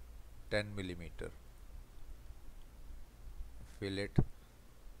to 10 millimeter. Fillet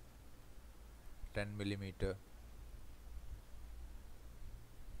 10 millimeter.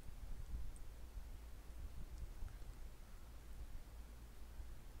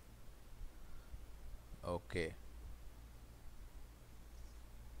 Okay.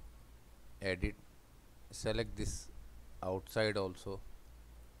 Edit. Select this outside also.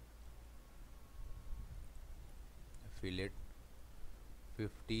 Fillet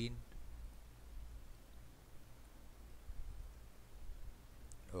 15.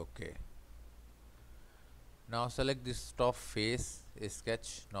 Okay. Now select this top face,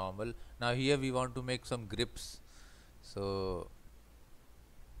 sketch normal. Now here we want to make some grips, so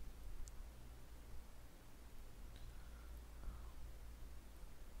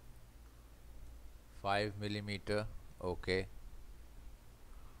 (5 millimeter). Okay.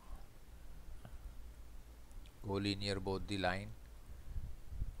 Go linear both the line,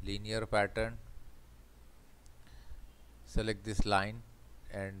 linear pattern. Select this line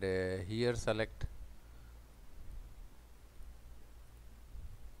and here select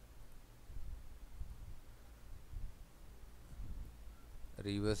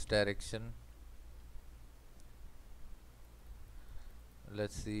reverse direction.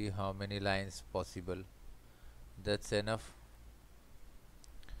 Let's see how many lines possible. That's enough.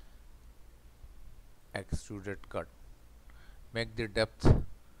 Extruded cut. Make the depth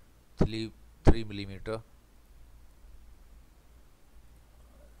 3 millimeter.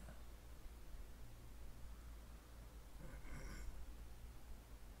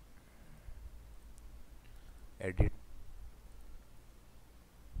 Edit.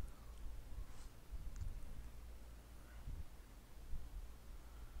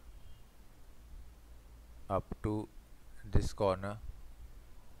 Up to this corner.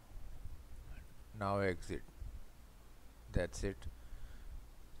 Now exit. That's it.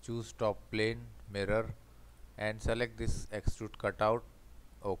 Choose top plane, mirror, and select this extrude cutout.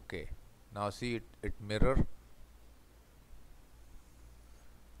 Okay. Now see it mirror.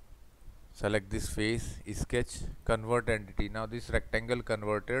 Select this face, sketch, convert entity. Now this rectangle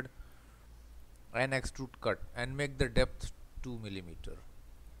converted, and extrude cut, and make the depth 2 millimeter.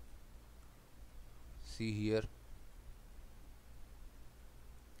 See here.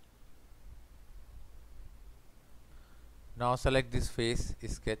 Now select this face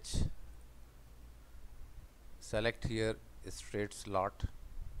sketch, select here straight slot,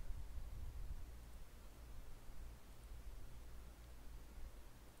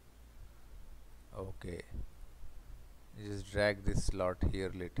 okay, just drag this slot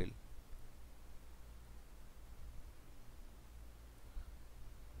here little,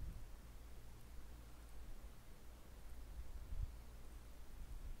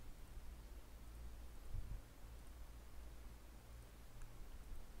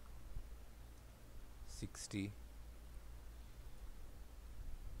 sixty,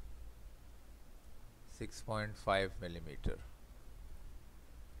 6.5 millimeter.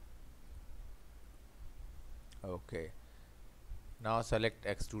 Okay, now select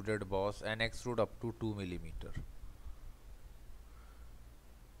extruded boss and extrude up to 2 millimeter.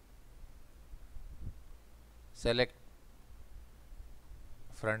 Select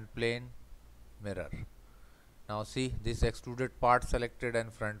front plane, mirror. Now see, this extruded part selected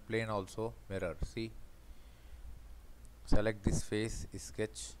and front plane also mirror. See, select this face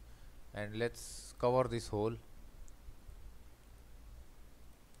sketch and let's cover this hole,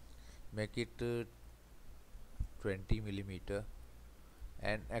 make it 20 millimeter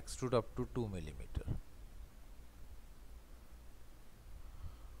and extrude up to 2 millimeter.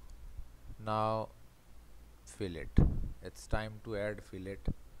 Now fillet, it's time to add fillet.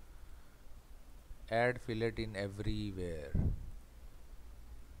 Add fillet in everywhere.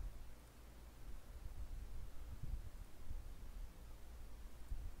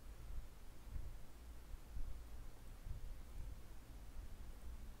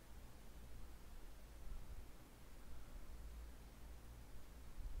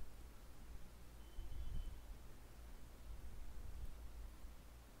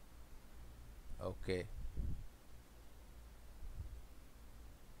 Okay,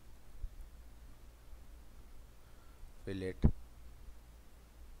 fillet,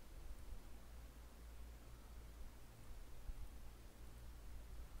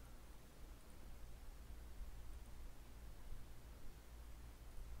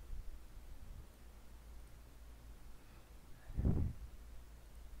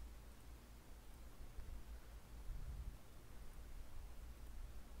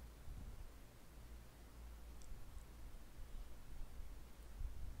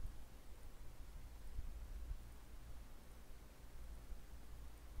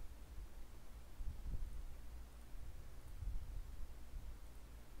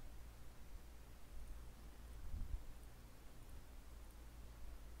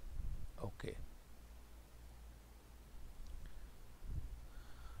 okay.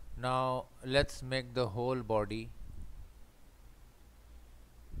 Now let's make the whole body.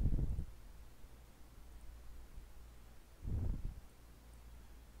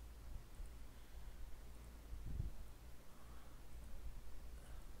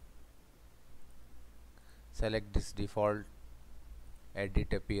 Select this default,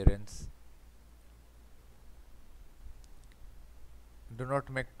 edit appearance. Do not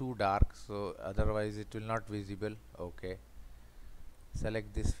make too dark, so otherwise it will not visible. Okay,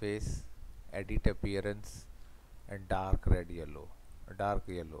 select this face, edit appearance and dark red yellow, dark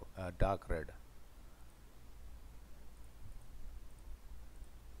red.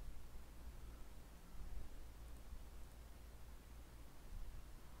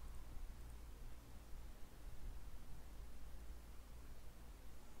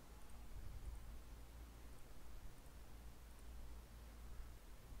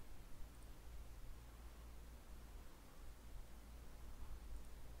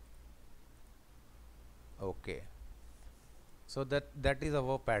 Okay, so that is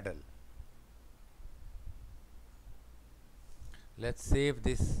our paddle. Let's save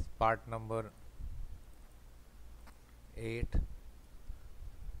this part number 8,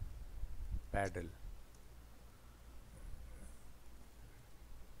 paddle.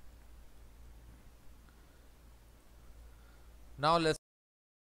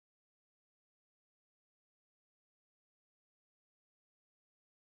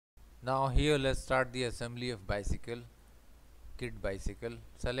 Now here let's start the assembly of bicycle, kit bicycle.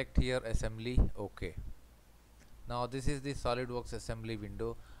 Select here assembly, okay. Now this is the SolidWorks assembly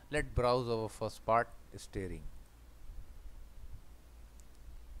window. Let's browse our first part, steering.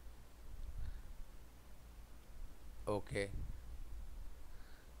 Okay,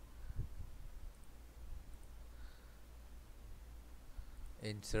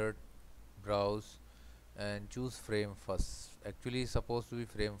 insert, browse and choose frame first. Actually supposed to be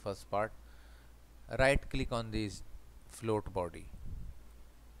frame first part. Right click on this float body,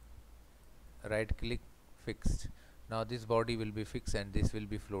 right click, fixed. Now this body will be fixed and this will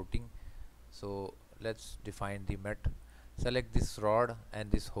be floating. So let's define the met. Select this rod and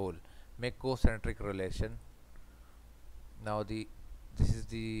this hole, make concentric relation. Now this is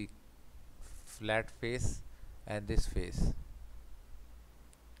the flat face and this face,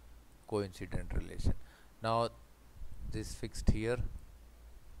 coincident relation. Now this fixed here.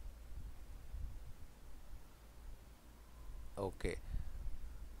 Okay,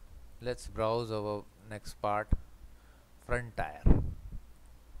 let's browse our next part, front tire.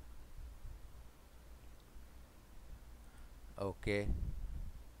 Okay,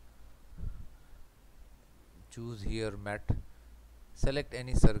 choose here mat, select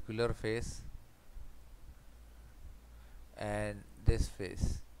any circular face and this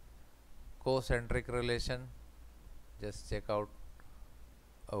face, concentric relation, just check out.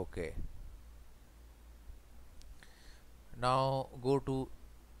 Okay, now go to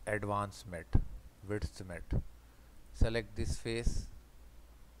advanced mat, width mat, select this face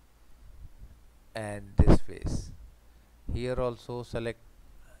and this face. Here also select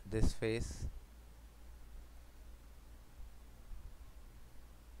this face,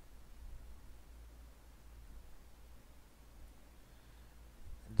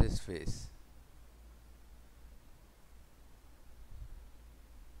 this face.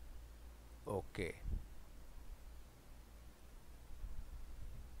 Okay,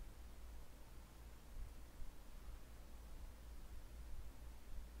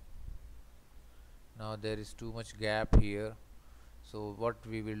 now there is too much gap here, so what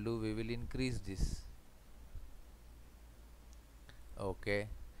we will do, we will increase this. Okay,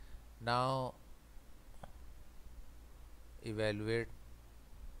 now evaluate,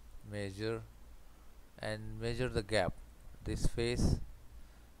 measure and measure the gap, this face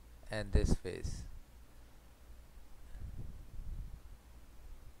and this face.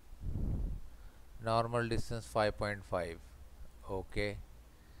 Normal distance 5.5. Okay,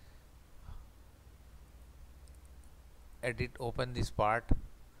 edit, open this part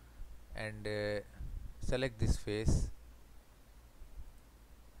and select this face,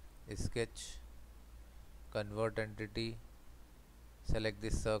 sketch, convert entity, select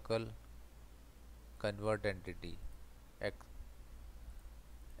this circle, convert entity,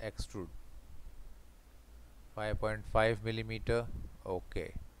 extrude 5.5 millimeter.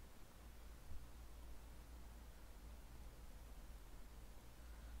 Okay,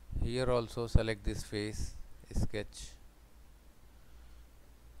 here also select this face, sketch,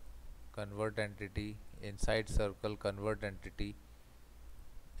 convert entity, inside circle, convert entity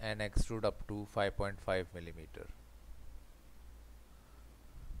and extrude up to 5.5 millimeter.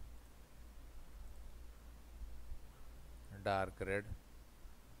 Dark red.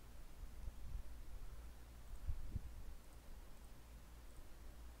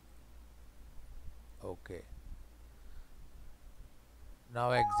 Okay,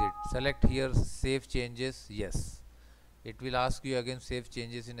 now exit, select here save changes, yes. It will ask you again save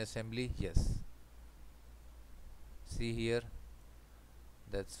changes in assembly, yes. See here,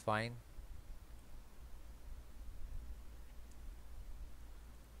 that's fine.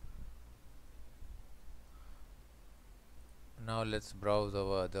 Now let's browse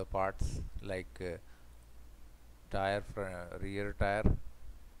our other parts like tire, rear tire.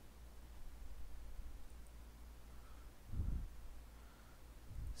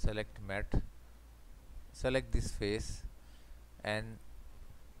 Select mat, select this face and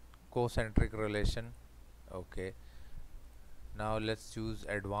concentric relation. Okay, now let's choose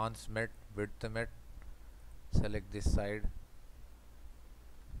advanced mat, width mat, select this side,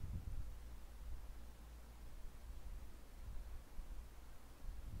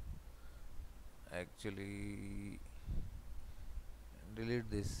 actually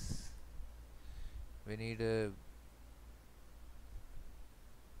delete this, we need a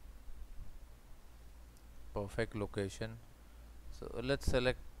perfect location, so let's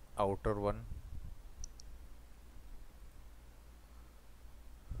select outer one,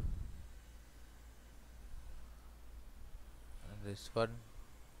 and this one.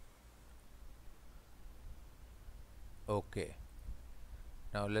 Okay,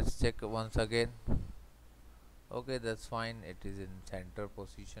 now let's check once again. Okay, that's fine, it is in center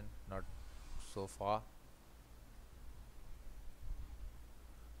position, not so far.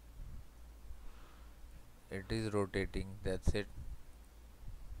 It is rotating, that's it.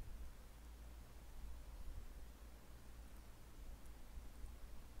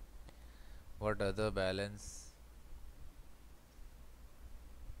 What other balance?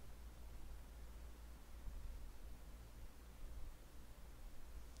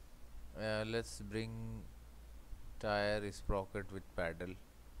 Let's bring tire sprocket with paddle.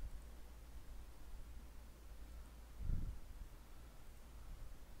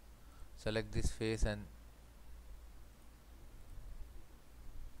 Select this face and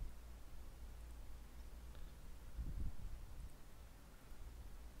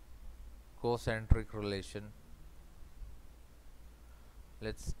concentric relation.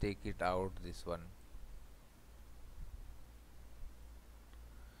 Let's take it out, this one.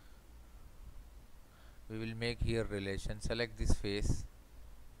 We will make here relation. Select this face,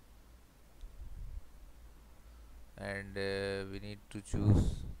 and we need to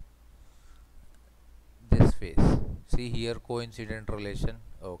choose this face. See here, coincident relation.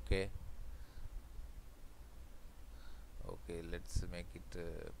 Okay, let's make it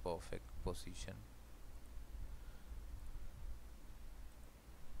perfect position.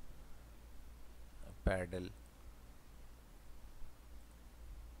 Paddle,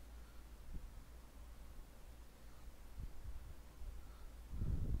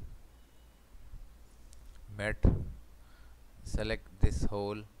 met. Select this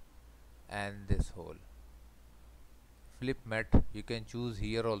hole and this hole. Flip mat, you can choose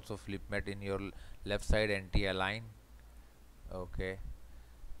here also flip mat in your left side anti-align. Okay,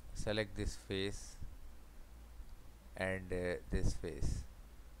 select this face and this face.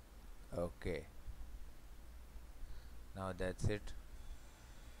 Okay, now that's it.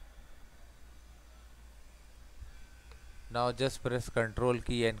 Now just press Ctrl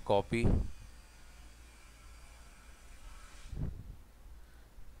key and copy.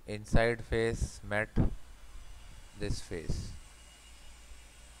 Inside face mat, this face.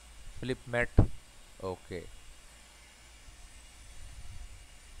 Flip mat. Okay,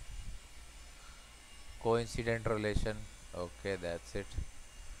 coincident relation. Okay, that's it.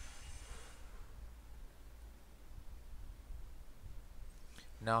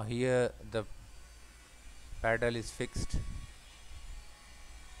 Now here the paddle is fixed.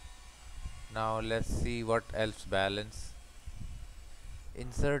 Now let's see what else balance.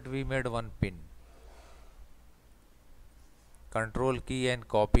 Insert, we made one pin. Control key and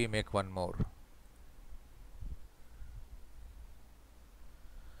copy, make one more.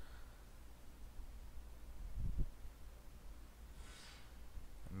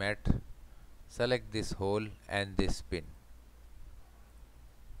 Mat, select this hole and this pin.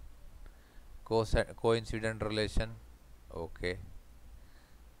 Coincident relation. Okay,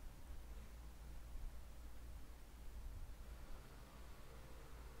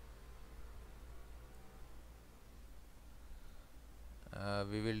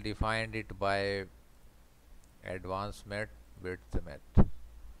 we will define it by advanced mat, width mat.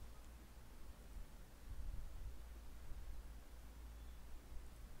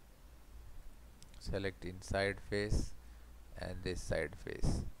 Select inside face and this side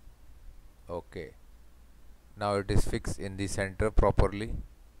face. Okay, now it is fixed in the center properly.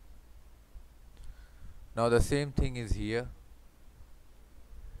 Now the same thing is here.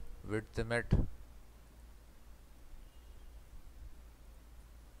 Width mat,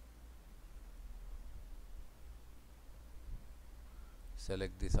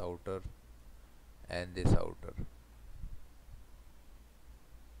 select this outer and this outer.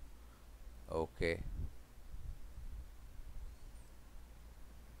 Okay,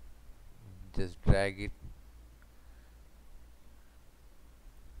 just drag it,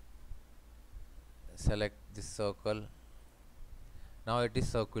 select this circle. Now it is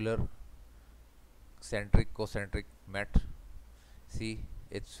circular, centric, concentric mat. See,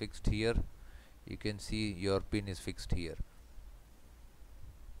 it's fixed here. You can see your pin is fixed here.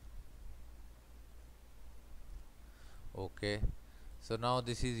 Okay, so now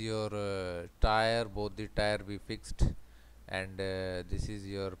this is your tire, both the tire we fixed, and this is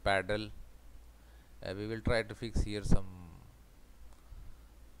your paddle. We will try to fix here some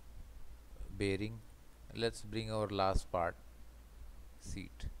bearing. Let's bring our last part,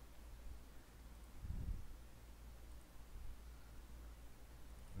 seat.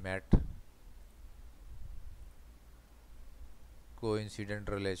 Mat, coincident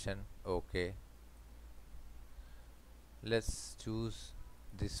relation. Okay, let's choose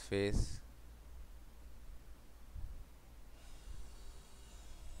this face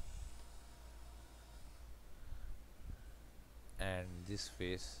and this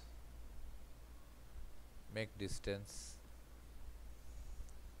face. Make distance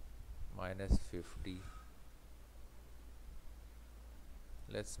 -50.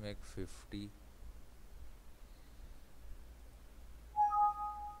 Let's make 50.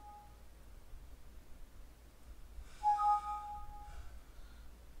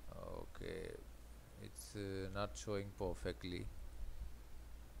 Okay, it's not showing perfectly,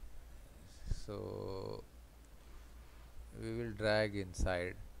 so we will drag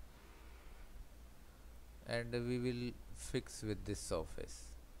inside and we will fix with this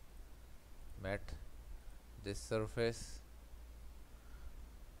surface. Mat, this surface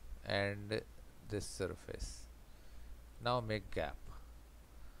and this surface. Now make gap.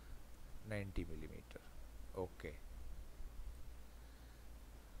 90 millimeter. Okay,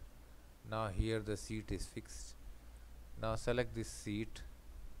 now here the seat is fixed. Now select this seat,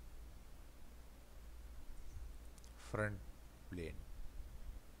 front plane.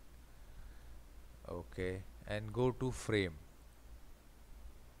 Okay, and go to frame,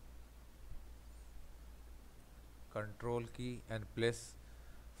 control key, and place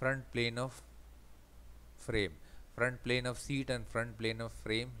front plane of frame, front plane of seat and front plane of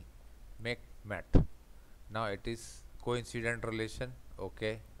frame, make matte. Now it is coincident relation.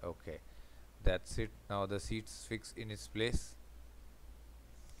 Okay, okay, that's it. Now the seats fix in its place.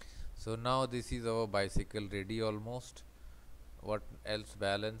 So now this is our bicycle ready almost. What else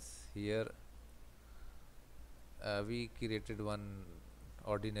balance here? We created one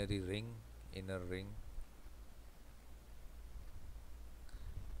ordinary ring, inner ring.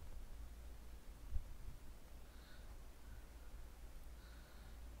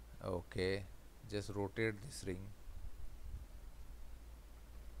 Okay, just rotate this ring.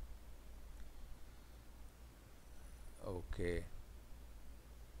 Okay,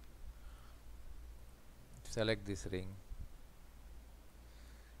 select this ring,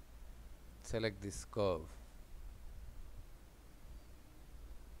 select this curve,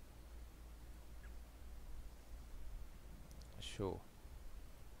 show.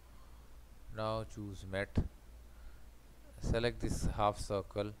 Now choose matte, select this half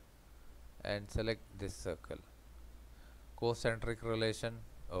circle and select this circle, concentric relation.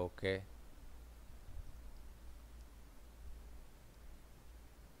 Okay,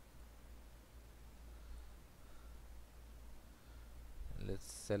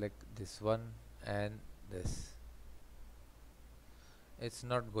 let's select this one and this. It's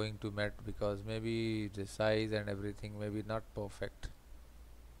not going to match because maybe the size and everything may be not perfect.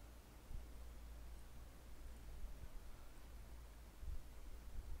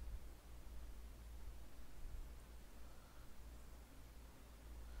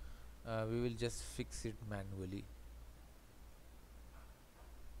 We will just fix it manually.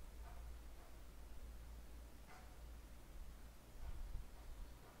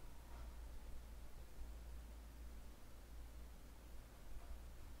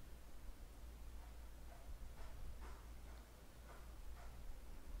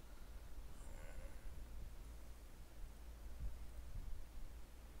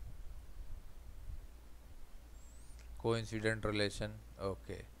 Coincident relation.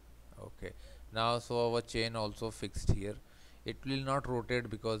 Okay, okay, now so our chain also fixed here. It will not rotate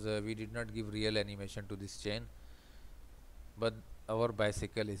because we did not give real animation to this chain, but our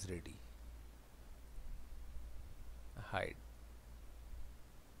bicycle is ready. Hide.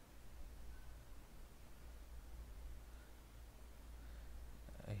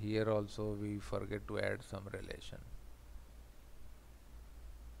 Here also we forget to add some relation.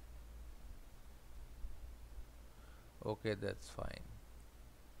 Okay, that's fine.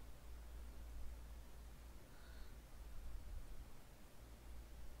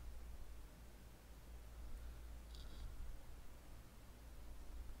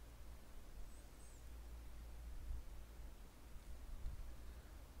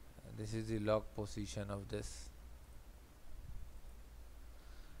 This is the lock position of this.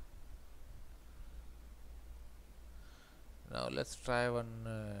 Now let's try one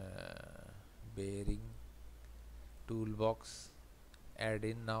bearing toolbox. Add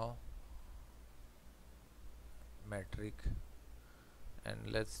in now metric and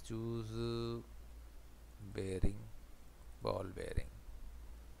let's choose bearing, ball bearing.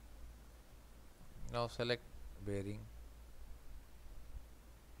 Now select bearing.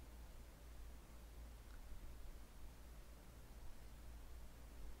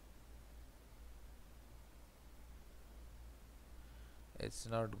 It's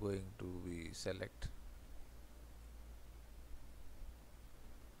not going to be select.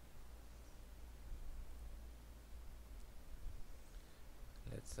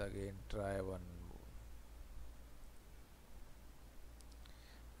 Let's again try one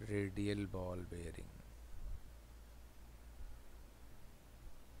radial ball bearing.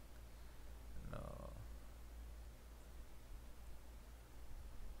 No.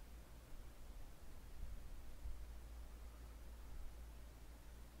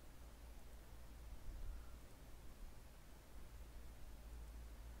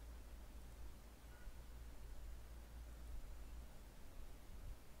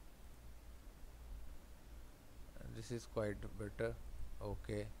 This is quite better.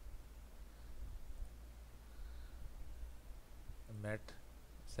 Okay, matte,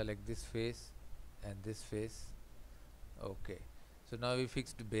 select this face and this face. Okay, so now we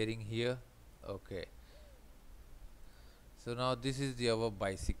fixed bearing here. Okay, So now this is the our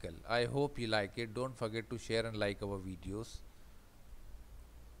bicycle. I hope you like it. Don't forget to share and like our videos.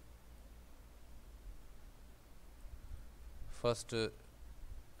 First,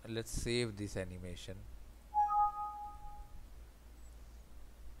 let's save this animation.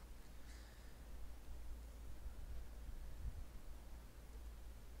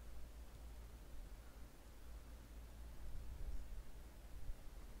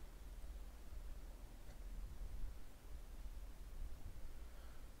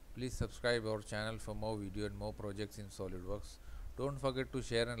 Please subscribe our channel for more video and more projects in SolidWorks. Don't forget to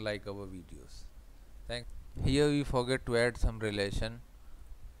share and like our videos. Thanks. Here we forget to add some relation.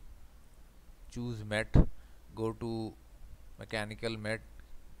 Choose met, go to mechanical met,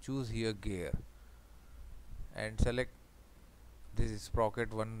 choose here gear and select this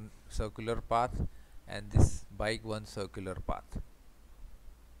sprocket one circular path and this bike one circular path.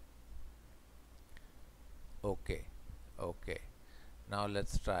 Okay, okay. Now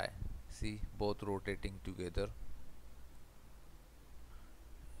let's try. See, both rotating together.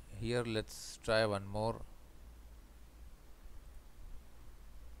 Here let's try one more.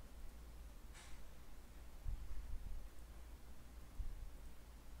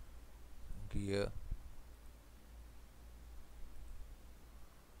 Gear.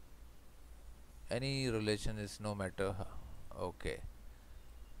 Any relation is no matter. Okay.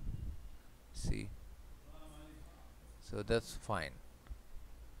 See. So that's fine.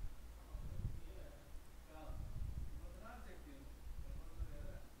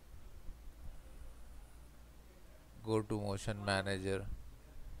 Go to motion manager.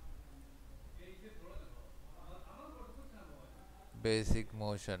 Basic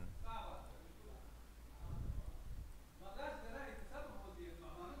motion.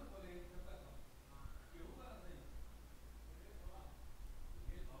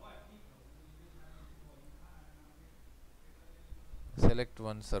 Select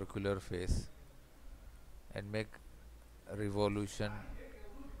one circular face and make revolution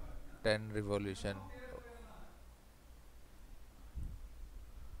 10 revolution.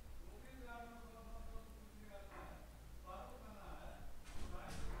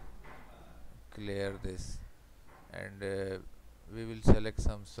 Clear this and we will select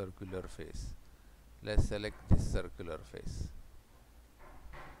some circular face. Let's select this circular face.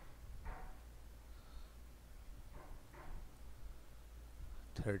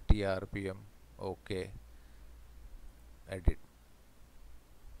 .30 RPM. Okay. Edit.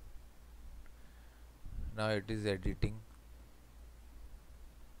 Now it is editing.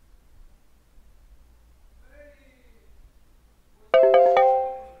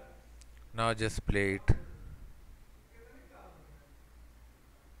 Now just play it.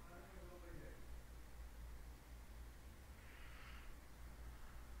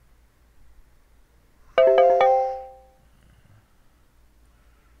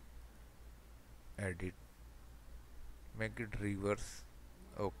 Edit. Make it reverse.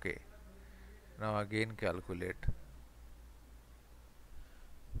 Okay. Now again calculate.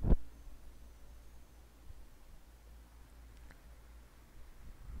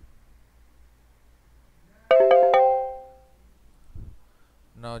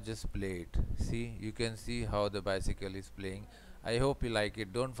 Now just play it. See, you can see how the bicycle is playing. I hope you like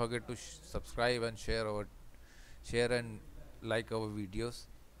it. Don't forget to subscribe and share and like our videos.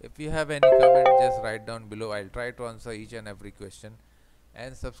 If you have any comment, just write down below. I'll try to answer each and every question.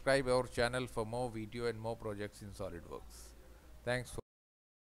 And subscribe our channel for more video and more projects in SolidWorks. Thanks for